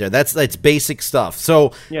 101 right there. That's basic stuff.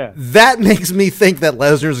 So that makes me think that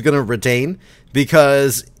Lesnar's going to retain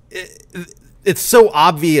because it's so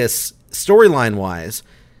obvious storyline-wise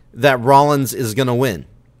that Rollins is going to win.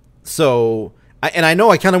 So, I know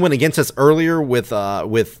I kind of went against this earlier with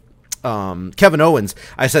Kevin Owens.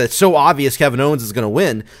 I said it's so obvious Kevin Owens is going to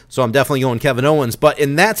win, so I'm definitely going Kevin Owens. But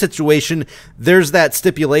in that situation, there's that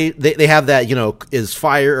stipulate. They have that, is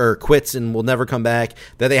fire or quits and will never come back,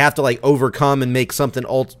 that they have to like overcome and make something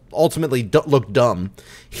ultimately look dumb.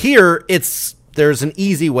 Here, there's an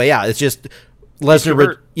easy way out. It's just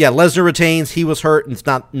Lesnar retains. He was hurt, and it's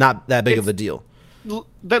not that big of a deal.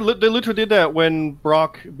 They literally did that when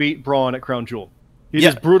Brock beat Braun at Crown Jewel. He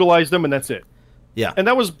just brutalized them, and that's it. Yeah. And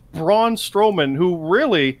that was Braun Strowman, who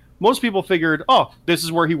really, most people figured, oh, this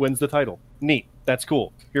is where he wins the title. Neat. That's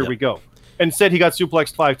cool. Here we go. Instead, he got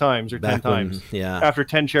suplexed 5 times or 10 times after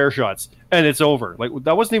 10 chair shots, and it's over. Like,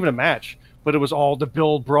 that wasn't even a match, but it was all to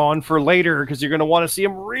build Braun for later because you're going to want to see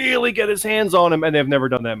him really get his hands on him, and they've never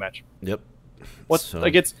done that match. Yep.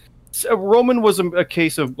 Roman was a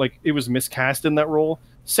case of, like, it was miscast in that role.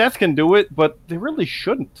 Seth can do it, but they really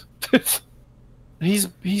shouldn't. He's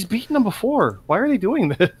beaten them before. Why are they doing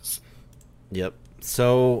this? Yep.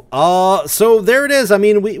 So there it is. I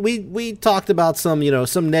mean, we talked about some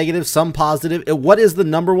negative, some positive. What is the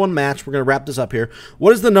number one match? We're going to wrap this up here.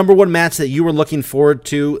 What is the number one match that you were looking forward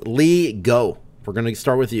to? Lee, go. We're going to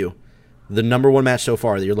start with you. The number one match so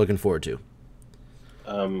far that you're looking forward to.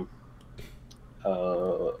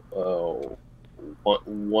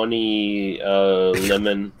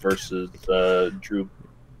 Lemon versus Drew.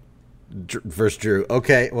 Versus Drew.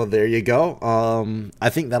 Okay, well, there you go. I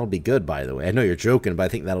think that'll be good, by the way. I know you're joking, but I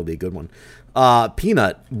think that'll be a good one.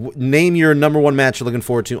 Peanut, name your number one match you're looking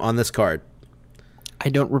forward to on this card. I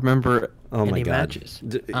don't remember any God. matches.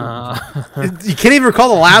 You can't even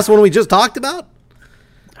recall the last one we just talked about?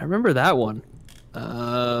 I remember that one.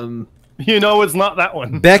 You know, it's not that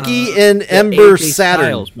one. Becky and The Ember AJ Saturn.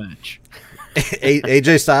 Styles match.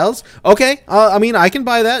 AJ Styles? Okay. I mean, I can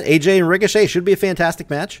buy that. AJ and Ricochet should be a fantastic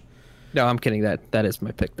match. No, I'm kidding. That is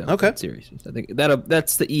my pick, though. Okay. That series. I think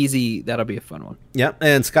that's the easy. That'll be a fun one. Yep.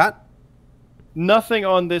 And Scott? Nothing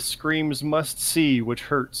on this screams must see, which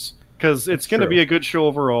hurts because it's going to true. be a good show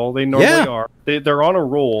overall. They normally are. They're on a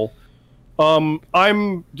roll.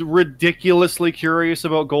 I'm ridiculously curious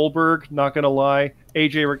about Goldberg. Not going to lie.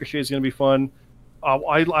 AJ Ricochet is going to be fun.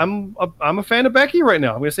 I'm a fan of Becky right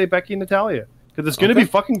now. I'm going to say Becky and Natalia because it's going to be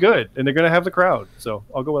fucking good, and they're going to have the crowd. So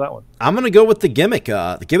I'll go with that one. I'm going to go with the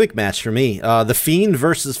gimmick match for me. The Fiend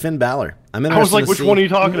versus Finn Balor. I'm interested I was like, to which see- one are you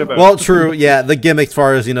talking about? Well, true. Yeah, the gimmick as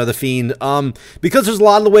far as, the Fiend. Because there's a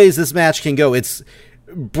lot of the ways this match can go. It's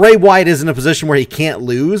Bray Wyatt is in a position where he can't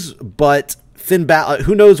lose, but Finn Balor,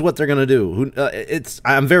 who knows what they're going to do?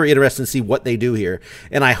 I'm very interested to see what they do here,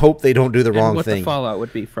 and I hope they don't do the And wrong what thing. the fallout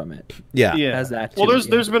would be from it. Yeah. yeah. As that well, too,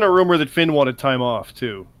 there's been a rumor that Finn wanted time off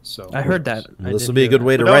too. So I heard that. Well, this will be a good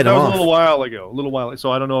way to write that him was off. a little while ago.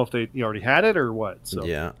 So I don't know if they already had it or what. So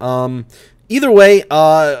Yeah. Either way,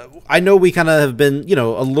 I know we kind of have been,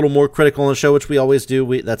 a little more critical on the show, which we always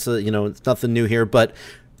do. It's nothing new here, but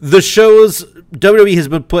the shows WWE has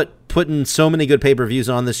been putting so many good pay-per-views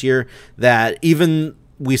on this year that even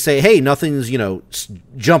we say, hey, nothing's,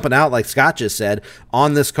 jumping out like Scott just said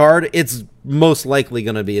on this card. It's most likely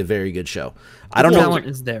going to be a very good show. I don't The know. talent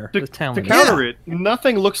is there. To The talent is counter it,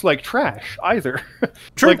 nothing looks like trash either.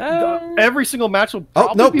 True. Every single match will. Oh,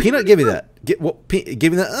 probably no, be Peanut, give me that. Give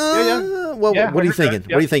me that. Yeah. Well, Yeah, what are you I heard thinking? that,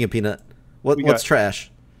 What are you yeah. thinking, Peanut? We What's got-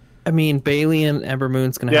 trash? I mean, Bailey and Ember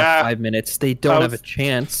Moon's going to Yeah. have 5 minutes. They don't I have a was-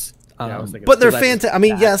 chance. I was thinking But they're that's fantastic. I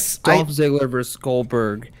mean, bad. yes, Dolph Ziggler versus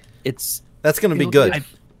Goldberg. That's that's going to be It'll good. be-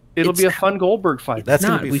 It'll be a it's- fun Goldberg fight. That's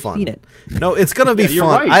going not. to be We've fun. seen it. No, it's going to be you're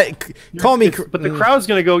fun. right. Call me. But the crowd's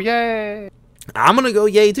gonna go yay. I'm going to go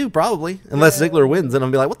yay too, probably, unless Ziggler wins, and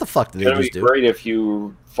I'll be like, what the fuck did It's they gonna be just do? great if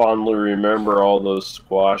you fondly remember all those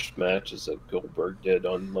squash matches that Goldberg did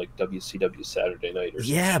on like WCW Saturday Night or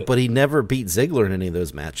some Yeah, shit. but he never beat Ziggler in any of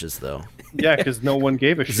those matches, though. Yeah, because no one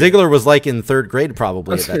gave a shit. Ziggler was like in third grade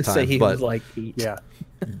probably I at was that going to say time. he But was like 8. Yeah.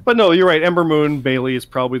 But no, you're right. Ember Moon Bailey is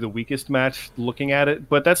probably the weakest match looking at it,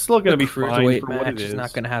 but that's still going to be fine cruiserweight for what it match is. is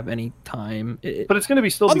not going to have any time. But it's going to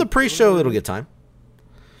be still on be- the pre-show, it'll get time.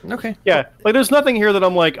 Okay. Yeah, like there's nothing here that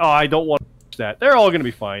I'm like, oh, I don't want to watch that. They're all going to be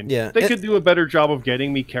fine. Yeah. they could do a better job of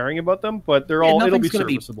getting me caring about them, but they're all it'll be nothing's gonna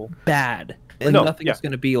serviceable. Bad. Like, No, nothing's yeah.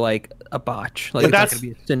 going to be like a botch. Like But it's not that's-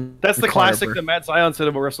 going to be a sin. That's the classic that Matt Zion said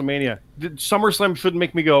about WrestleMania. SummerSlam shouldn't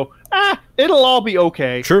make me go, it'll all be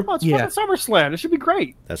okay. True. Oh, it's Yeah. fucking SummerSlam. It should be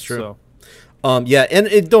great. That's true. So, Yeah,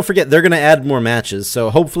 and don't forget they're going to add more matches, so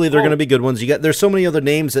hopefully they're Oh. going to be good ones. There's so many other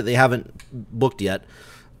names that they haven't booked yet.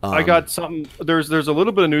 I got something. There's a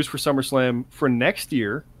little bit of news for SummerSlam for next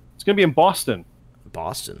year. It's going to be in Boston.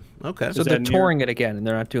 Boston. Okay. So Is they're that near- touring it again, and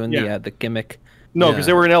they're not doing Yeah. the gimmick. No, Yeah. because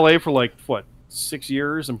they were in LA for like what 6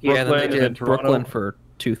 years, and Yeah, Brooklyn, then they and did then Toronto. Brooklyn for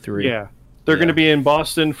 2-3. Yeah, they're going to be in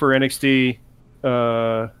Boston for NXT,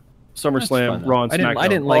 SummerSlam, fun, though. Raw, and I SmackDown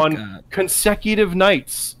didn't like, on consecutive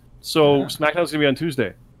nights. So Yeah. SmackDown's going to be on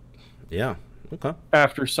Tuesday Yeah. Okay.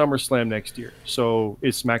 after SummerSlam next year. So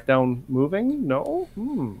is SmackDown moving? No.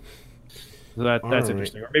 That's right.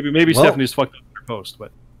 interesting. Or maybe Well- Stephanie's fucked up her post,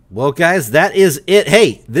 but Well, guys, that is it.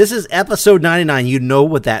 Hey, this is episode 99. You know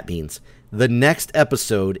what that means. The next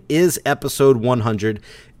episode is episode 100.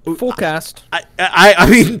 Full cast. I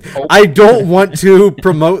mean, I don't want to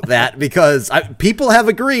promote that because people have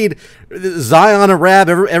agreed. Zion and Rab,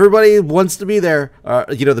 everybody wants to be there.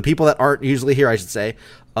 The people that aren't usually here, I should say.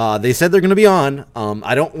 They said they're going to be on.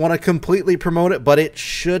 I don't want to completely promote it, but it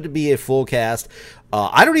should be a full cast.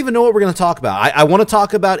 I don't even know what we're going to talk about. I want to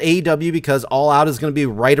talk about AEW because All Out is going to be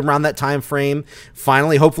right around that time frame.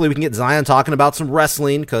 Finally, hopefully, we can get Zion talking about some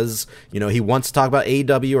wrestling because he wants to talk about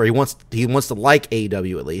AEW, or he wants to like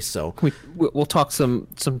AEW at least. So We'll talk some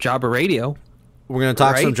Jobber Radio. we're going to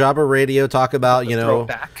talk some Right. Jobber Radio. Talk about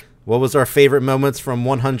Throwback. what was our favorite moments from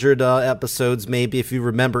 100 episodes, maybe if you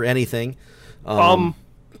remember anything.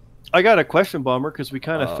 I got a question, Bomber, because we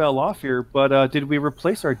kind of fell off here. But did we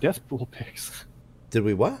replace our Death Pool picks? Did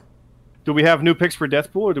we what? Do we have new picks for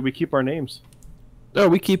Death Pool, or did we keep our names? Oh,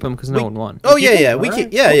 we keep them because no one won. Oh yeah, we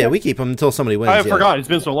keep we keep them until somebody wins. I forgot. It's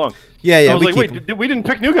been so long. Yeah. I was we like, keep wait, 'em. we didn't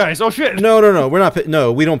pick new guys. Oh shit. No, we're not.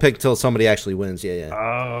 No, we don't pick until somebody actually wins. Yeah.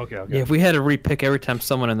 Oh, okay. Yeah, if we had to repick every time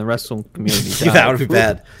someone in the wrestling community That would be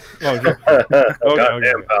bad. Oh, okay.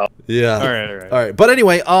 Goddamn, pal. Yeah. All right. But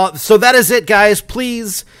anyway, so that is it, guys.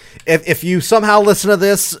 Please, if you somehow listen to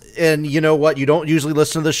this and you know what, you don't usually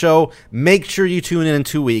listen to the show, make sure you tune in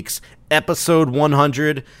 2 weeks. Episode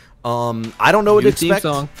 100. I don't know what to New theme expect.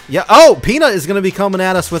 song. Yeah. Oh, Peanut is going to be coming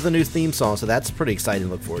at us with a new theme song, so that's pretty exciting to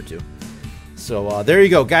look forward to. So there you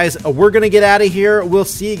go, guys. We're going to get out of here. We'll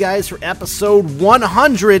see you guys for episode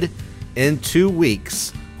 100 in 2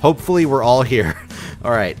 weeks. Hopefully, we're all here.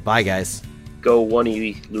 All right. Bye, guys. Go one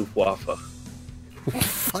Luftwaffe.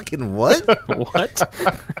 Fucking what?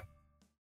 What?